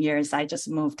 15 years. I just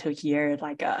moved to here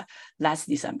like last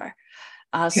December.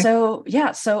 So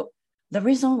the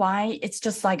reason why it's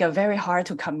just like a very hard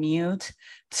to commute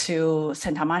to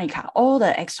Santa Monica. All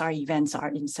the XR events are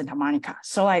in Santa Monica.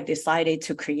 So I decided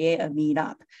to create a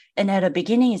meetup. And at the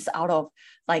beginning, it's out of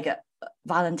like a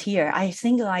volunteer. I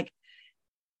think like,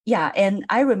 yeah. And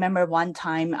I remember one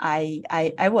time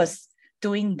I was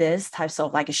doing this types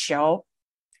of like a show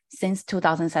since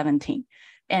 2017.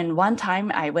 And one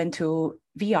time I went to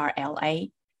VR LA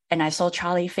and I saw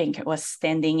Charlie Fink was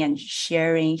standing and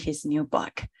sharing his new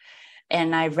book.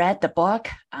 And I read the book.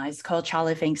 It's called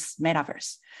Charlie Fink's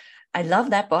Metaverse. I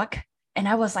love that book. And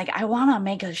I was like, I want to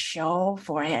make a show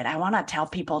for it. I want to tell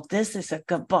people this is a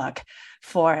good book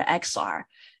for XR.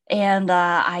 And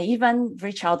I even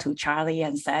reached out to Charlie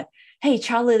and said, hey,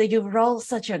 Charlie, you wrote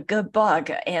such a good book.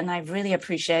 And I really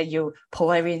appreciate you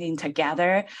pull everything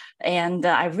together. And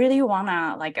I really want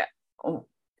to like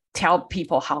tell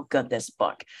people how good this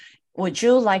book. Would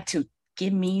you like to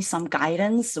give me some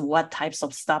guidance, what types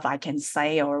of stuff I can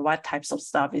say or what types of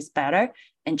stuff is better?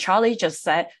 And Charlie just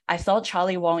said, I thought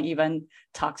Charlie won't even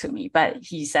talk to me, but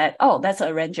he said, oh, let's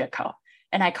arrange a call.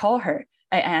 And I called her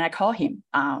and I called him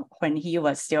when he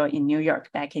was still in New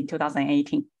York back in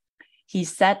 2018. He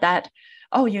said that,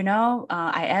 oh,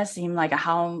 I asked him like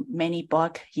how many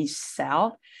books he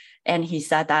sell. And he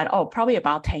said that, oh, probably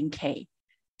about 10K.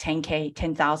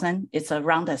 10,000. It's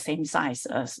around the same size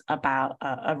as about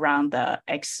around the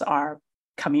XR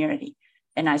community.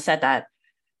 And I said that,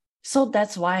 so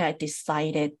that's why I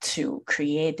decided to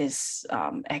create this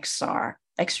XR,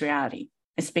 X Reality.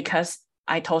 It's because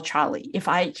I told Charlie, if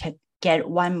I can get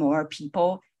one more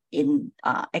people in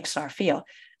XR field,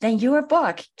 then your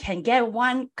book can get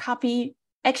one copy,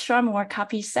 extra more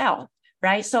copy sell,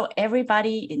 right? So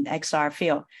everybody in XR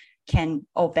field can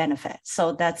all benefit.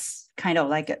 So that's kind of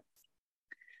like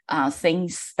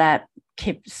things that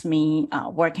keeps me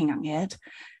working on it.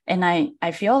 And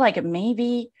I feel like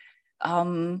maybe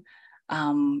since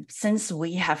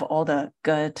we have all the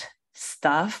good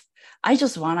stuff, I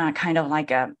just want to kind of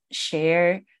like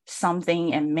share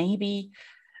something. And maybe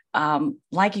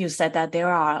like you said, that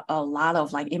there are a lot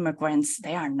of like immigrants,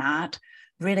 they are not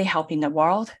really helping the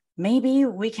world. Maybe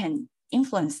we can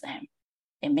influence them.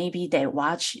 And maybe they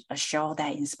watch a show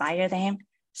that inspire them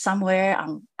somewhere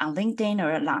on LinkedIn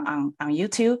or on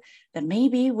YouTube, that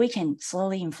maybe we can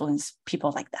slowly influence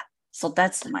people like that. So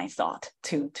that's my thought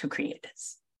to create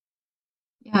this.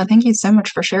 Yeah, thank you so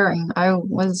much for sharing. I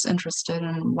was interested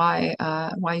in why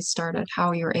you started,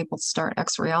 how you were able to start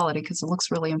X Reality, because it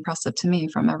looks really impressive to me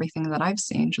from everything that I've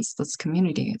seen, just this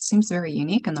community. It seems very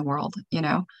unique in the world,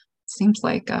 It seems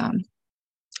like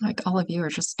all of you are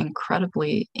just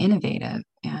incredibly innovative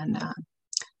and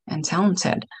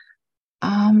talented.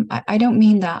 I don't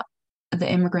mean that the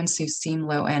immigrants who seem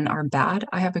low end are bad.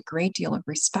 I have a great deal of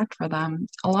respect for them.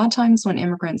 A lot of times when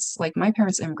immigrants, like my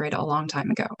parents immigrated a long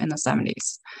time ago in the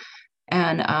 70s,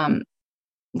 and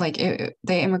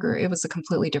they immigrated, it was a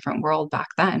completely different world back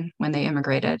then when they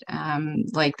immigrated.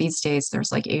 Like these days,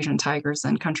 there's like Asian tigers,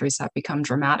 and countries have become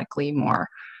dramatically more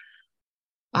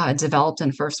developed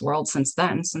in first world since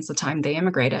then, since the time they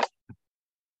immigrated.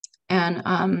 And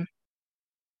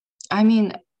I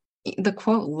mean, the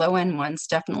quote low end ones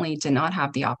definitely did not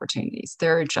have the opportunities.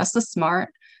 They're just as smart.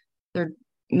 They're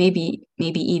maybe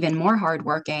even more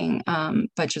hardworking,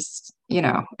 but just,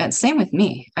 and same with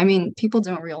me. I mean, people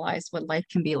don't realize what life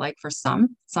can be like for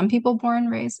some people born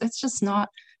and raised. It's not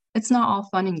all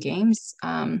fun and games.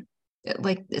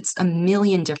 It's a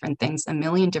million different things, a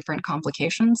million different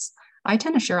complications. I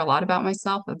tend to share a lot about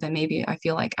myself, but then maybe I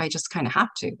feel like I just kind of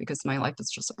have to, because my life is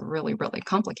just really, really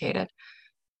complicated.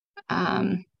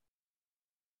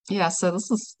 Yeah, so this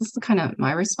is kind of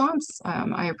my response.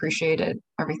 I appreciated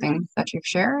everything that you've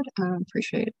shared.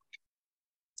 Appreciate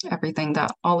everything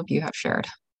that all of you have shared.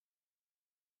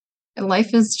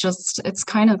 Life is just, it's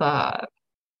kind of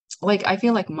I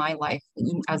feel like my life,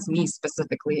 as me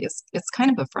specifically, it's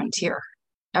kind of a frontier.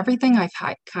 Everything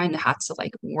I've kind of had to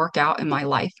like work out in my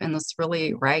life in this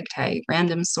really ragtag,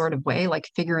 random sort of way, like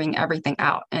figuring everything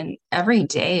out. And every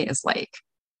day is like,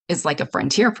 is like a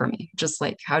frontier for me. Just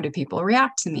like, how do people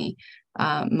react to me?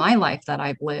 My life that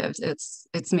I've lived,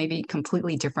 it's maybe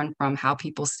completely different from how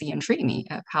people see and treat me,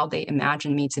 how they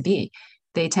imagine me to be.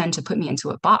 They tend to put me into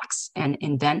a box and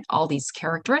invent all these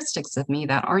characteristics of me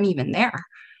that aren't even there.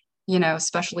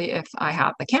 Especially if I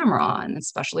have the camera on,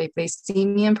 especially if they see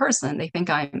me in person, they think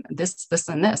I'm this,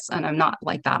 and this, and I'm not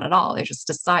like that at all. They just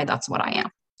decide that's what I am.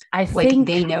 I Like think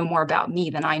they know more about me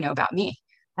than I know about me.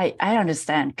 I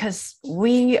understand, because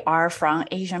we are from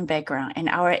Asian background and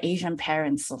our Asian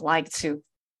parents like to,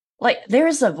 like, there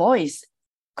is a voice,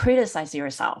 criticize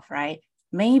yourself, right?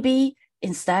 Maybe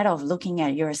instead of looking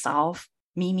at yourself,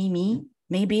 me,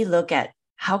 maybe look at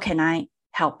how can I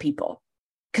help people?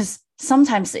 Because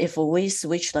sometimes if we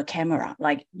switch the camera,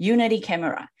 like Unity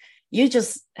camera, you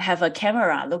just have a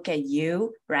camera look at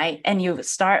you, right? And you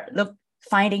start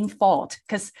finding fault,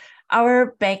 because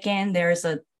our backend, there's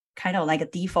a kind of like a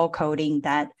default coding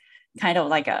that kind of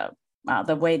like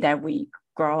the way that we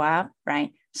grow up,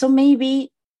 right? So maybe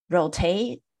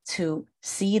rotate to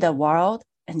see the world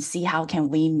and see how can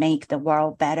we make the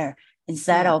world better,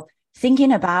 instead of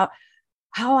thinking about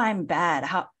how I'm bad.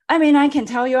 I can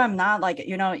tell you I'm not, like,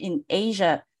 in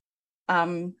Asia,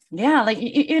 like,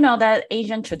 that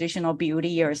Asian traditional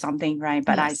beauty or something, right?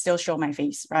 But I still show my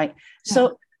face, right?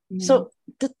 So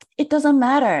it doesn't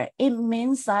matter. It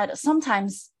means that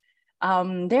sometimes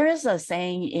there is a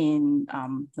saying in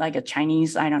like a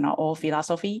Chinese, I don't know, old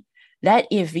philosophy, that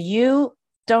if you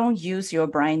don't use your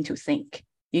brain to think,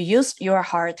 you use your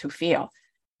heart to feel,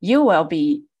 you will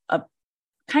be a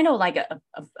kind of like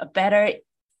a better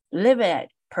living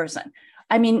person.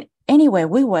 Anyway,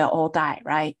 we will all die,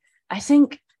 right? I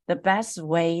think the best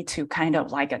way to kind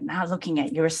of like not looking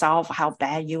at yourself, how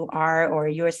bad you are or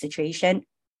your situation,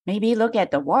 maybe look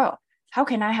at the world. How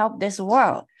can I help this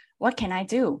world? What can I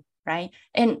do? Right.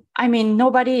 And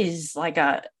nobody is like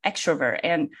a extrovert,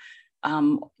 and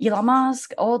Elon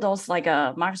Musk, all those like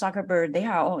Mark Zuckerberg, they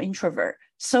are all introvert.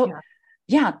 So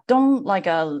don't like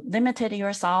limit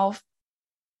yourself.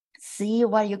 See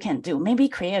what you can do. Maybe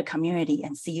create a community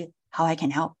and see how I can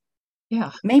help.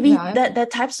 Yeah. Maybe that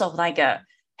types of like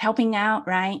helping out,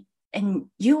 right? And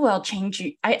you will change.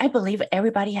 I believe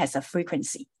everybody has a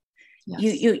frequency.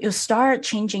 Yes. You start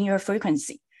changing your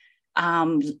frequency.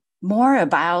 More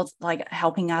about like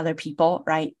helping other people,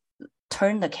 right?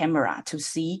 Turn the camera to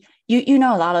see, a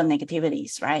lot of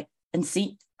negativities, right? And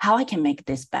see how I can make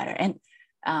this better. And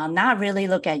not really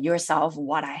look at yourself,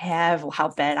 what I have, how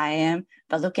bad I am,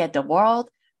 but look at the world.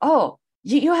 Oh,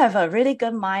 you have a really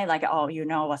good mind, like, oh,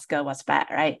 what's good, what's bad,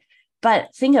 right?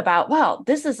 But think about, well,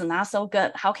 this is not so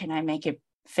good. How can I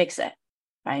fix it,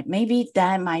 right? Maybe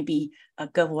that might be a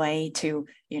good way to,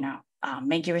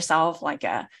 make yourself like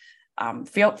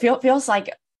feels like,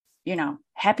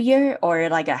 happier, or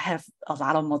like have a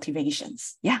lot of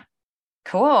motivations. Yeah.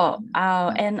 Cool.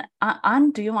 And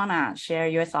An, do you want to share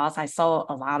your thoughts? I saw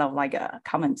a lot of like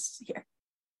comments here.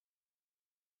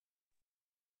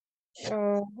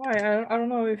 Hi, I don't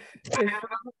know if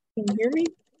you can hear me.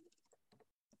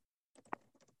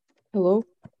 Hello?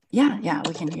 Yeah,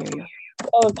 we can hear you.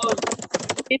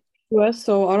 It's US,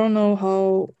 so I don't know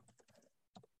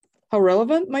how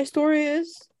relevant my story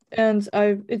is. And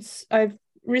I've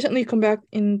recently come back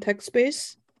in tech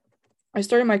space. I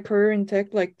started my career in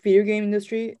tech, like video game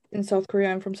industry in South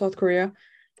Korea. I'm from South Korea,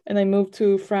 and I moved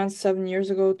to France 7 years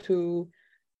ago to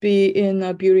be in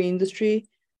a beauty industry.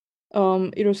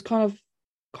 It was kind of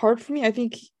hard for me. I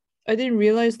think I didn't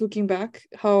realize, looking back,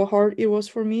 how hard it was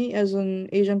for me as an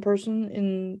Asian person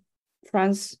in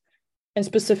France, and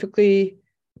specifically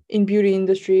in beauty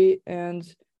industry. And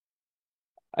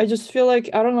I just feel like,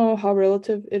 I don't know how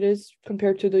relative it is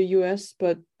compared to the US,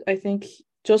 but I think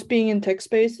just being in tech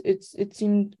space, it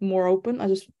seemed more open. I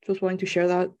just wanting to share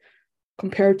that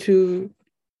compared to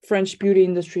French beauty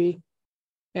industry.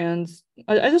 And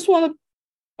I just want to,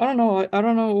 I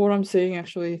don't know what I'm saying,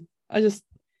 actually.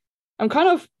 I'm kind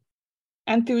of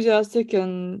enthusiastic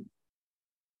and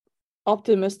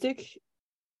optimistic,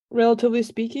 relatively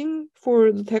speaking,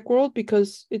 for the tech world,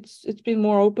 because it's been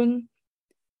more open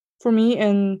for me.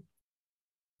 And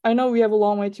I know we have a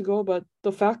long way to go, but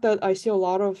the fact that I see a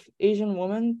lot of Asian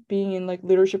women being in like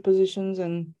leadership positions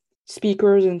and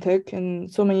speakers in tech,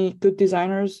 and so many good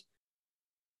designers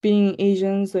being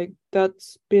Asians, like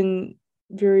that's been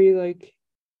very, like,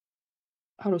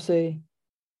 how to say,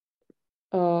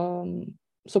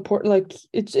 support, like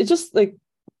it just like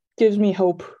gives me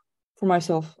hope for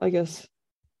myself, I guess.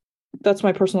 That's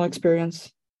my personal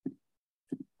experience.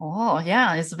 Oh,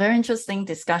 yeah, it's a very interesting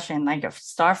discussion. Like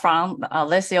start from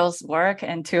Alessio's work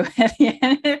and to at the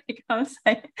end it becomes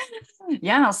like,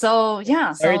 So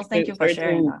thank you for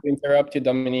sharing that. To interrupt you,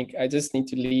 Dominique. I just need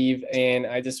to leave, and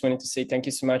I just wanted to say thank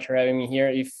you so much for having me here.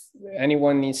 If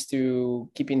anyone needs to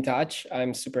keep in touch,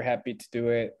 I'm super happy to do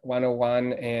it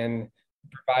one-on-one and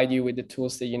provide you with the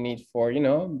tools that you need for,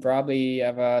 probably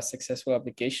have a successful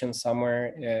application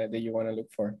somewhere that you want to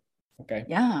look for. Okay.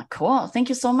 Yeah, cool. Thank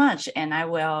you so much. And I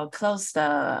will close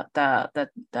the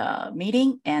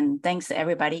meeting, and thanks to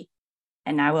everybody.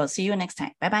 And I will see you next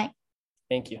time. Bye-bye.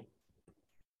 Thank you.